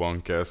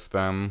duóban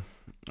kezdtem,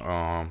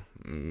 a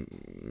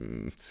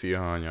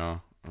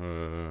Szihanya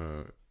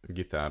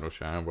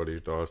gitárosával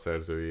és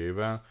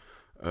dalszerzőjével,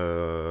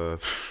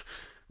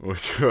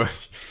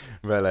 úgyhogy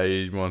vele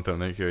így mondtam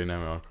neki, hogy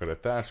nem akar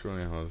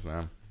társulni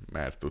hozzám,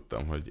 mert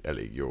tudtam, hogy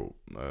elég jó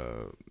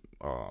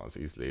az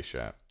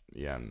ízlése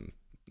ilyen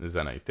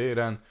zenei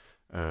téren,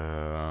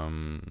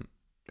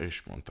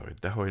 és mondta, hogy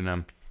dehogy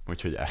nem,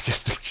 úgyhogy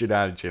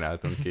elkezdtek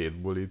csináltam 2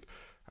 bulit,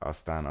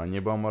 aztán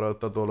annyiban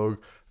maradt a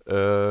dolog.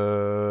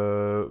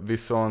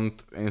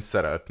 Viszont én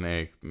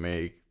szeretnék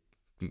még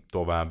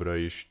továbbra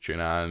is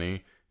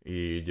csinálni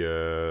így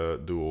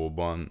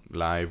duóban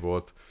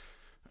live-ot,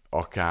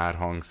 akár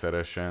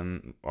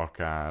hangszeresen,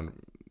 akár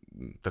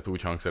tehát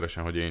úgy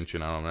hangszeresen, hogy én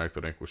csinálom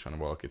elektronikusan,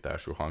 valaki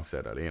társul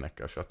hangszerrel,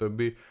 énekkel,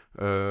 stb.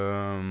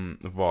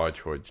 Vagy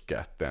hogy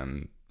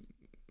ketten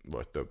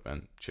vagy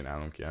többen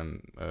csinálunk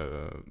ilyen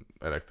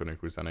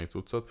elektronikus zenei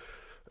cuccot.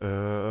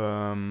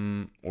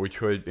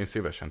 Úgyhogy én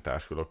szívesen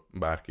társulok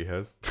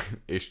bárkihez,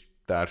 és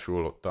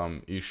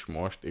társultam is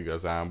most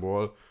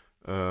igazából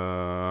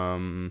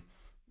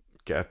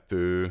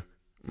 2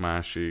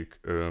 másik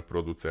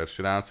producer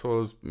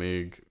sráchoz,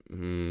 még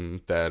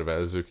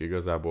tervezzük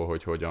igazából,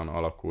 hogy hogyan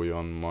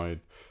alakuljon majd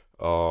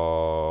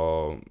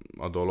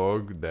a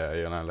dolog, de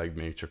jelenleg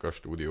még csak a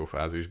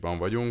stúdiófázisban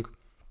vagyunk.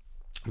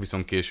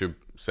 Viszont később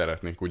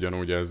szeretnénk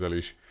ugyanúgy ezzel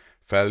is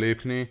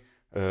fellépni.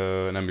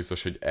 Nem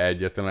biztos, hogy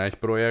egyetlen egy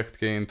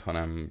projektként,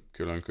 hanem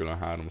külön-külön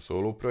 3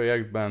 szóló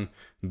projektben,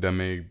 de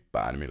még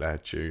bármi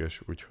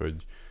lehetséges,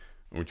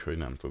 úgyhogy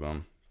nem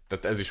tudom.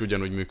 Tehát ez is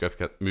ugyanúgy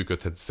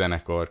működhet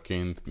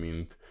zenekarként,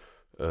 mint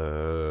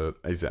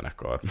egy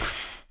zenekar.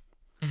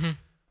 Uh-huh.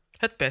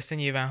 Hát persze,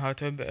 nyilván, ha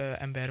több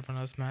ember van,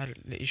 az már,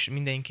 és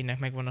mindenkinek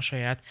megvan a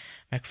saját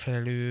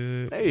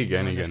megfelelő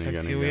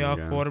szekciója,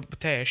 akkor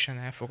teljesen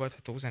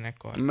elfogadható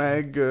zenekar.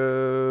 Meg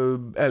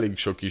elég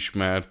sok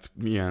ismert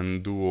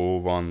milyen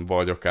duó van,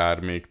 vagy akár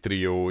még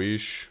trió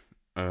is,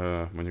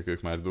 mondjuk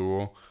ők már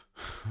duó,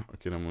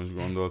 akire most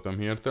gondoltam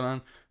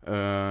hirtelen,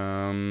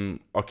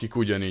 akik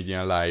ugyanígy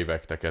ilyen live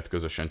act-eket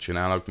közösen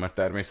csinálnak, mert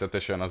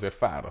természetesen azért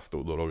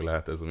fárasztó dolog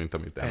lehet ez, mint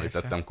amit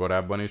említettem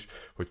korábban is,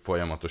 hogy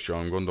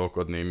folyamatosan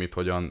gondolkodni, mit,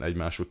 hogyan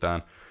egymás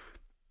után.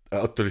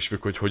 Attól is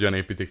függ, hogy hogyan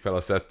építik fel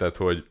a szettet,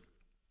 hogy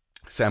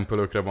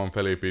szempölökre van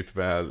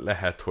felépítve,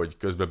 lehet, hogy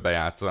közben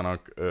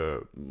bejátszanak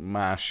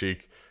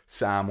másik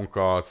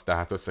számokat,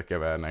 tehát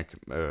összekevernek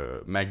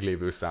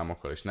meglévő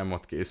számokkal, és nem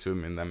ott készül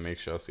minden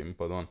mégse a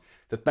színpadon.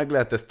 Tehát meg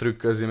lehet ezt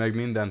trükközni, meg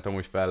mindent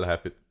amúgy fel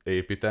lehet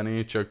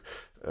építeni, csak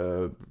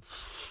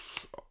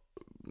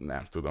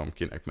nem tudom,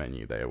 kinek mennyi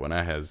ideje van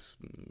ehhez,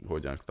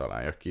 hogyan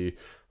találja ki,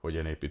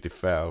 hogyan építi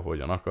fel,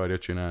 hogyan akarja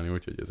csinálni,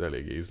 úgyhogy ez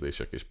elég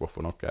ízlések és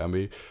pofonok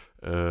kb.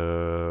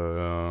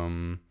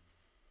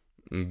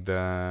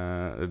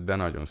 De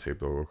nagyon szép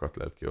dolgokat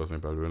lehet kihozni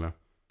belőle.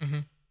 Uh-huh.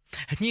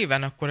 Hát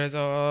nyilván akkor ez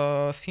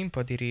a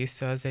színpadi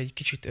része az egy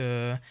kicsit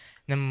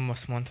nem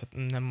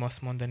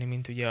azt mondani,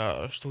 mint ugye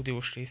a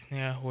stúdiós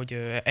résznél, hogy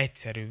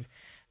egyszerű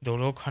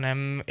dolog,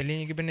 hanem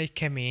lényegében egy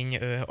kemény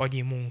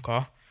agyi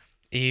munka,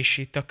 és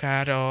itt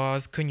akár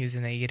az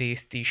könnyűzenei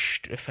részt is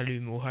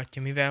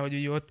felülmúlhatja, mivel hogy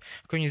ugye ott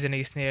a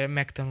könnyűzenésznél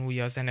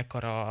megtanulja a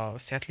zenekar a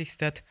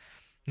setlistet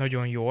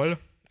nagyon jól,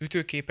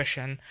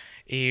 ütőképesen,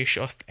 és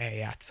azt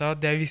eljátsza,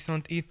 de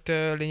viszont itt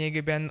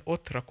lényegében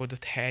ott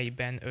rakodott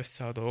helyben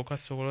össze a dolgokat,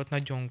 szóval ott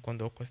nagyon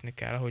gondolkozni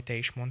kell, ahogy te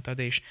is mondtad,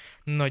 és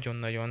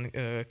nagyon-nagyon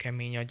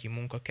kemény agyi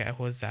munka kell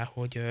hozzá,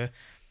 hogy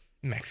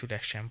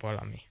megszülessen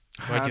valami.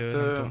 Vagy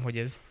nem tudom, hogy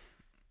ez...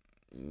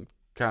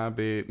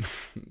 Kb.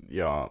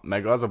 Ja,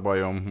 meg az a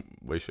bajom,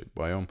 vagyis hogy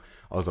bajom,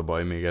 az a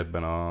baj még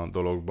ebben a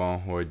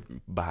dologban, hogy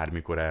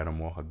bármikor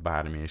elromolhat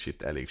bármi, és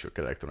itt elég sok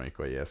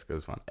elektronikai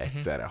eszköz van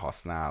egyszerre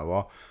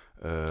használva.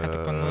 Hát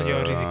akkor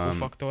nagyon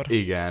rizikófaktor.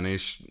 Igen,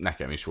 és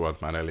nekem is volt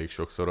már elég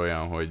sokszor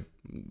olyan, hogy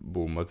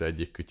bum, az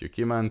egyik kütyű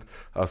kiment,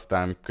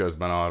 aztán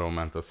közben arról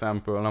ment a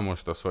sample, na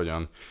most az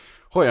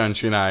hogyan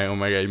csináljon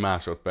meg egy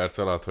másodperc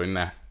alatt, hogy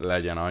ne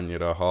legyen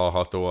annyira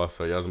hallható az,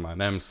 hogy az már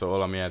nem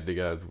szól, ami eddig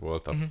ez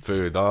volt a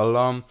fő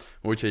dallam,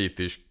 úgyhogy itt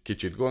is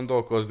kicsit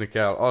gondolkozni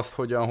kell, azt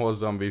hogyan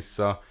hozzam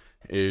vissza,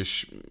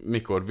 és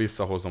mikor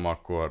visszahozom,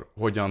 akkor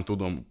hogyan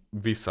tudom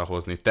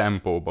visszahozni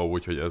tempóba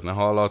úgy, hogy ez ne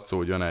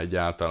hallatszódjon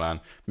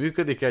egyáltalán.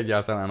 Működik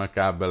egyáltalán a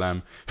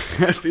kábelem,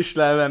 ezt is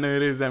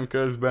leellenőrizem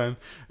közben,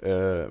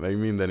 meg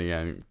minden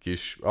ilyen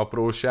kis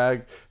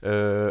apróság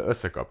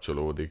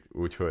összekapcsolódik,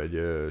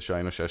 úgyhogy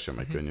sajnos ez sem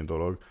egy könnyű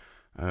dolog.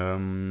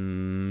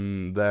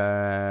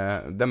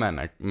 De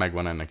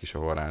megvan ennek is a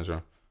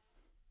varázsa.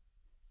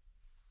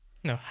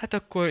 Na, hát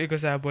akkor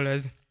igazából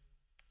ez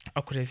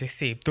egy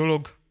szép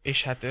dolog,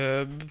 és hát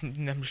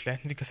nem is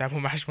lehet igazából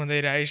más mondani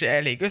rá, és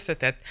elég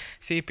összetett,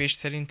 szép, és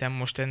szerintem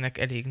most ennek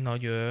elég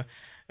nagy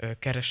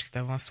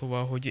kereslete van,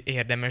 szóval, hogy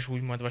érdemes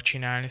úgy mondva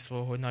csinálni,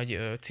 szóval, hogy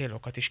nagy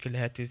célokat is ki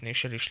lehet tűzni,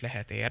 és el is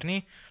lehet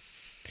érni.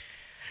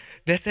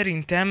 De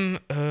szerintem,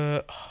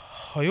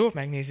 ha jól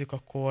megnézzük,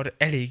 akkor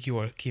elég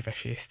jól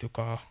kiveséztük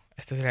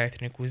ezt az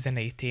elektronikus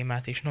zenei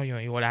témát, és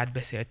nagyon jól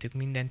átbeszéltük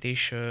mindent,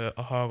 és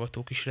a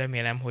hallgatók is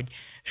remélem, hogy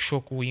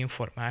sok új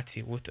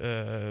információt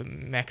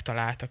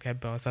megtaláltak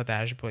ebbe az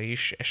adásba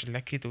is,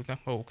 esetleg ki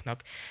tudnak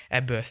maguknak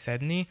ebből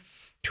szedni.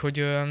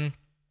 Úgyhogy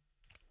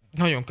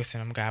nagyon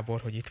köszönöm,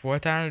 Gábor, hogy itt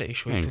voltál,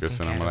 és hogy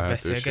tudtunk erről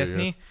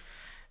beszélgetni.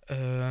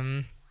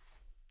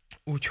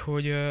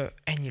 Úgyhogy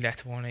ennyi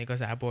lett volna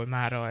igazából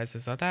mára ez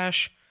az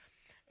adás.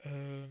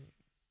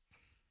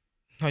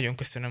 Nagyon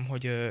köszönöm,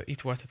 hogy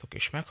itt voltatok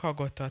és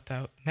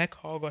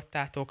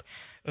meghallgattátok.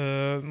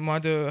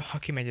 Majd, ha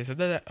kimegy ez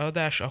az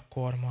adás,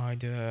 akkor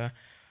majd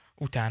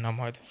utána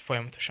majd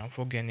folyamatosan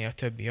fog jönni a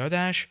többi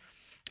adás,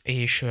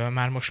 és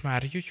most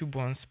már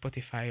YouTube-on,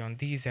 Spotify-on,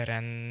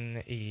 Deezeren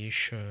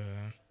és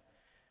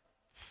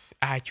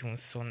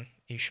iTunes-on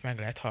is meg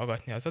lehet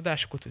hallgatni az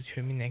adásokat,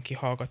 úgyhogy mindenki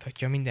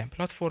hallgathatja minden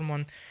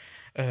platformon,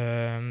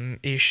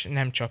 és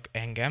nem csak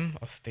engem,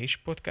 a Stage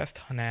Podcast,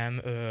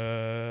 hanem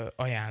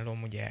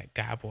ajánlom ugye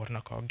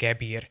Gábornak a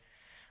Gebír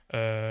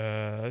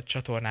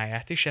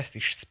csatornáját is, ezt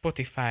is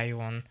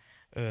Spotify-on,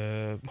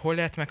 hol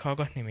lehet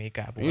meghallgatni még,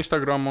 Gábor?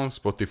 Instagramon,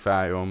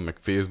 Spotify-on, meg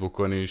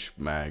Facebookon is,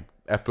 meg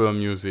Apple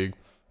Music,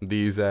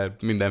 Deezer,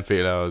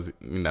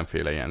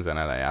 mindenféle ilyen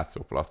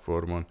zenelejátszó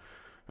platformon.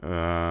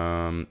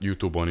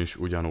 YouTube-on is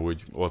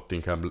ugyanúgy, ott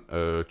inkább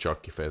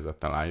csak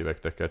kifejezetten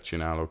live-ekteket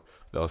csinálok,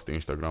 de azt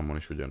Instagramon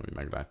is ugyanúgy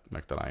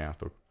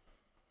megtaláljátok.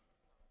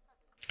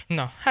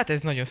 Na, hát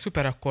ez nagyon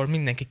szuper, akkor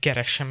mindenki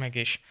keresse meg,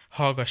 és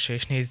hallgassa,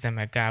 és nézze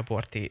meg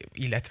Gábort,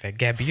 illetve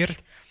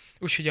Gebírt.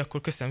 Úgyhogy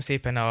akkor köszönöm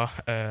szépen,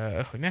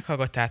 hogy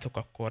meghallgattátok,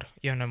 akkor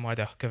jön majd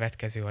a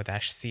következő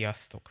adás.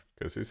 Sziasztok!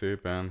 Köszi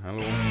szépen,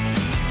 hello!